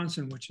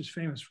 Wisconsin, which is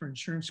famous for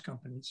insurance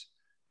companies.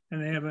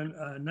 And they have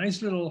a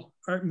nice little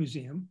art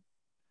museum,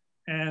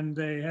 and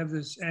they have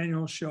this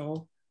annual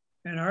show,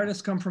 and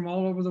artists come from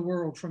all over the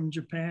world, from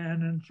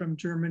Japan and from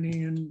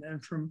Germany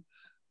and from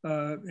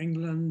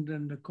England,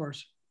 and of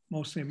course,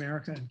 mostly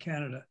America and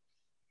Canada.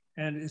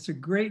 And it's a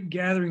great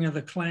gathering of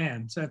the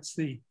clans. That's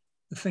the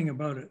thing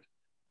about it.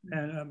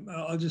 And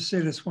I'll just say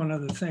this one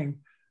other thing.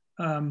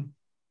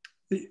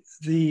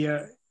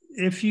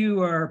 If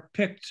you are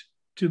picked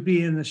to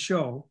be in the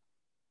show,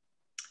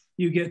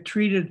 you get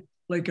treated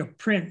like a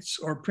prince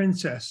or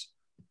princess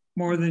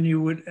more than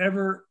you would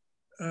ever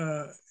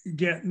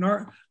get.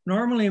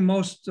 Normally,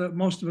 most of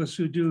us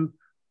who do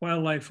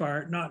wildlife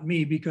art, not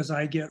me because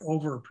I get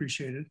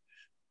overappreciated,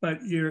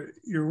 but you're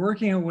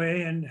working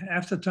away, and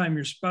half the time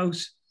your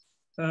spouse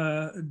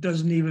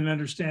doesn't even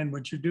understand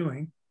what you're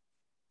doing,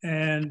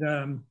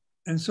 and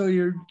so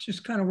you're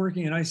just kind of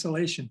working in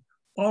isolation.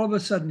 All of a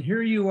sudden,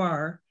 here you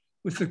are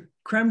with the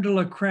creme de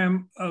la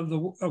creme of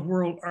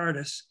world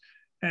artists.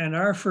 And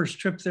our first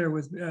trip there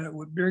with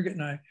Birgit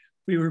and I,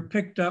 we were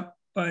picked up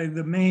by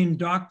the main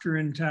doctor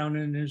in town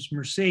in his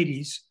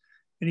Mercedes.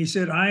 And he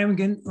said, I am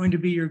going to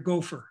be your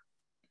gopher.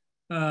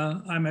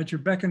 I'm at your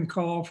beck and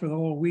call for the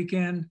whole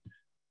weekend.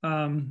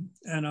 And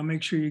I'll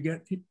make sure you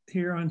get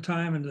here on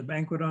time and the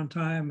banquet on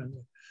time.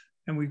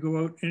 And we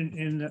go out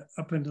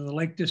up into the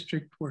Lake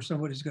District where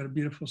somebody's got a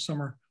beautiful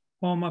summer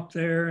home up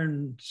there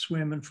and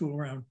swim and fool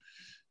around.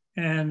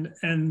 And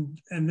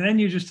then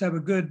you just have a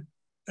good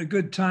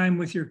time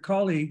with your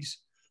colleagues.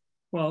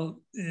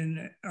 Well,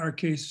 in our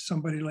case,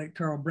 somebody like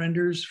Carl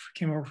Brenders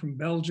came over from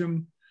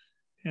Belgium,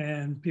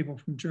 and people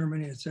from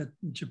Germany,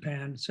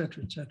 Japan, et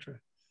cetera, et cetera.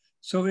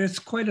 So it's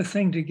quite a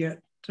thing to get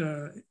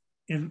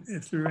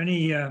if there are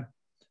any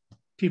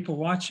people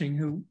watching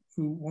who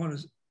want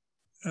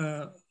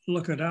to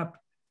look it up,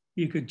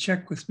 you could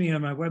check with me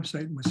on my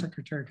website. My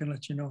secretary can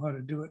let you know how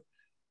to do it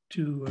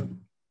to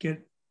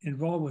get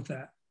involved with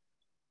that.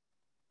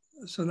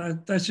 So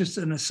that's just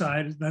an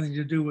aside. It's nothing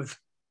to do with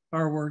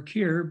our work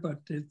here, but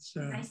it's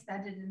nice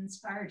that it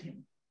inspired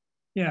him.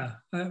 Yeah,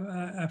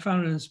 I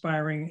found it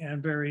inspiring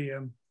and very.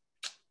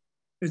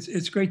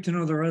 It's great to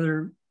know there are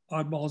other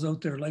oddballs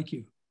out there like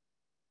you.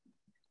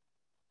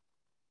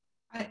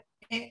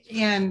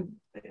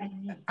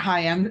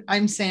 Hi,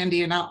 I'm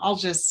Sandy, and I'll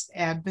just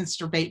add,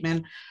 Mr.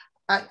 Bateman.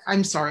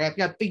 I'm sorry, I've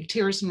got big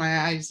tears in my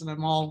eyes, and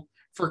I'm all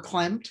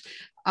verklempt.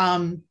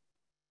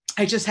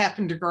 I just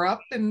happened to grow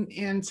up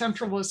in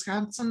central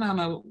Wisconsin on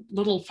a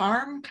little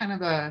farm, kind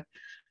of a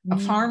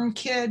farm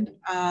kid.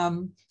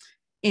 My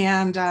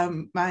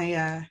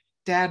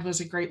dad was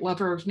a great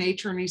lover of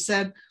nature, and he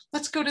said,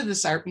 let's go to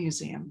this art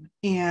museum.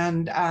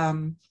 And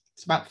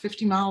it's about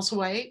 50 miles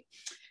away,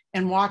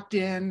 and walked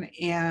in,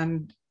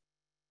 and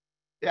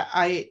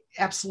I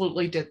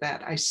absolutely did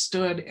that. I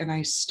stood and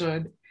I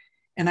stood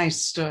and I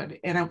stood,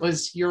 and it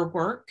was your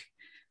work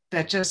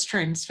that just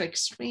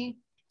transfixed me.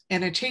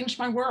 And it changed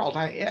my world.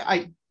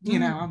 You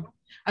know,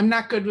 I'm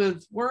not good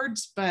with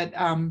words, but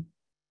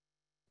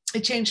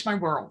it changed my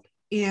world.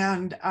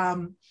 And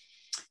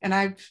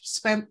I've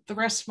spent the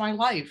rest of my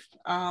life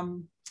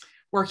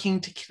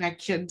working to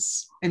connect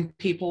kids and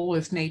people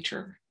with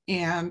nature.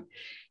 And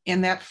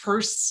in that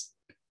first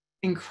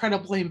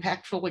incredibly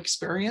impactful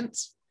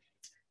experience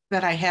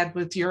that I had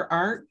with your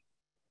art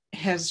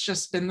has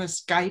just been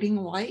this guiding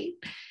light.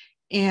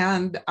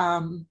 And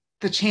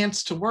the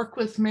chance to work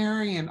with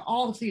Mary and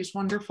all of these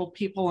wonderful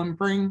people and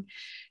bring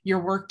your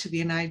work to the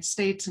United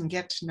States and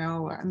get to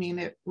know, I mean,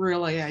 it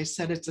really, I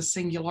said it's a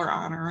singular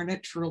honor, and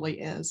it truly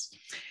is.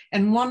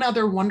 And one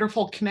other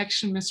wonderful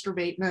connection, Mr.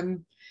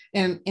 Bateman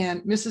and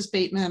Mrs.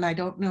 Bateman, I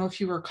don't know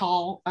if you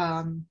recall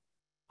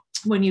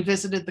when you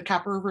visited the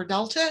Copper River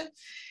Delta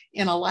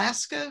in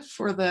Alaska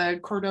for the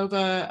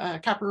Cordova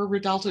Copper River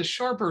Delta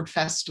Shorebird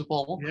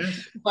Festival.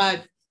 Yes.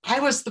 But I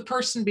was the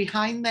person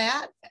behind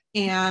that.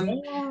 And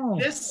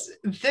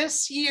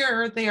this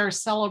year they are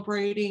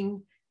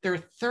celebrating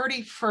their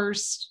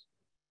 31st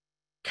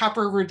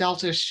Copper River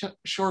Delta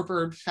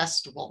Shorebird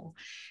Festival.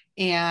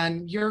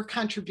 And your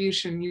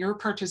contribution, your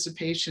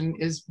participation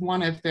is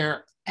one of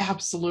their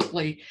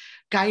absolutely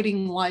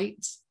guiding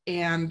lights.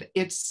 And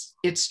it's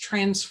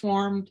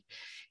transformed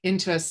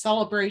into a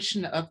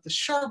celebration of the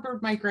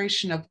shorebird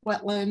migration of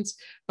wetlands,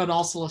 but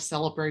also a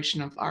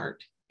celebration of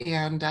art.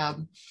 And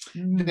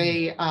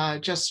they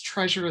just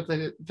treasure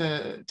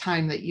the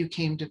time that you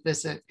came to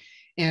visit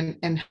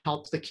and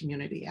help the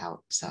community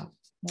out. So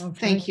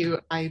thank you.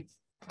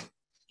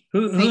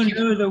 Who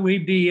knew that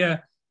we'd be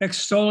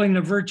extolling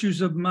the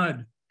virtues of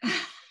mud?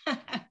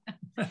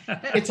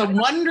 It's a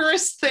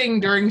wondrous thing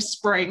during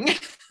spring.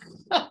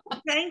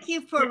 Thank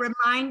you for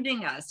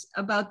reminding us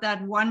about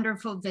that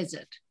wonderful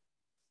visit.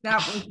 That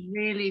was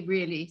really,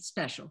 really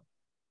special.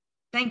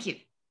 Thank you.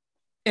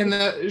 And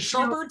the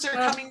shorebirds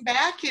are coming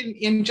back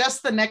in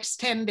just the next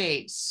 10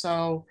 days.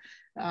 So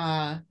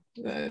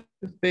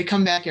they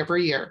come back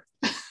every year.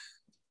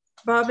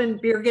 Bob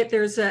and Birgit,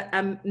 there's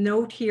a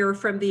note here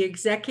from the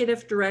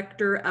Executive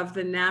Director of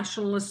the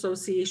National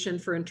Association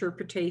for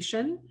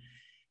Interpretation.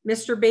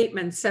 Mr.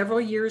 Bateman, several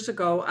years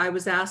ago, I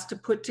was asked to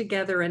put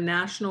together a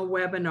national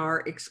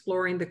webinar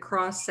exploring the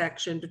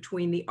cross-section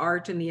between the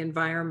art and the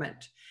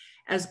environment.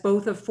 As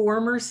both a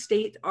former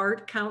State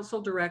Art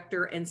Council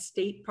Director and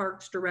State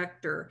Parks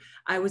Director,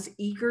 I was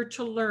eager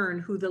to learn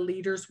who the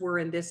leaders were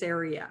in this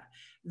area.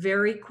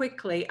 Very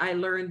quickly, I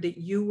learned that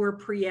you were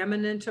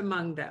preeminent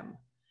among them.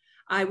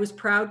 I was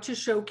proud to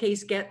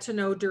showcase Get to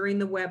Know during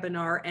the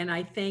webinar, and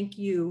I thank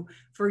you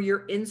for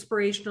your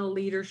inspirational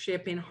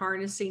leadership in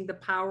harnessing the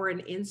power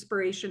and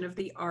inspiration of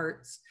the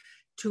arts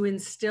to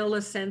instill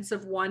a sense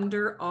of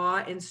wonder,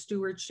 awe, and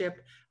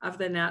stewardship of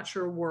the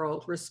natural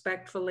world.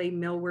 Respectfully,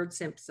 Millward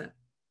Simpson.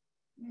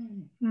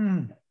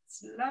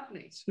 It's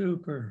lovely.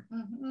 Super.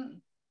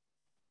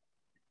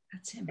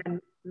 That's him. And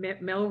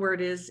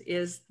Millward is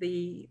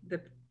the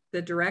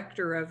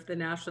director of the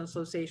National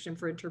Association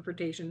for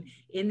Interpretation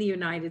in the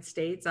United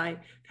States. I've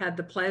had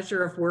the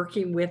pleasure of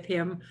working with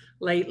him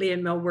lately,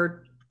 and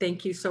Millward,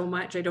 thank you so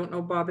much. I don't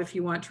know, Bob, if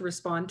you want to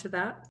respond to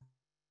that.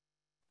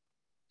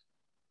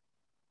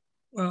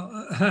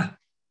 Well,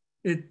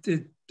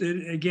 it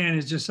again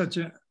is just such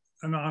an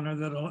honor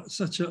that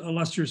such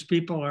illustrious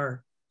people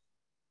are,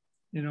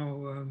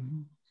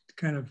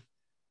 kind of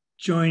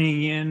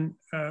joining in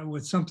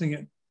with something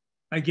that,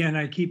 again,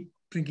 I keep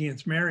thinking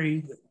it's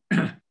Mary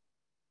that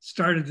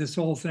started this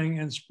whole thing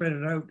and spread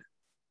it out.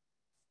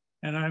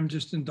 And I'm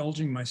just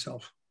indulging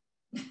myself.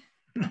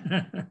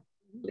 At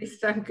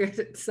least I'm good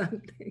at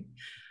something.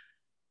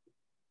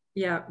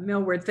 Yeah,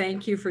 Millward,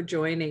 thank you for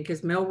joining,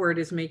 because Millward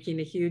is making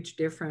a huge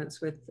difference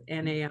with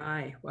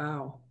NAI.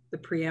 Wow, the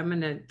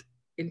preeminent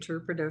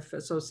interpretive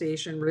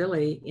association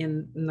really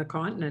in the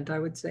continent, I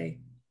would say.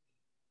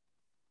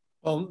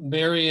 Well,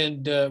 Mary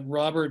and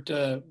Robert,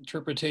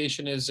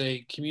 interpretation is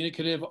a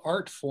communicative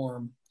art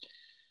form,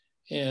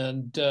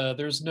 and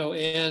there's no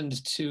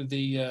end to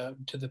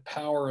the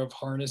power of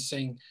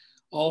harnessing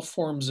all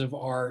forms of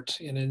art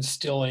and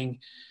instilling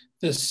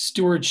this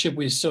stewardship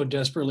we so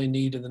desperately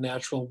need in the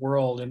natural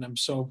world. And I'm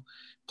so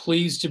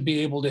pleased to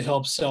be able to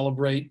help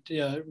celebrate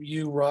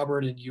you,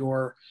 Robert, and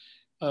your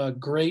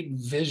great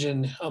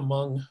vision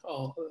among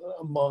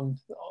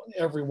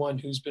everyone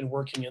who's been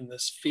working in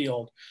this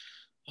field.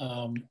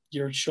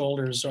 Your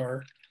shoulders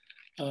are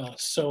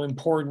so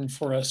important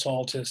for us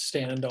all to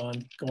stand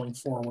on going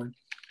forward.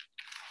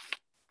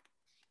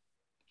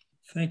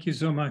 Thank you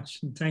so much.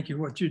 And thank you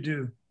for what you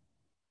do.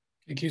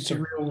 Thank you, sir.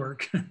 It's real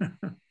work.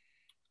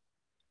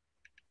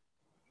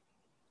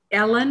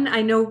 Ellen,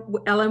 I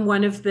know Ellen,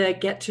 one of the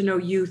Get to Know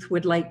youth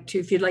would like to,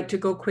 if you'd like to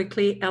go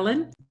quickly,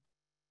 Ellen.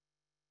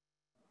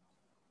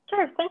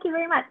 Sure, thank you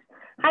very much.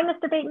 Hi,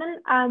 Mr. Bateman.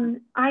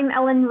 I'm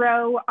Ellen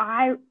Rowe.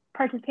 I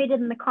participated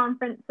in the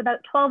conference about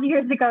 12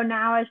 years ago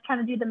now. I was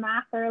trying to do the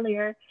math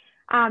earlier,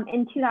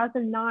 in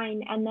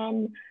 2009, and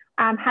then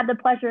had the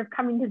pleasure of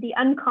coming to the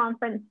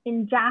unconference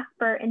in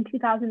Jasper in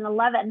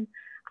 2011,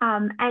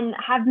 and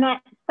have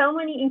met so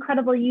many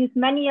incredible youth,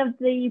 many of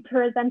the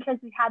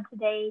presenters we had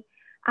today,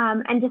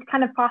 and just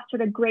kind of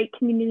fostered a great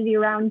community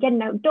around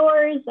getting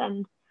outdoors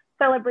and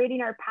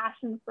celebrating our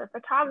passions for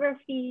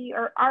photography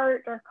or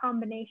art or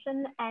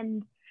combination.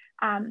 And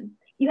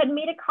you had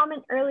made a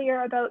comment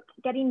earlier about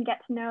getting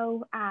Get to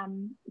Know,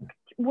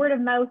 word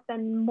of mouth,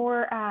 and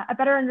more a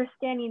better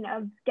understanding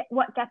of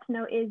what Get to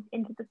Know is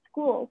into the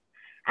schools.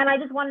 And I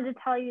just wanted to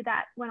tell you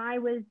that when I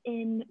was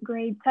in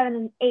grade 7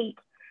 and 8,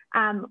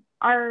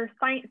 our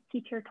science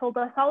teacher told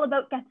us all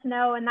about Get to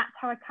Know, and that's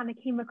how I kind of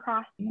came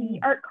across the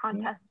art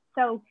contest.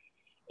 So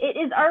it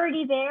is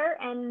already there,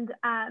 and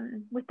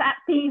with that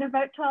being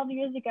about 12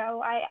 years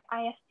ago,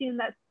 I assume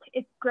that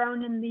it's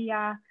grown in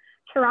the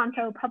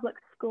Toronto Public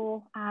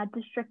School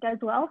district as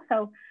well.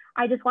 So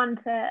I just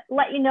wanted to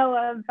let you know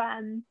of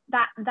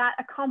that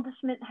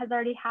accomplishment has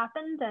already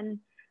happened, and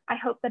I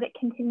hope that it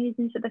continues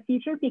into the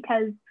future,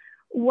 because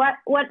what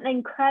an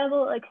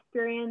incredible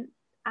experience.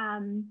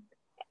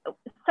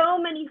 So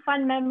many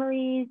fun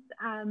memories,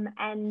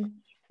 and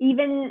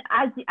even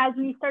as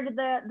we started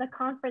the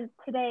conference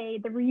today,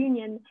 the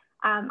reunion,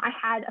 I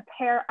had a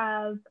pair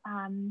of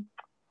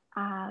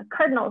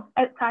cardinals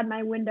outside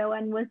my window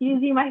and was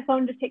using my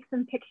phone to take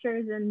some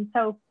pictures. And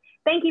so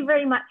thank you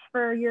very much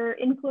for your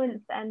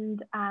influence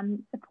and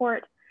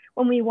support.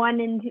 when we won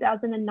in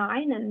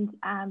 2009.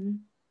 And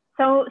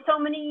so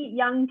many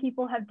young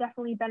people have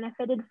definitely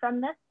benefited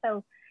from this.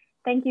 So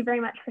thank you very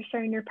much for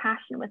sharing your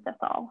passion with us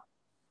all.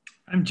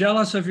 I'm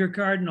jealous of your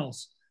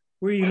Cardinals.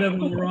 We live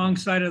on the wrong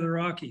side of the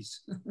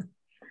Rockies.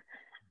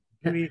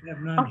 We have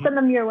none. I'll send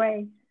them your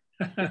way.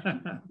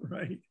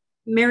 Right.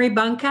 Mary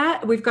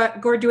Bunka, we've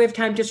got, Gord, do we have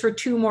time just for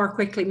 2 more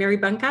quickly? Mary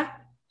Bunka?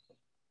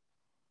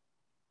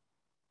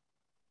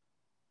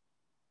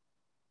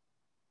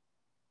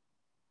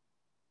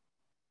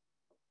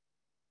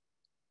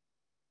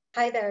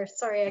 Hi there.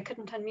 Sorry, I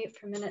couldn't unmute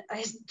for a minute.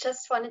 I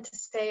just wanted to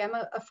say I'm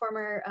a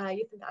former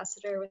youth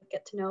ambassador with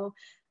Get to Know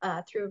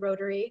through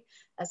Rotary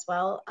as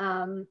well.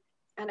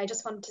 And I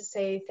just wanted to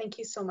say thank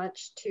you so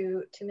much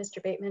to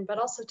Mr. Bateman, but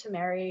also to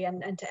Mary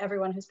and to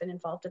everyone who's been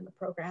involved in the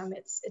program.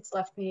 It's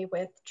left me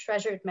with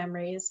treasured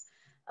memories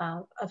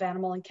of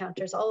animal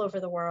encounters all over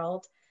the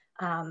world,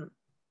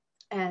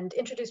 and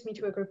introduced me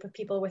to a group of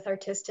people with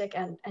artistic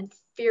and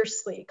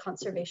fiercely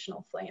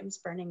conservational flames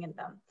burning in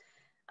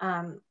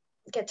them.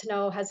 Get to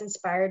Know has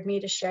inspired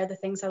me to share the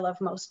things I love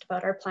most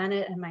about our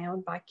planet and my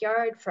own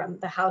backyard, from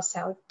the house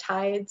out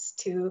tides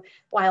to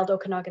wild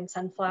Okanagan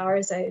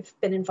sunflowers. I've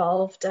been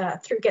involved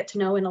through Get to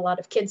Know in a lot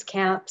of kids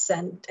camps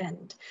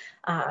and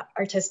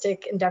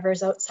artistic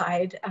endeavors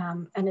outside,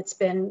 and it's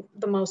been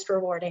the most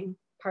rewarding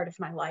part of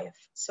my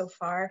life so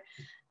far.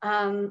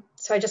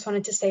 So I just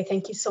wanted to say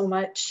thank you so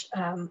much.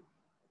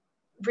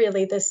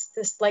 Really,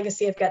 this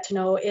legacy of Get to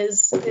Know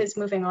is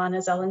moving on,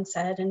 as Ellen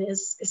said, and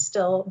is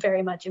still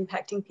very much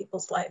impacting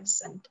people's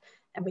lives.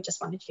 And we just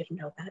wanted you to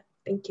know that.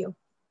 Thank you.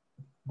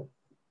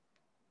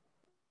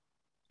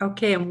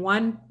 Okay,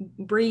 and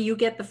Bree, you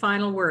get the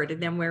final word,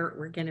 and then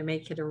we're going to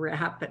make it a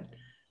wrap.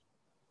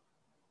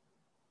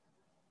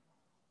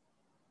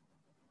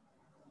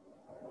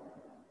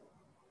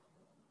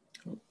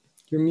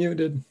 You're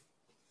muted.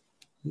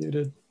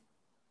 Muted.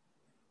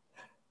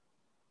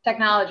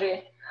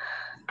 Technology.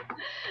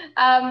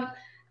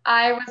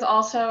 I was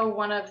also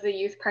one of the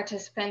youth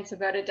participants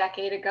about a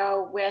decade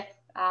ago with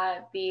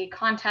the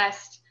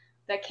contest,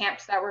 the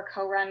camps that were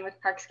co-run with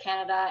Parks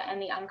Canada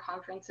and the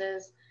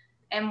unconferences.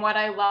 And what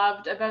I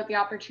loved about the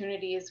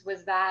opportunities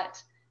was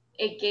that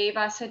it gave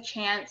us a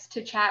chance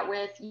to chat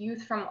with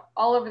youth from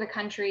all over the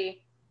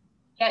country,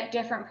 get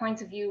different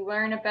points of view,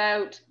 learn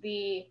about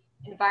the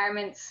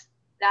environments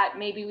that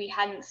maybe we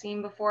hadn't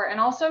seen before, and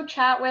also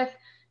chat with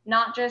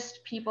not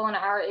just people in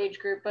our age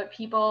group, but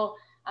people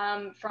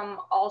from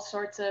all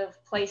sorts of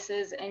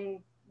places, and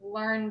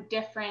learn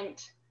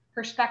different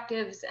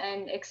perspectives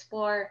and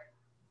explore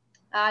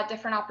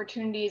different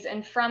opportunities.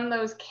 And from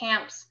those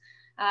camps,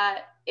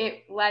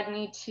 it led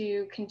me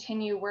to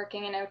continue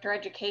working in outdoor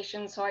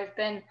education. So I've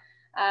been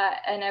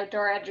an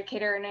outdoor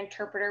educator and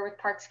interpreter with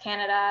Parks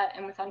Canada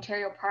and with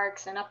Ontario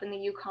Parks and up in the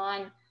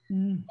Yukon.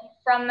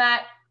 From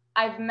that,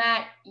 I've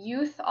met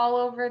youth all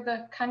over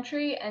the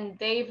country, and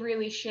they've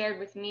really shared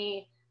with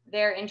me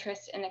their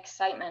interest and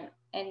excitement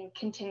in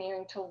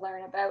continuing to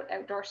learn about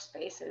outdoor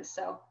spaces.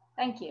 So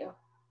thank you.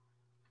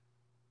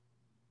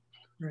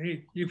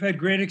 Great. You've had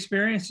great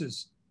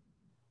experiences.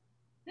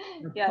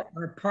 Yeah.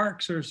 Our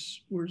parks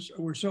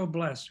we're so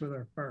blessed with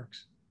our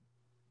parks.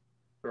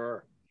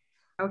 Sure.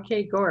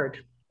 Okay,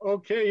 Gord.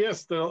 Okay,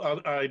 yes,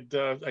 I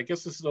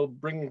guess this will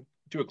bring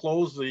to a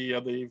close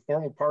the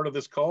formal part of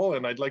this call,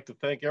 and I'd like to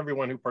thank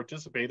everyone who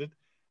participated.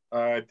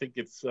 I think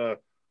it's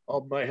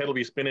all my head will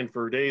be spinning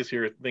for days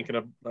here thinking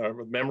of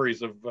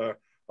memories of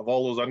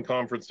all those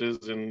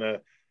unconferences and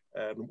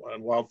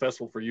Wild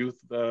Festival for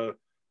Youth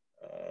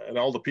and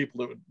all the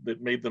people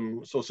that made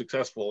them so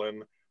successful.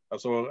 And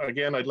so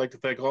again, I'd like to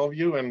thank all of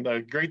you,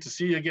 and great to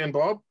see you again,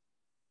 Bob.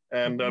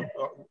 And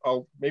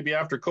I'll maybe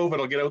after COVID,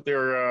 I'll get out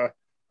there.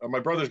 My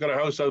brother's got a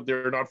house out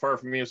there not far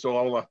from me, so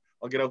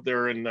I'll get out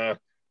there and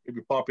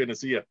maybe pop in and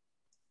see you.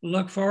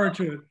 Look forward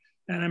to it.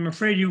 And I'm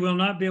afraid you will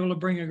not be able to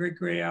bring a great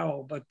gray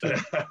owl, but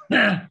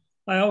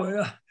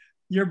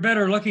you're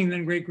better looking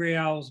than great gray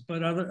owls.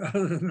 But other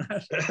than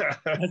that,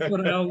 that's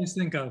what I always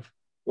think of.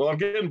 Well, I'm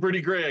getting pretty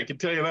gray, I can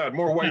tell you that.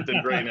 More white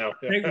than gray now.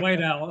 Big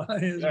white owl.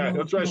 Yeah,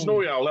 that's right,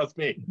 snowy owl, that's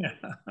me. Yeah.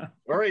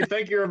 All right,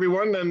 thank you,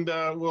 everyone. And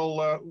we'll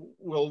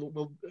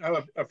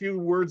have a few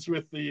words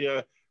with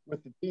the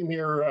team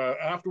here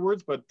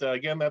afterwards. But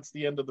again, that's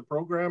the end of the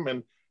program.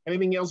 And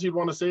anything else you'd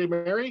want to say,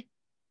 Mary?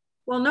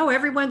 Well, no,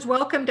 everyone's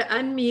welcome to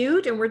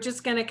unmute, and we're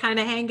just going to kind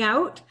of hang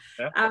out.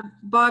 Yeah.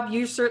 Bob,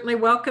 you're certainly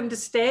welcome to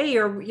stay,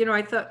 or, you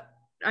know,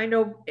 I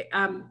know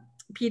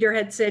Peter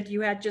had said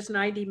you had just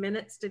 90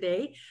 minutes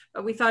today,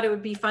 but we thought it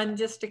would be fun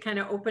just to kind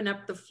of open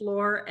up the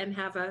floor and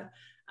have a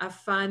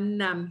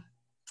fun,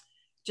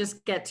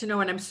 just get to know.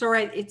 And I'm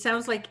sorry, it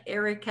sounds like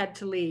Eric had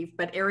to leave,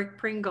 but Eric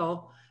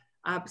Pringle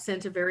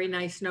sent a very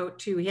nice note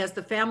too. He has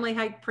the family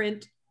hike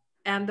print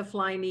and the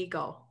flying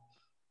eagle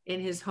in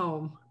his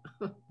home.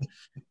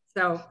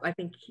 So I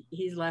think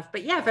he's left,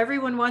 but yeah, if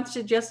everyone wants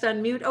to just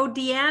unmute. Oh,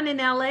 Deanne in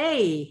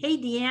LA. Hey,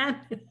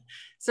 Deanne.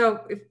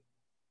 So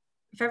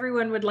if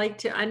everyone would like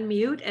to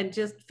unmute and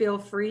just feel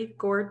free,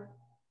 Gord.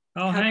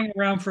 I'll hang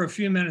around for a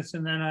few minutes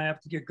and then I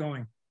have to get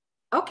going.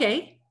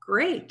 Okay,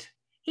 great.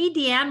 Hey,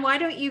 Deanne, why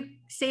don't you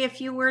say a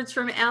few words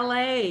from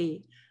LA?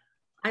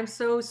 I'm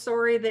so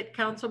sorry that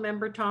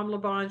Councilmember Tom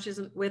LaBonge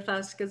isn't with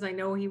us, because I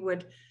know he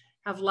would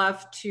have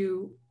loved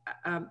to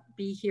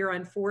be here.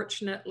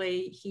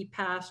 Unfortunately, he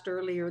passed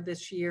earlier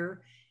this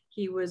year.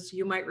 He was,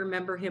 you might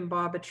remember him,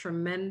 Bob, a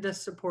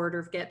tremendous supporter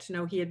of Get to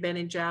Know. He had been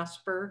in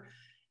Jasper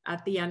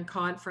at the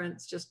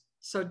unconference. Just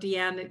so,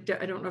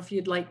 Deanne, I don't know if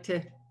you'd like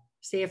to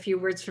say a few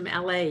words from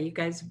LA. You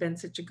guys have been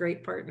such a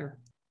great partner.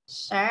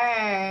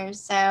 Sure.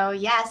 So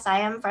yes, I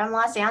am from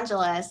Los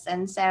Angeles.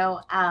 And so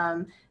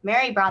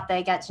Mary brought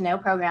the Get to Know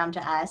program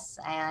to us,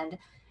 and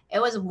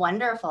it was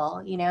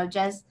wonderful. You know,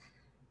 just,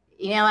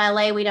 you know,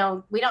 LA, we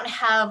don't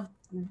have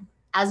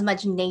as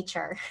much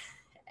nature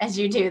as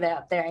you do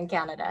up there in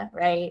Canada,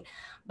 right?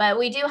 But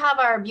we do have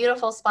our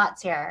beautiful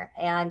spots here,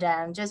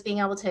 and just being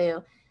able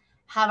to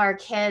have our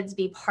kids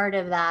be part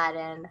of that,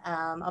 and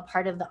a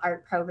part of the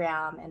art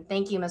program. And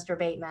thank you, Mr.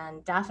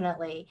 Bateman.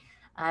 Definitely.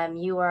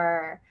 You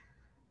are,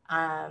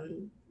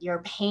 your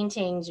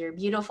paintings, your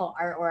beautiful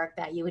artwork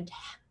that you would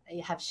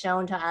have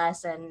shown to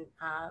us and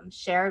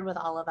shared with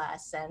all of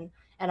us and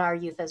our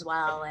youth as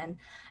well. And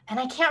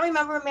I can't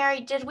remember,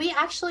 Mary,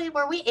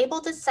 were we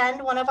able to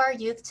send one of our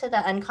youth to the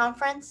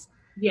unconference?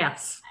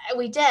 Yes.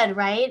 We did,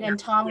 right? Yeah. And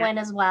Tom went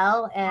as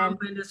well. And Tom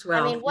went as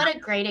well. I mean, what a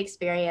great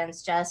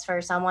experience just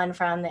for someone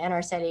from the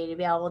inner city to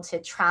be able to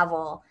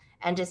travel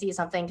and to see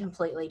something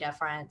completely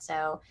different.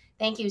 So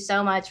thank you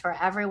so much for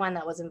everyone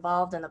that was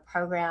involved in the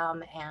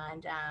program,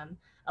 and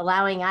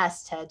allowing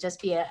us to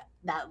just be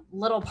that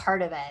little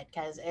part of it,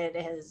 because it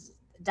has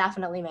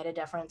definitely made a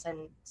difference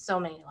in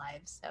so many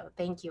lives. So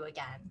thank you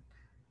again.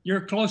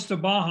 You're close to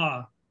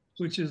Baja,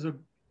 which is a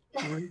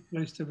great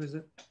place to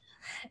visit.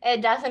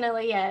 It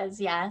definitely is,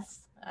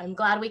 yes. I'm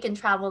glad we can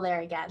travel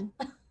there again.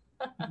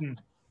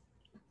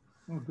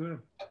 Oh, good.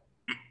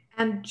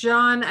 And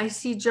John, I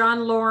see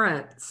John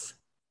Lawrence.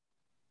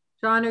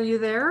 John, are you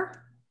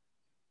there?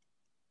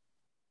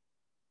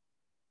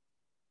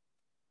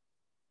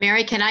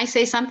 Mary, can I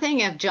say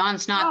something if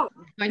John's not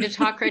going to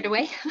talk right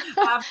away?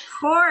 Of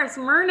course,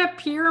 Myrna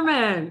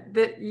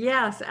Pierman.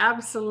 Yes,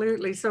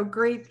 absolutely. So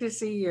great to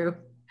see you.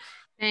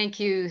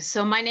 Thank you.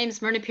 So my name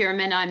is Myrna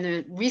Pierman. I'm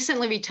the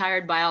recently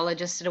retired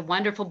biologist at a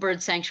wonderful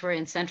bird sanctuary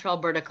in central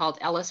Alberta called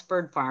Ellis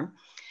Bird Farm.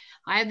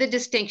 I have the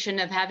distinction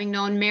of having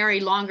known Mary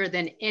longer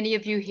than any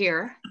of you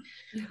here.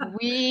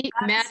 We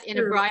met in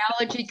a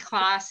biology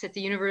class at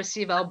the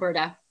University of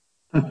Alberta.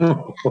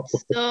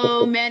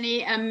 So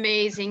many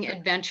amazing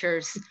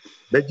adventures.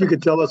 Bet you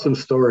could tell us some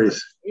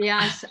stories.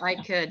 Yes, I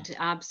could,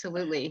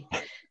 absolutely.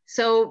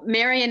 So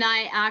Mary and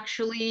I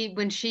actually,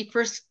 when she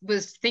first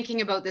was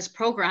thinking about this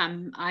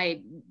program,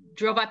 I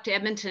drove up to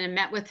Edmonton and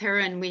met with her,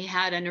 and we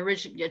had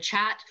a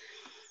chat.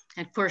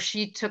 And of course,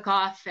 she took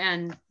off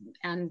and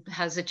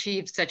has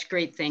achieved such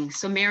great things.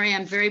 So Mary,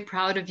 I'm very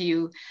proud of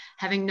you,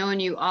 having known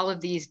you all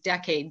of these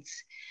decades.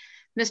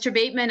 Mr.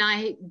 Bateman,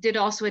 I did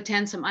also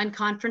attend some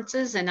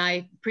unconferences, and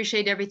I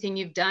appreciate everything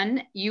you've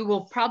done. You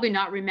will probably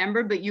not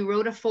remember, but you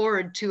wrote a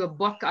foreword to a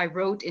book I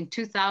wrote in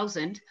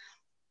 2000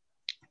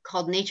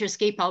 called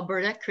Naturescape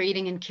Alberta,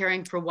 Creating and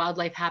Caring for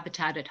Wildlife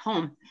Habitat at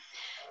Home.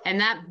 And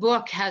that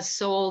book has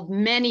sold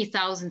many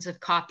thousands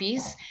of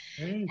copies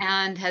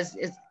and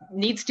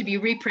needs to be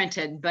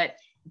reprinted. But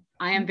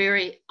I am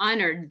very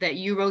honored that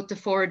you wrote the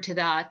foreword to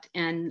that,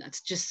 and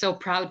it's just so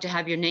proud to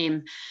have your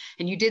name.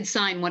 And you did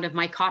sign one of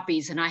my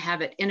copies, and I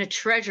have it in a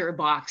treasure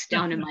box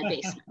down in my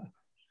basement.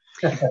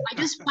 I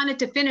just wanted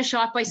to finish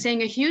off by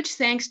saying a huge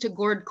thanks to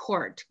Gord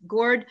Court.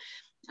 Gord,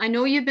 I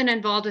know you've been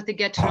involved with the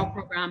Get to Know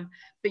program,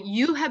 but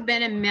you have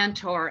been a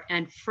mentor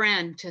and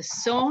friend to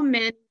so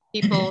many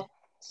people,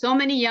 so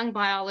many young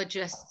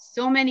biologists,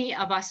 so many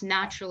of us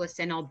naturalists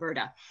in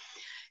Alberta.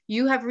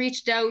 You have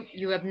reached out,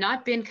 you have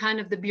not been kind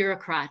of the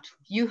bureaucrat,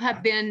 you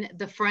have been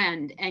the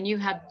friend, and you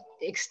have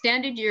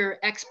extended your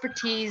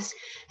expertise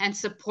and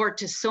support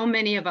to so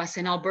many of us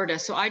in Alberta.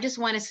 So I just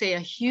want to say a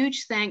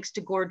huge thanks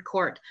to Gord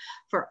Court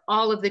for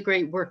all of the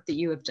great work that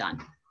you have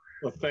done.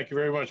 Well, thank you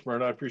very much,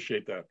 Myrna. I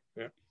appreciate that.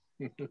 Yeah.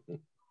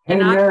 Hey,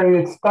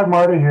 Mary, it's Doug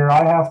Martin here.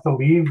 I have to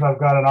leave. I've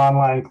got an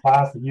online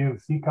class at U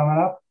of C coming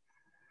up.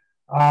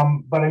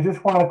 But I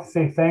just wanted to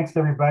say thanks to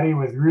everybody. It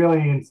was really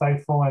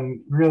insightful and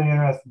really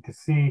interesting to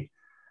see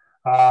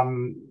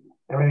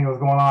everything that was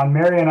going on.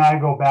 Mary and I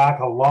go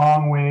back a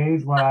long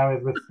ways when I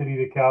was with City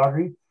to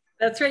Calgary.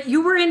 That's right.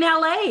 You were in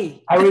LA.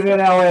 I was in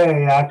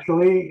LA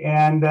actually,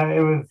 and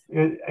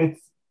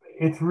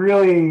it's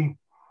really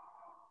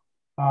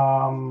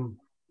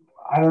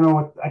I don't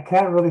know I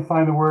can't really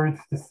find the words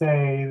to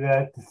say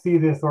that to see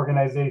this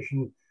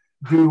organization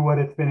do what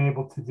it's been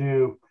able to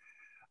do.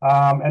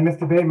 And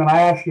Mr. Bateman,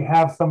 I actually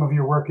have some of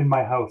your work in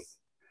my house,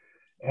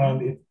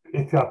 and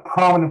it's a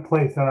prominent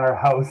place in our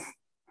house.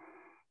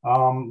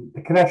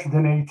 The connection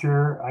to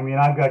nature. I mean,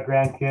 I've got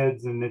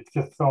grandkids, and it's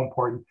just so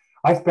important.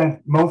 I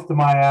spent most of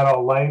my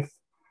adult life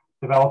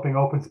developing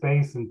open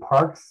space and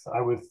parks.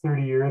 I was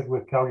 30 years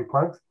with Calgary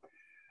Parks.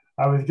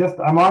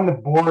 I'm on the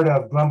board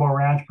of Glenbow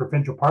Ranch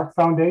Provincial Park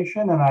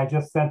Foundation, and I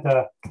just sent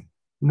a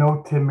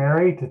note to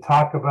Mary to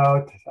talk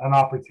about an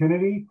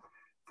opportunity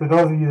for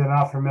those of you that are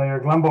not familiar,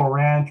 Glenbow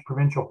Ranch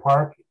Provincial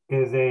Park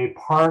is a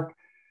park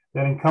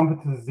that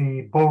encompasses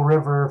the Bow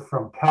River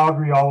from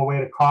Calgary all the way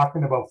to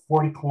Cochrane, about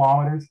 40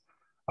 kilometers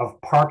of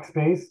park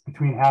space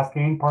between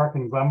Haskayne Park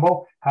and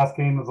Glenbow.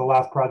 Haskayne was the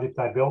last project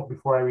I built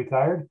before I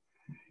retired.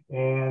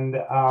 And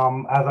as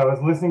I was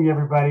listening to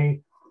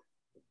everybody,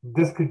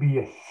 this could be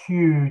a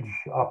huge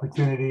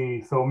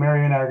opportunity. So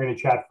Mary and I are going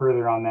to chat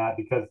further on that,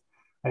 because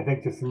I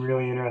think there's some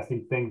really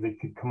interesting things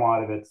that could come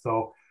out of it.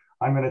 So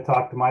I'm going to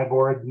talk to my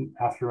board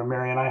after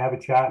Mary and I have a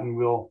chat, and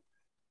we'll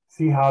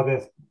see how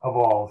this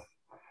evolves.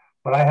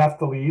 But I have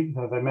to leave.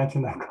 As I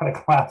mentioned, I've got a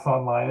class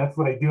online. That's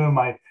what I do in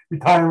my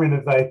retirement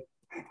as I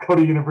go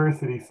to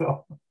university.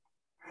 So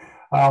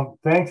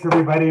thanks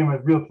everybody. It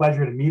was a real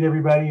pleasure to meet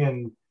everybody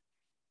and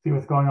see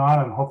what's going on.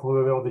 And hopefully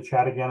we'll be able to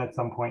chat again at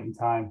some point in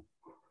time.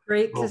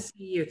 Great to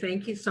see you.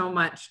 Thank you so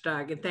much,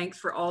 Doug. And thanks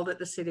for all that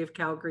the City of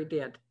Calgary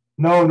did.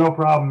 No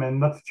problem. And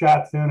let's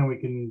chat soon and we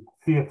can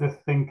see if this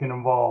thing can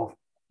evolve.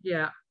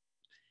 Yeah.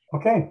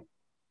 Okay.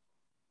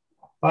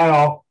 Bye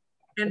all.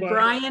 And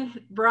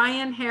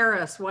Brian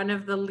Harris, one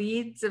of the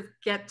leads of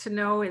Get to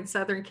Know in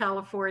Southern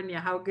California.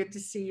 How good to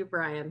see you,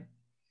 Brian.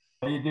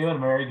 How you doing,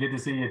 Mary? Good to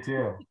see you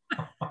too.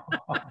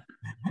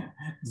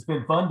 It's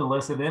been fun to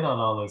listen in on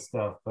all this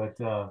stuff, but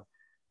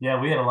yeah,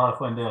 we had a lot of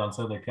fun doing on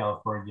Southern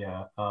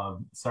California.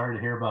 Sorry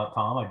to hear about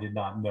Tom. I did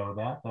not know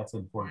that. That's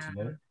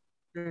unfortunate.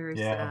 Very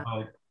yeah, sad.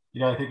 but you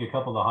know, I think a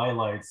couple of the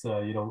highlights.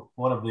 You know,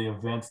 one of the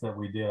events that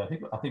we did, I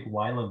think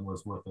Wyland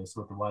was with us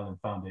with the Wyland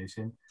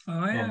Foundation.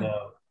 Oh yeah.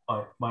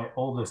 And my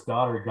oldest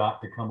daughter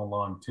got to come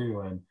along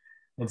too.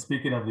 And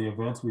speaking of the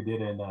events we did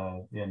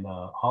in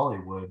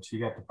Hollywood, she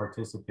got to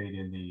participate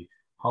in the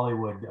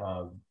Hollywood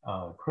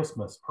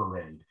Christmas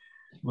parade,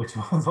 which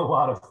was a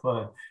lot of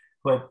fun.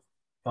 But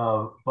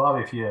Bob,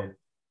 if you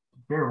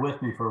bear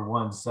with me for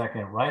 1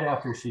 second, right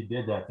after she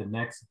did that, the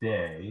next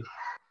day,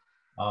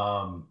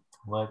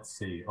 let's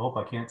see. Oh,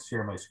 I can't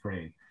share my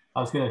screen. I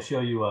was going to show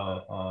you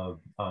a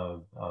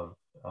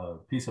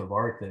piece of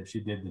art that she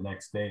did the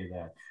next day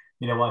that,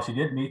 you know, while she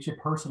didn't meet you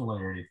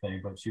personally or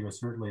anything, but she was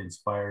certainly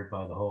inspired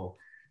by the whole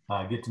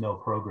Get to Know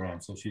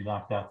program. So she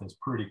knocked out this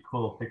pretty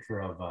cool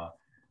picture of,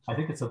 I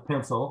think it's a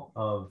pencil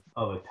of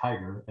a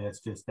tiger, and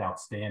it's just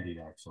outstanding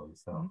actually.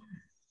 So,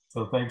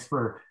 so thanks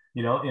for,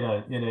 you know,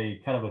 in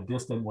a kind of a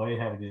distant way,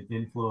 having an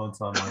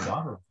influence on my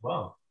daughter as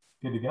well.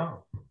 Good to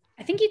go.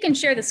 I think you can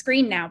share the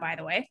screen now, by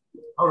the way.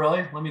 Oh,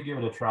 really? Let me give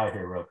it a try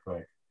here real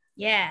quick.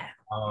 Yeah.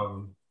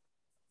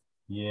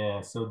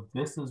 Yeah, so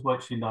this is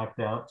what she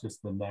knocked out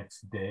just the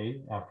next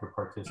day after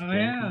participating.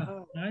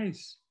 Oh yeah,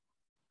 nice.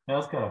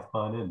 That's kind of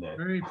fun, isn't it?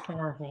 Very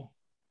powerful.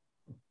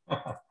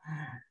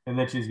 And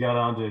then she's got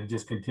on to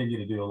just continue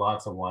to do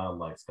lots of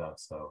wildlife stuff.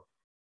 So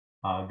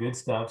good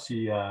stuff. She,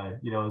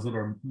 you know, is in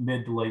her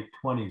mid to late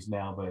 20s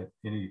now, but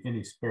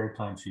any spare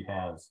time she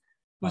has.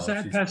 Was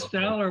that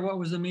pastel or what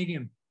was the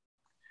medium?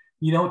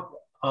 You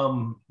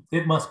know,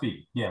 it must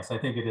be. Yes, I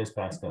think it is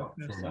pastel.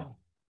 Pastel. Sure enough.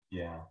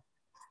 Yeah.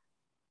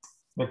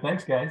 But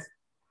thanks, guys.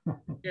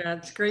 Yeah,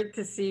 it's great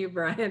to see you,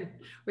 Brian.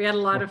 We had a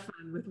lot of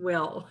fun with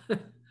Will.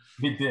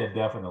 We did,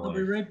 definitely. I'll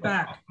be right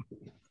back.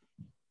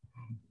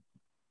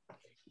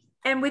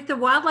 And with the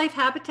Wildlife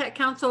Habitat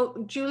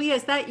Council, Julia,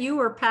 is that you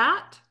or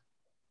Pat?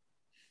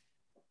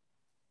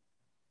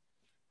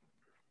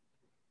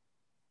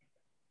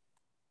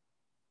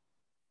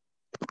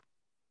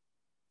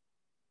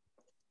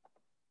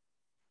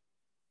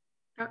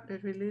 Oh,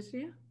 did we lose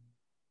you?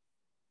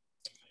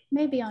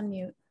 Maybe on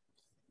mute.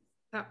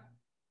 Oh.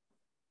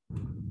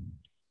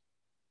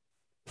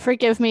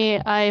 Forgive me,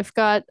 I've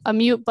got a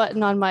mute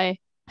button on my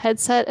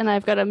headset and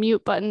I've got a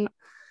mute button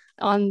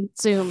on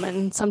Zoom.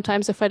 And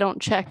sometimes if I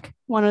don't check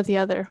one or the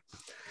other,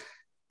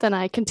 then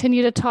I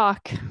continue to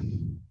talk.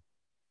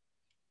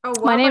 Oh,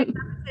 my name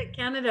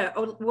Canada.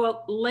 Oh,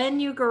 well, Len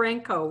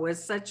Ugorenko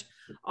was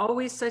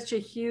always such a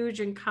huge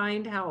and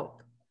kind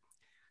help.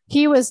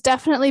 He was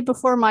definitely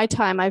before my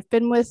time. I've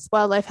been with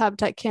Wildlife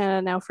Habitat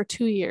Canada now for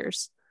 2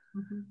 years.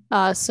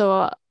 Mm-hmm.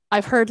 So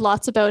I've heard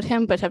lots about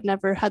him, but have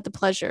never had the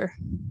pleasure.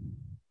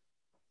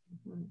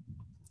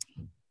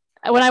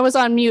 When I was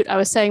on mute, I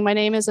was saying my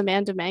name is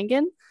Amanda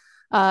Mangan,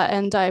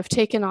 and I've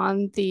taken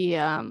on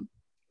the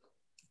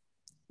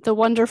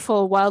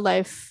wonderful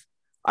wildlife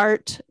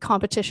art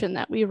competition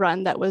that we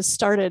run that was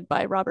started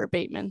by Robert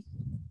Bateman.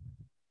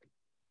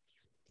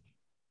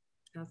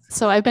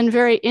 So I've been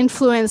very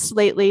influenced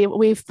lately.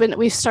 We've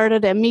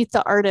started a Meet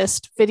the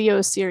Artist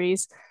video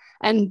series,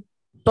 and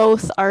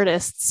both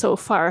artists so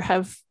far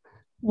have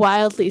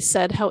wildly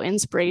said how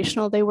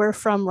inspirational they were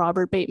from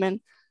Robert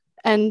Bateman.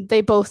 And they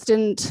both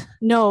didn't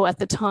know at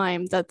the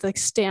time that the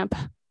stamp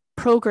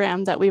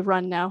program that we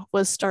run now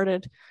was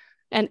started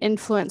and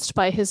influenced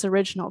by his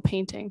original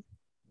painting.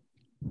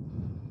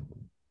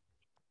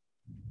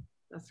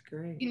 That's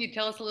great. Can you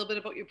tell us a little bit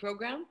about your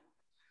program?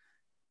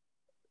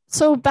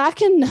 So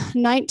back in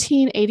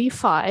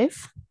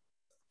 1985,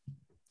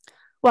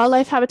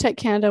 Wildlife Habitat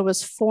Canada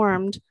was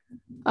formed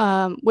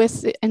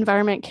with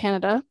Environment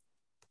Canada.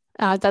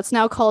 That's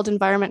now called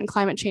Environment and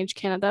Climate Change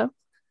Canada.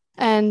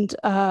 And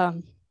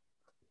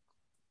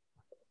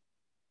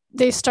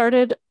they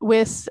started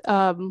with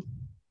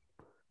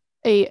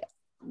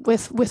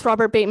with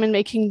Robert Bateman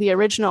making the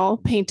original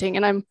painting,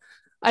 and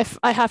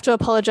I have to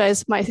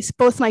apologize.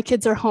 Both my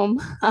kids are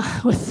home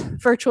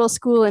with virtual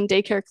school and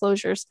daycare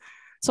closures,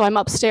 so I'm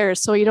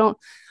upstairs. So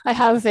I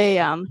have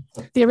the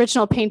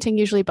original painting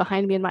usually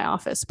behind me in my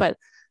office, but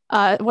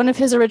one of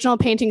his original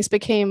paintings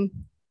became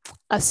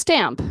a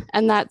stamp,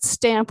 and that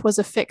stamp was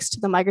affixed to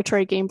the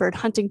migratory game bird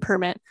hunting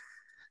permit.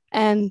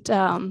 And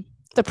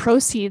the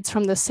proceeds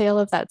from the sale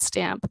of that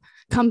stamp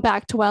come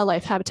back to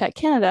Wildlife Habitat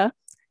Canada,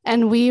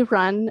 and we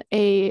run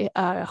a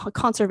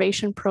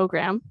conservation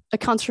program, a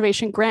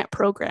conservation grant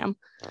program,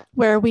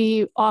 where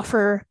we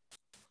offer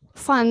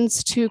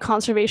funds to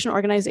conservation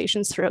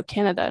organizations throughout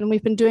Canada. And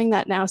we've been doing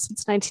that now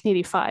since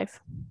 1985.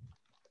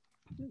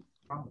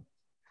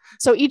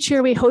 So each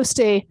year we host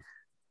a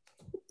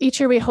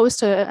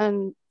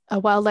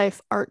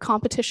wildlife art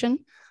competition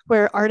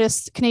where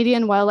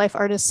Canadian wildlife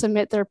artists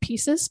submit their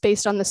pieces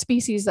based on the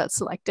species that's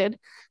selected.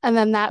 And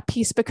then that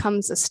piece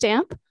becomes a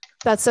stamp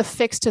that's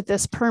affixed to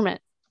this permit.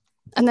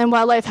 And then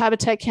Wildlife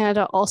Habitat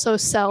Canada also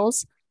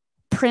sells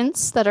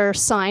prints that are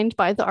signed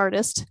by the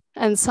artist.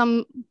 And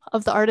some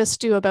of the artists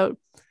do about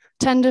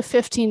 10 to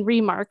 15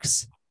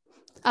 remarks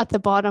at the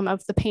bottom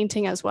of the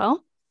painting as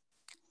well.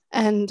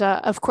 And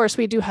of course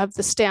we do have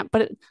the stamp,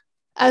 but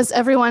as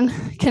everyone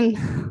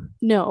can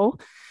know,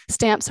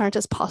 stamps aren't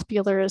as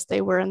popular as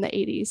they were in the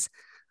 80s.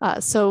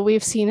 So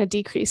we've seen a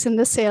decrease in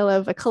the sale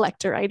of a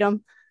collector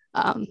item.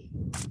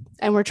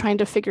 And we're trying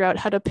to figure out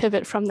how to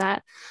pivot from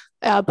that.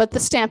 But the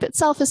stamp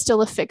itself is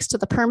still affixed to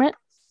the permit,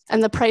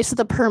 and the price of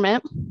the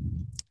permit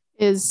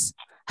is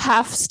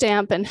half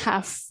stamp and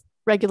half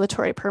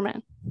regulatory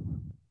permit.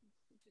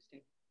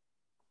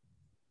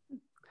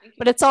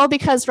 But it's all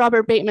because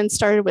Robert Bateman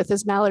started with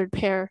his mallard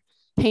pear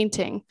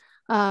painting.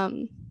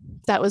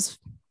 It's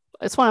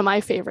one of my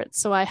favorites,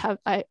 so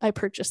I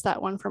purchased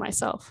that one for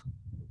myself.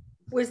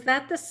 Was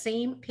that the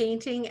same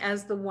painting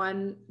as the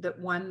one that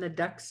won the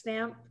duck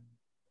stamp?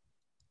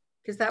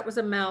 Because that was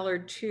a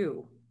mallard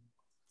too.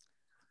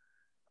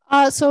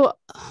 So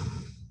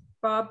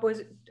Bob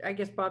I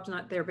guess Bob's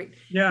not there, but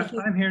yeah,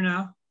 I'm here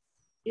now.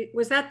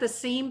 Was that the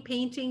same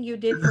painting you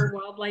did for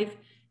Wildlife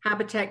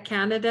Habitat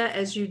Canada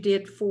as you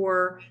did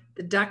for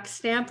the duck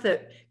stamp?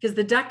 Because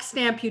the duck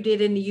stamp you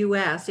did in the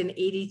US in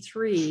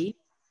 '83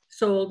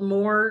 sold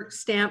more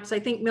stamps, I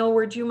think,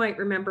 Millward, you might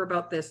remember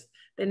about this,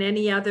 than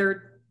any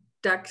other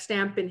duck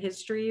stamp in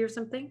history or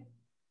something?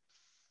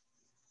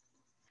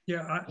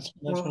 Yeah,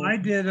 I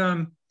did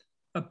a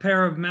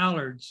pair of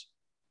mallards.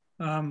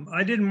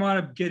 I didn't want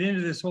to get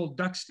into this whole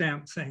duck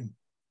stamp thing.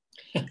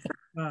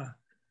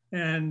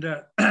 And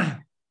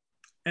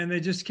they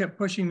just kept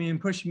pushing me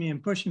and pushing me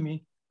and pushing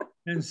me.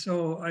 And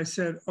so I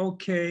said,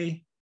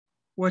 okay,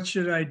 what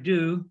should I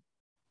do?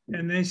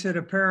 And they said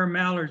a pair of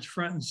mallards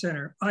front and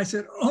center. I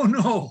said, oh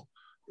no,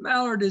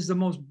 mallard is the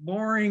most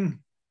boring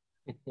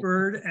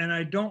bird, and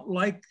I don't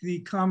like the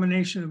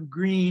combination of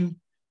green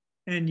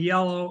and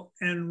yellow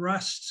and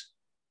rust.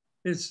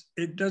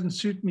 It doesn't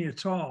suit me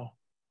at all.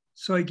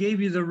 So I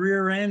gave you the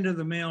rear end of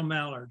the male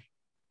mallard.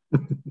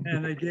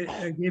 And I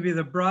gave you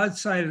the broad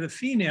side of the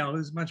female,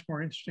 is much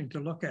more interesting to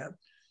look at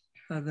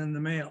than the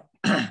male.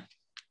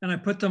 And I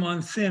put them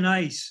on thin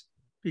ice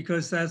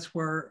because that's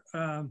where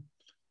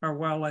our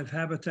wildlife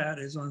habitat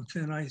is, on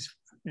thin ice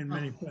in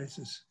many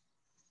places.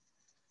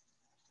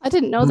 I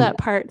didn't know that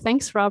part.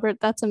 Thanks, Robert.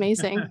 That's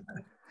amazing.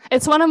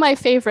 It's one of my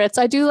favorites.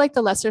 I do like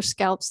the lesser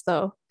scalps,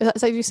 though. Is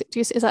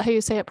that how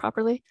you say it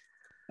properly?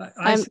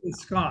 I say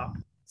scaup.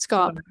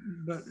 Scaup.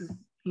 But it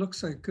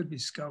looks like it could be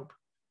scaup.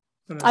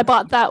 I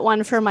bought that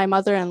one for my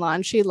mother-in-law,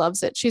 and she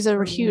loves it. She's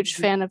a huge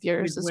fan of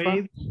yours as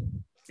well.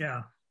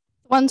 Yeah.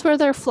 Ones where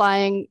they're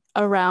flying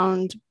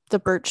around the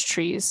birch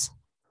trees.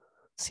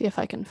 See if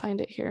I can find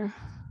it here.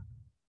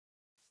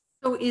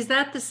 So is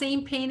that the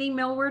same painting,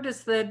 Millward,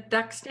 as the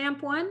duck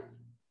stamp one?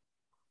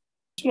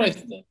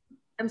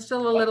 I'm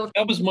still a little.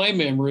 That was my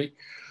memory.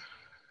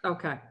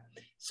 Okay.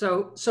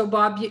 So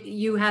Bob,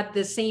 you had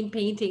the same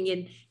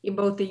painting in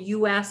both the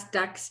US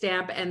duck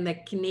stamp and the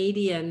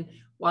Canadian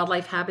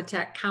Wildlife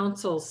Habitat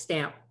Council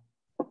stamp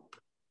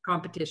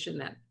competition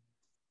then?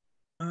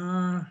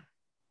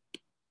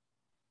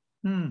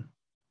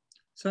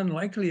 It's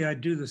unlikely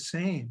I'd do the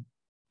same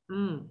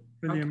for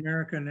okay. the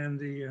American and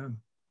the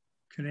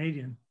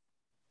Canadian.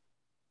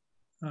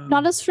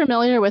 Not as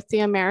familiar with the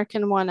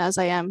American one as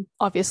I am,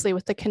 obviously,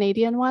 with the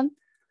Canadian one.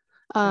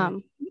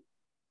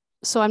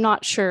 So I'm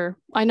not sure.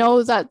 I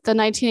know that the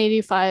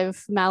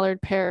 1985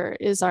 mallard pear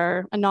is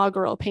our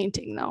inaugural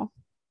painting, though.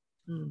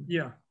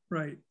 Yeah,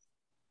 right.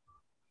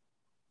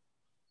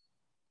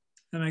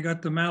 And I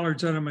got the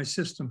mallards out of my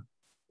system,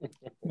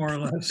 more or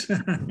less.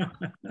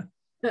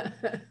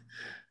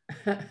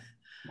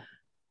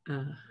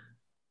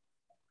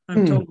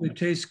 I'm totally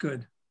taste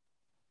good.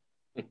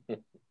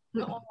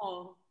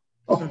 Oh.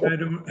 But I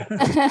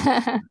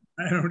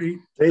don't eat.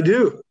 They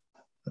do.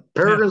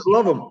 Peregrines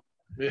love them.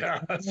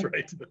 Yeah, that's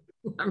right.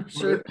 I'm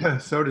sure.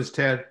 So does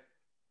Ted.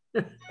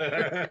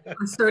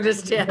 So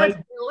does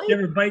Ted. You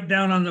ever bite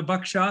down on the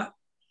buckshot?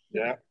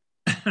 Yeah.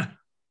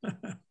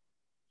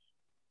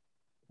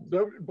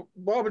 So,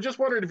 Bob, I just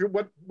wondered if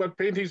what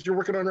paintings you're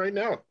working on right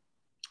now.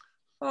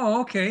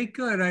 Oh, okay,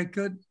 good. I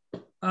could.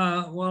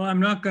 Well, I'm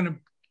not going to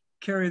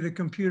carry the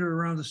computer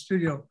around the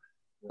studio.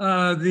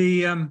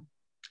 I'm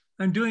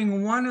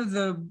doing one of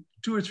the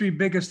 2 or 3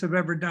 biggest I've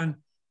ever done.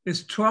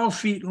 It's 12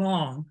 feet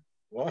long.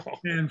 Wow.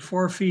 And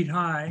 4 feet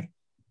high,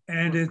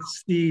 and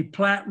it's the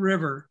Platte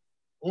River.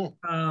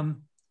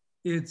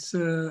 It's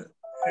at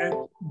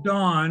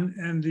dawn,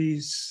 and the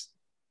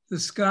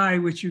sky,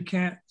 which you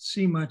can't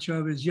see much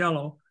of, is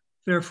yellow.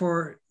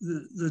 Therefore,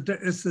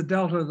 it's the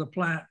delta of the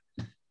Platte,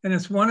 and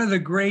it's one of the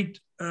great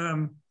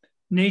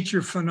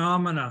nature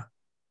phenomena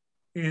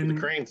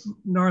in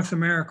North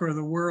America or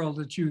the world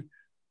that you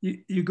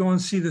go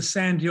and see the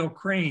sandhill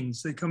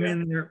cranes. They come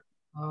in there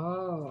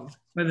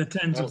by the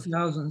tens of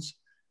thousands.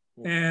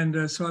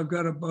 And so I've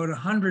got about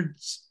 100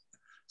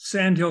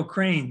 sandhill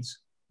cranes.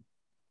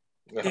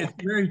 It's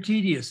very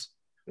tedious.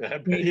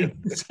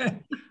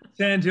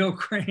 Sandhill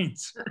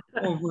cranes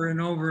over and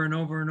over and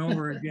over and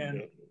over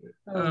again.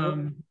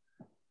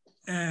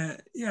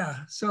 Yeah,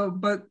 so,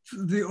 but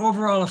the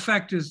overall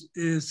effect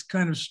is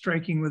kind of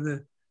striking with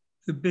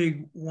the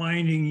big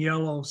winding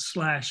yellow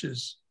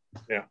slashes.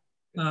 Yeah.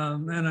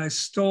 And I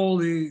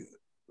stole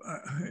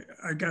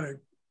I gotta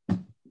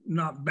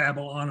not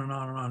babble on and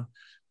on and on,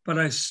 but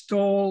I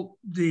stole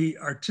the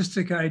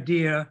artistic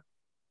idea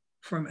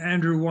from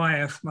Andrew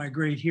Wyeth, my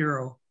great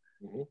hero.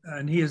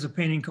 And he has a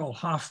painting called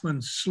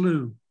Hoffman's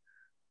Slough,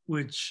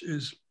 which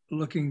is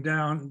looking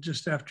down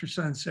just after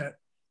sunset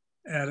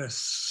at a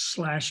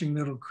slashing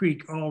little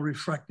creek, all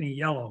reflecting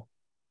yellow.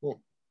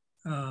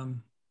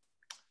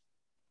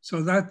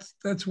 So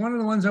that's one of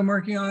the ones I'm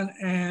working on.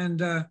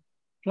 And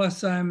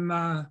plus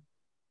I'm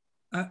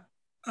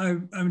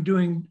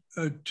doing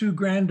 2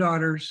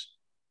 granddaughters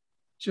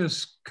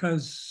just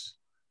because,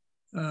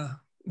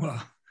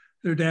 well,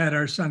 their dad,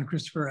 our son,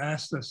 Christopher,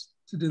 asked us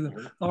to do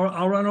them.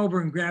 I'll run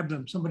over and grab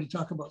them. Somebody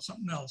talk about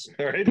something else.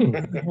 All right.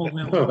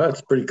 Oh,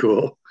 that's pretty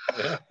cool.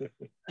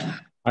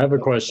 I have a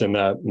question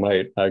that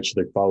might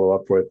actually follow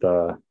up with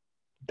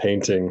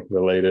painting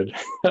related.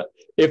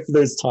 If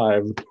there's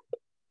time.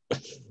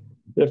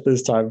 If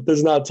there's time. If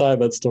there's not time,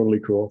 that's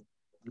totally cool.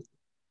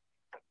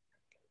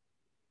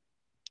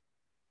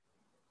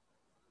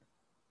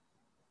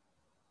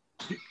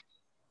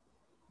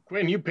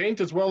 Quinn, you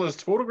paint as well as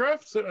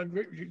photograph?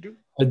 You do?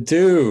 I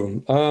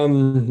do.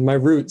 My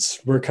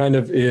roots were kind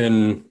of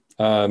in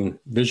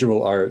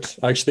visual art.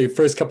 Actually,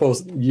 first couple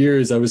of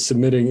years I was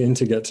submitting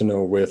into Get to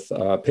Know with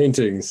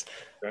paintings.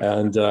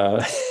 And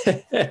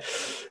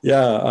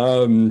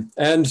yeah,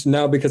 and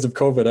now because of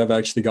COVID, I've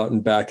actually gotten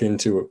back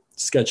into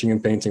sketching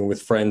and painting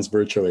with friends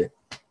virtually.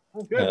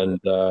 And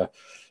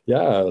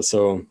yeah,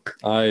 so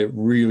I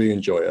really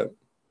enjoy it.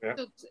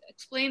 So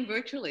explain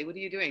virtually, what are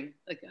you doing?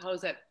 Like, how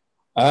is that?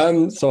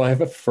 So I have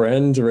a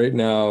friend right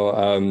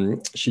now.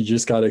 She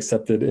just got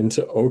accepted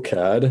into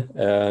OCAD,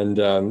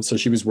 and so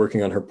she was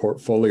working on her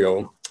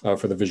portfolio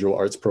for the visual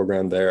arts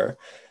program there.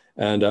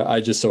 And I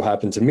just so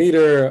happened to meet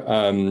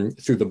her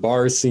through the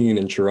bar scene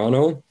in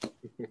Toronto.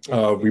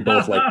 We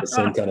both like the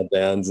same kind of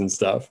bands and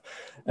stuff.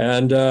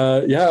 And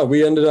yeah,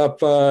 we ended up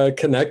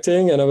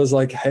connecting, and I was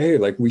like, hey,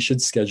 like we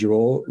should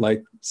schedule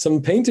like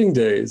some painting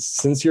days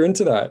since you're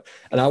into that.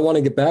 And I want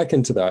to get back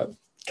into that,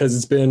 because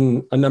it's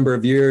been a number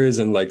of years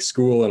and like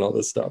school and all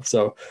this stuff.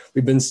 So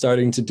we've been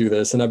starting to do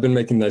this, and I've been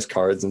making nice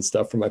cards and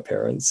stuff for my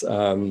parents.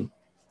 And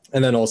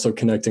then also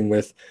connecting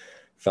with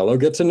fellow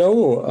Get to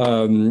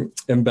Know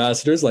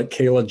ambassadors like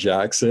Kayla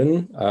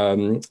Jackson.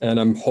 And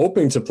I'm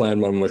hoping to plan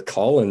one with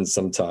Colin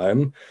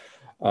sometime.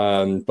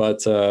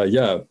 But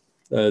yeah,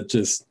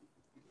 just,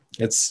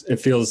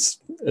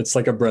 it's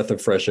like a breath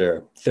of fresh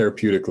air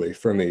therapeutically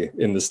for me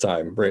in this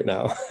time right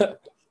now.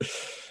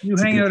 You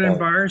hang out in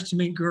bars to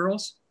meet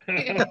girls?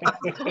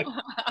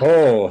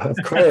 Oh, of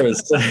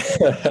course.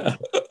 I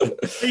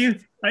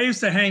used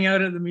to hang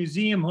out at the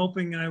museum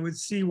hoping I would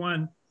see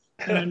one,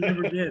 and I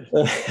never did.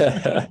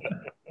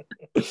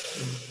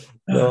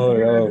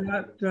 No.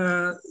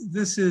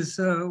 This is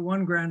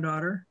one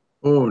granddaughter.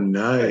 Oh,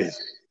 nice.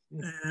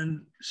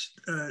 And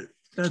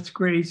that's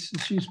Grace.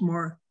 She's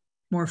more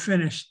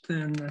finished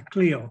than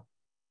Cleo.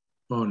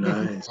 Oh,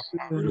 nice.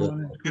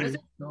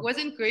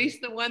 Wasn't Grace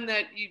the one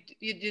that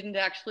you didn't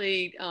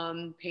actually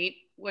paint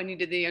when you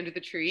did the Under the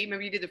Tree?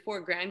 Remember you did the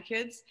 4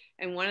 grandkids,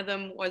 and one of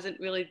them wasn't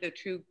really the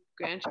true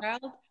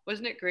grandchild?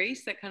 Wasn't it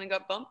Grace that kind of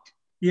got bumped?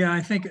 Yeah,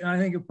 I think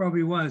it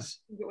probably was.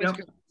 Yep.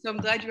 So I'm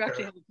glad you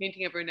actually have a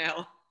painting of her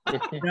now.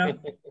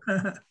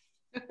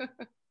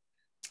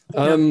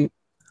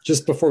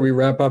 Just before we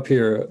wrap up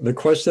here, the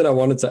question I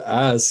wanted to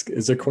ask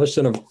is a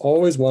question I've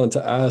always wanted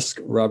to ask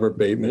Robert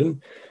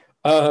Bateman.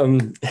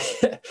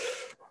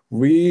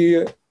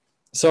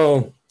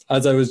 So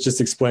as I was just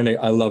explaining,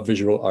 I love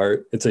visual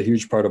art. It's a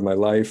huge part of my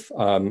life,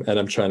 and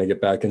I'm trying to get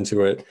back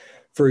into it.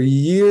 For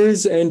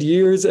years and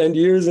years and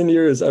years and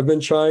years, I've been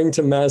trying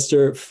to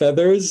master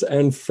feathers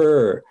and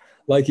fur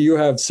like you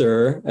have,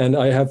 sir, and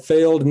I have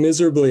failed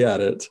miserably at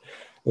it.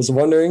 was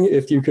wondering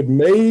if you could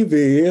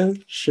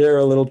maybe share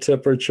a little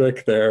tip or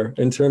trick there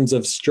in terms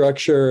of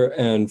structure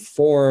and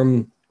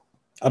form.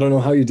 I don't know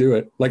how you do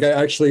it. Like, I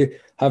actually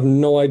have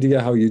no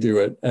idea how you do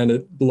it. And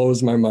it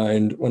blows my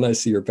mind when I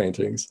see your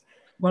paintings.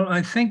 Well,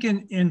 I think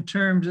in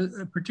terms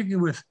of,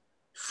 particularly with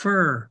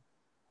fur,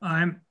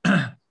 I'm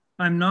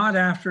not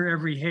after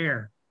every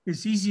hair.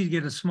 It's easy to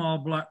get a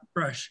small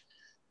brush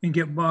and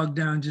get bogged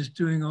down just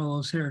doing all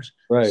those hairs.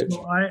 Right.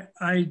 So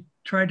I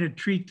try to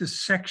treat the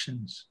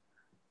sections.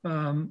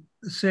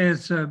 Say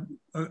it's a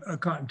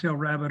cottontail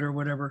rabbit or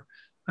whatever.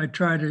 I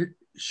try to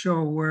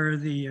show where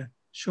the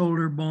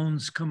shoulder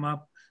bones come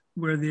up,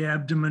 where the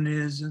abdomen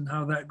is, and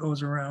how that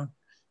goes around.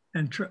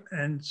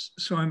 And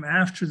so I'm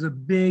after the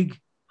big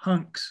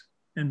hunks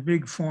and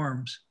big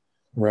forms.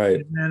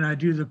 Right. And then I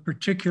do the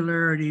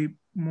particularity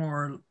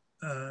more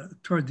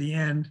toward the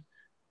end,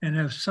 and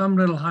have some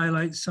little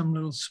highlights, some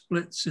little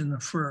splits in the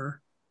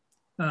fur.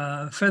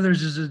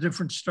 Feathers is a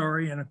different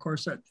story, and of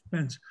course that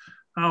depends.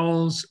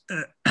 Owls,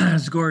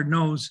 as Gord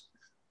knows,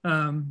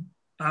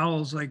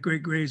 owls like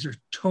great grays are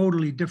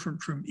totally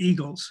different from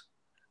eagles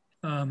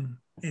in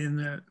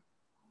the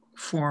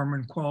form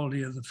and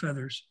quality of the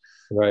feathers.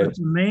 Right. But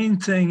the main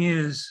thing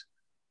is,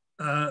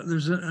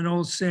 there's an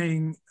old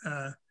saying,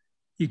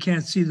 you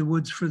can't see the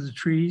woods for the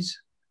trees.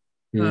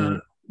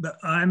 But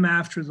I'm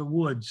after the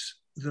woods,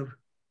 the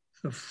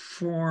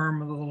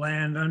form of the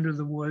land under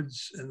the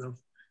woods and the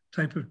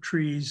type of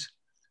trees,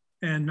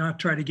 and not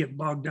try to get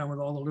bogged down with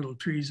all the little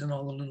trees and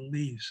all the little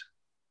leaves.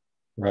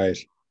 Right.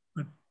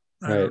 But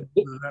Right.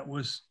 That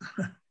was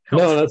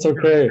No, that's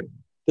okay.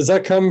 Does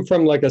that come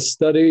from like a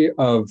study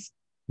of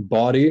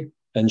body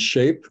and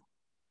shape?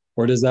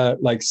 Or does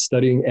that like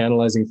studying,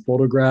 analyzing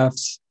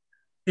photographs?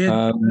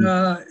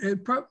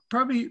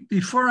 Probably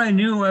before I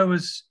knew I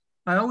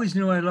always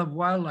knew I loved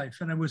wildlife,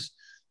 and I was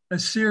a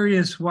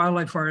serious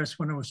wildlife artist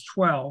when I was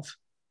 12.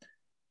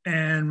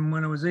 And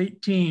when I was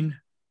 18,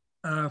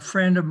 a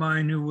friend of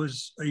mine who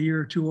was a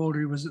year or two older,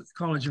 he was at the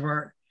College of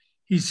Art.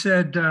 He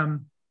said,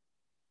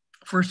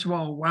 first of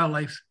all,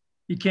 wildlife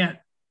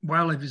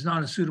is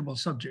not a suitable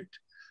subject.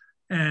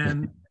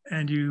 And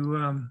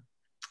you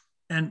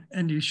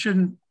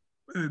shouldn't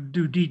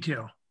do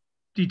detail.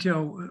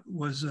 Detail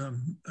was a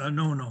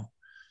no-no.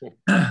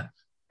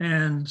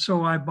 And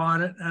so I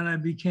bought it, and I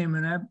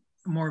became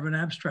more of an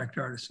abstract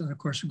artist. And of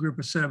course, a group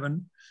of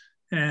 7,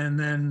 and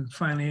then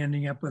finally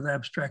ending up with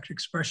abstract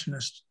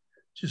expressionist,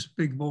 just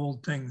big,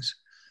 bold things.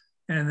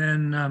 And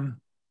then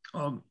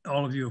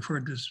all of you have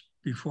heard this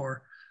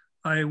before.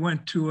 I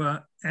went to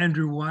a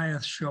Andrew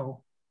Wyeth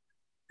show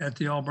at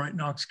the Albright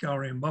Knox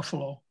Gallery in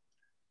Buffalo.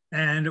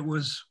 And it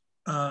was,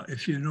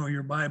 if you know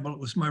your Bible, it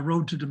was my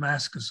road to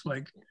Damascus,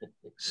 like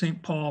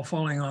St. Paul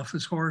falling off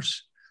his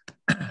horse.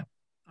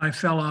 I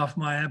fell off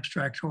my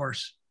abstract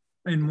horse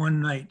in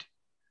one night.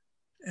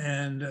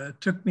 And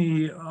it took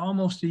me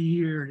almost a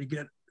year to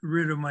get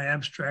rid of my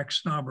abstract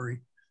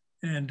snobbery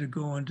and to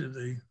go into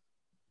the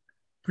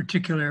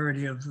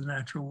particularity of the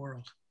natural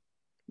world.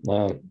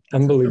 Wow,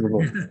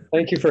 unbelievable.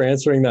 Thank you for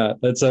answering that.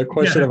 That's a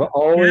question I've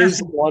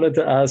always wanted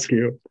to ask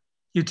you.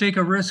 You take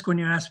a risk when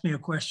you ask me a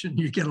question,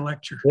 you get a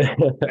lecture.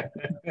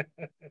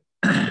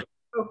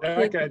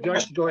 Jack,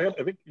 go ahead.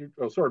 I think you,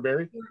 sorry,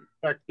 Barry.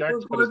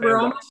 We're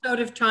almost out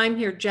of time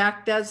here.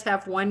 Jack does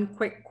have one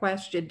quick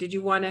question. Did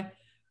you want to?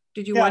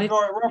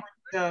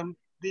 Robert,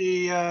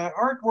 the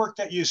artwork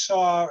that you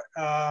saw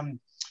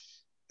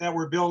that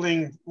we're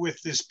building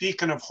with this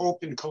beacon of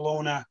hope in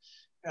Kelowna,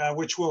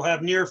 which will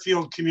have near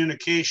field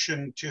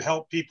communication to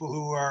help people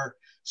who are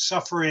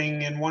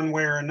suffering in one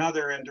way or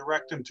another and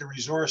direct them to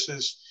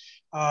resources.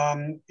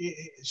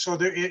 So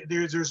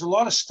there's a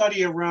lot of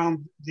study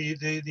around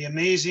the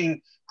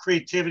amazing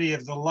creativity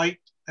of the light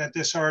that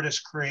this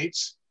artist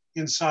creates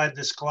inside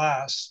this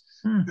glass.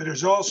 But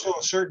there's also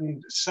a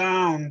certain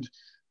sound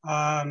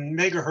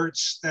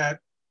megahertz that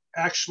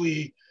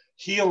actually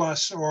heal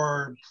us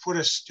or put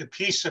us to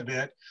peace a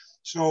bit.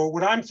 So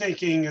what I'm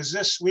thinking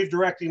is we're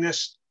directing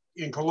this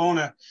in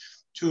Kelowna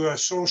to a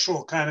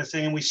social kind of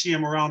thing, and we see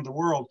them around the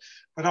world.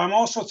 But I'm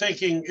also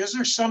thinking, is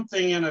there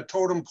something in a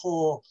totem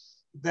pole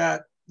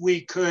that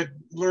we could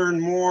learn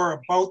more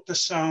about the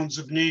sounds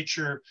of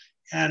nature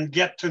and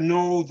get to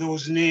know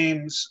those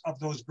names of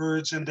those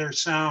birds and their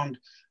sound?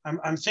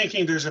 I'm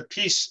thinking there's a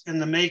piece in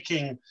the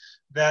making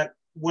that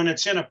when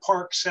it's in a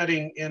park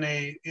setting in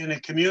a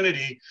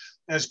community,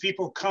 as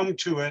people come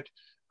to it,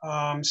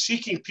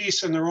 seeking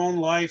peace in their own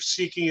life,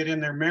 seeking it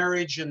in their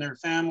marriage, in their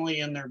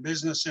family, in their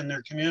business, in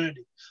their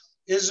community.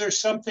 Is there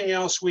something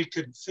else we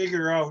could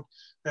figure out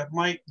that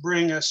might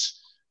bring us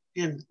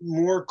in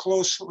more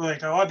close,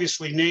 like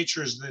obviously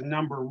nature is the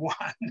number one,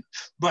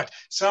 but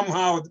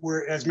somehow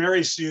as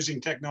Mary's using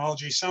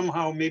technology,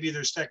 somehow maybe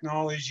there's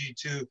technology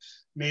to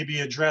maybe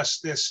address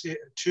this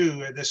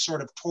too, this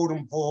sort of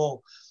totem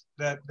pole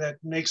that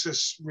makes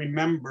us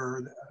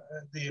remember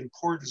the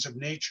importance of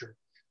nature.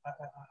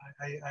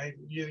 I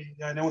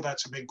know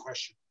that's a big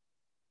question.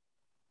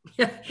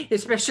 Yeah,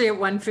 especially at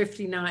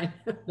 1:59.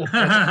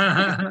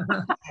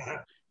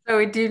 So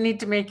we do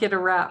need to make it a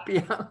wrap,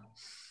 yeah.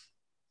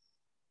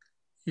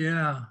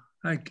 Yeah,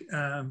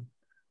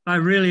 I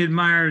really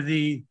admire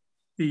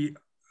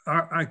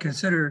I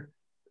consider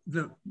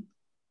the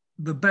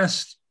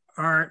best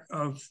art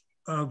of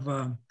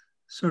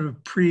sort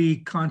of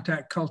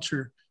pre-contact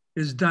culture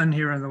is done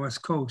here on the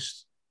West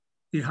Coast.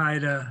 The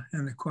Haida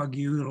and the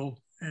Kwakiutl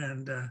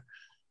and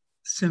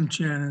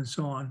Simchen and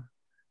so on.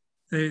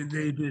 They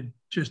did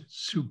just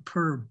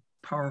superb,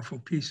 powerful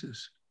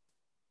pieces.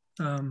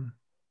 And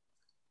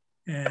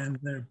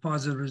their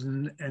positives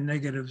and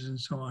negatives and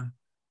so on.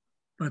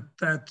 But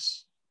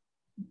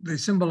they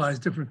symbolize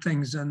different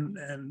things,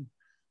 and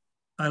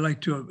I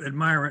like to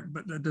admire it,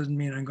 but that doesn't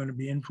mean I'm going to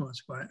be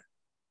influenced by it.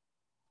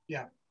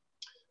 Yeah.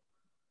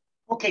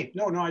 Okay,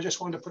 no, I just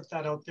wanted to put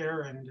that out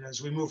there. And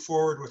as we move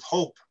forward with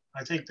hope,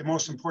 I think the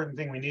most important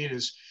thing we need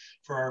is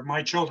for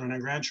my children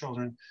and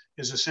grandchildren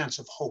is a sense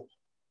of hope.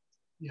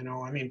 You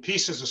know, I mean,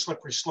 peace is a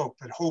slippery slope,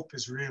 but hope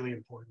is really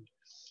important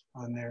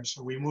on there.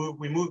 So we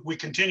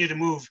continue to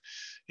move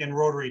in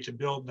Rotary to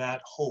build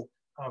that hope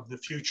of the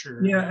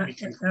future. Yeah,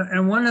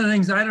 and one of the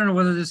things, I don't know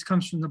whether this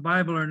comes from the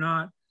Bible or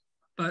not,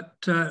 but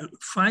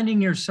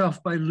finding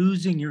yourself by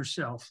losing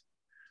yourself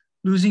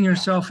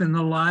in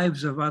the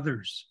lives of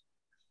others,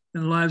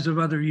 in the lives of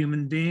other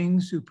human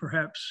beings who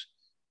perhaps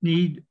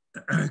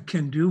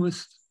can do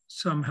with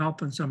some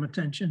help and some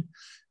attention,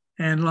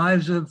 and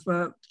lives of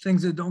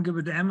things that don't give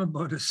a damn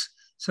about us,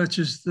 such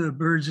as the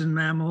birds and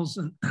mammals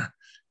and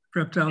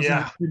reptiles and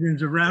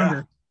amphibians around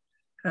it.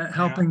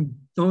 Helping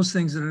those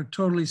things in a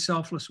totally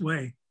selfless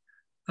way.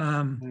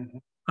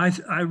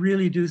 I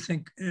really do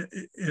think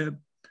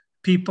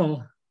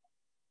people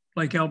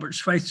like Albert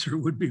Schweitzer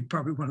would be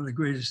probably one of the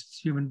greatest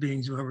human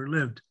beings who ever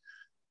lived.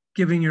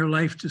 Giving your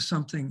life to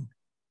something,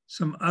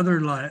 some other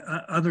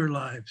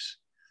lives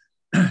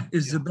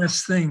is the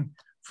best thing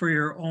for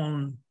your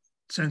own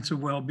sense of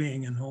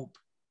well-being and hope.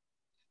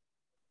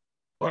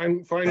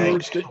 Fine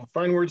words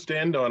to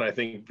end on, I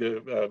think,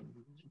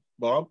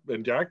 Bob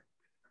and Jack.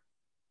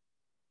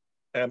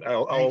 And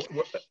I'll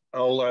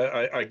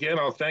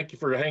thank you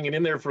for hanging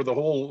in there for the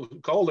whole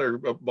call there,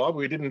 Bob.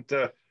 We didn't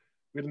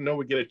know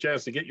we'd get a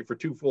chance to get you for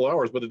 2 full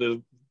hours, but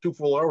the 2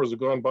 full hours have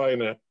gone by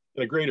in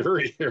a great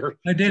hurry here.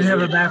 I did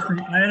have a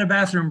bathroom. I had a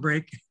bathroom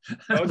break.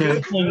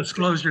 Okay. Full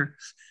disclosure.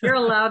 You're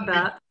allowed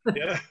that.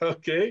 Yeah.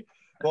 Okay.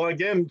 Well,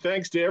 again,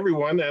 thanks to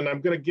everyone, and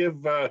I'm going to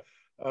give I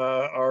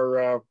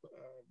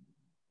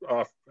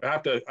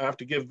have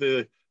to give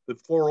the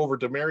floor over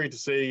to Mary to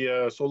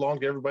say so long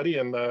to everybody.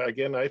 And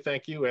again, I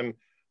thank you. And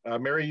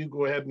Mary, you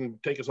go ahead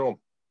and take us home.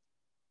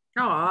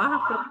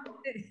 Aw,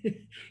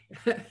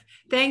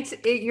 thanks.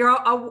 You're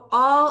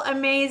all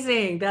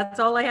amazing. That's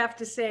all I have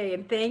to say.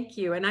 And thank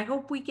you. And I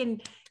hope we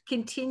can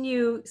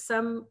continue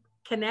some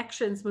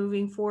connections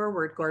moving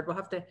forward, Gord. We'll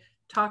have to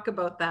talk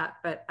about that.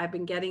 But I've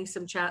been getting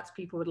some chats.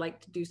 People would like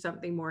to do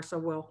something more. So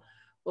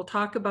we'll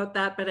talk about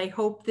that. But I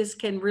hope this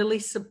can really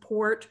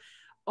support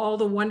all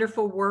the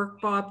wonderful work,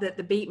 Bob, that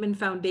the Bateman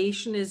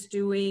Foundation is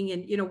doing.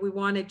 And, you know, we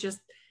want to just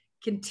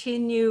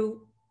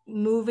continue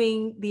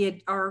moving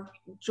our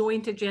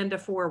joint agenda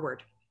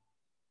forward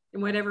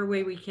in whatever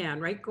way we can.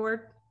 Right,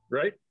 Gord?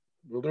 Right.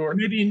 We'll do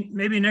it.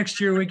 Maybe next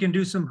year we can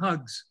do some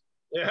hugs.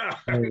 Yeah.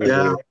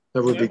 Yeah,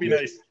 that would be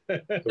nice.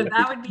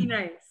 That would be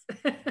nice.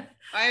 Bye,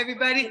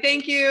 everybody.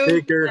 Thank you.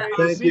 Take care.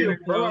 Thank you.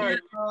 Bye.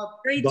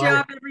 Great Bye.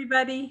 job,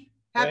 everybody.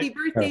 Happy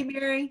birthday,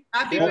 Mary.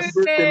 Happy Happy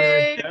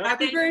birthday. birthday, Mary.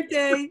 Happy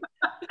birthday.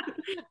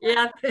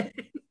 Yeah.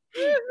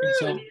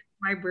 So,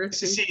 My Nice birthday.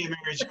 to see you,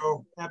 Mary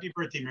Jo. Happy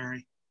birthday,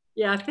 Mary.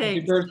 Yeah, happy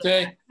thanks.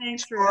 birthday.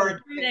 Thanks,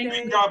 Gord. Thanks.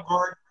 Good job,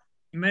 Gord.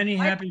 Many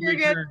happy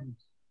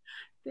returns.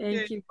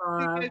 Thank you,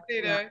 Bob. See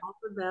you Yeah, later. all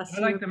the best.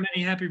 I like the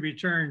many happy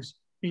returns.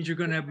 Means you're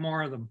going to have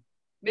more of them.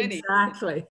 Many. Exactly.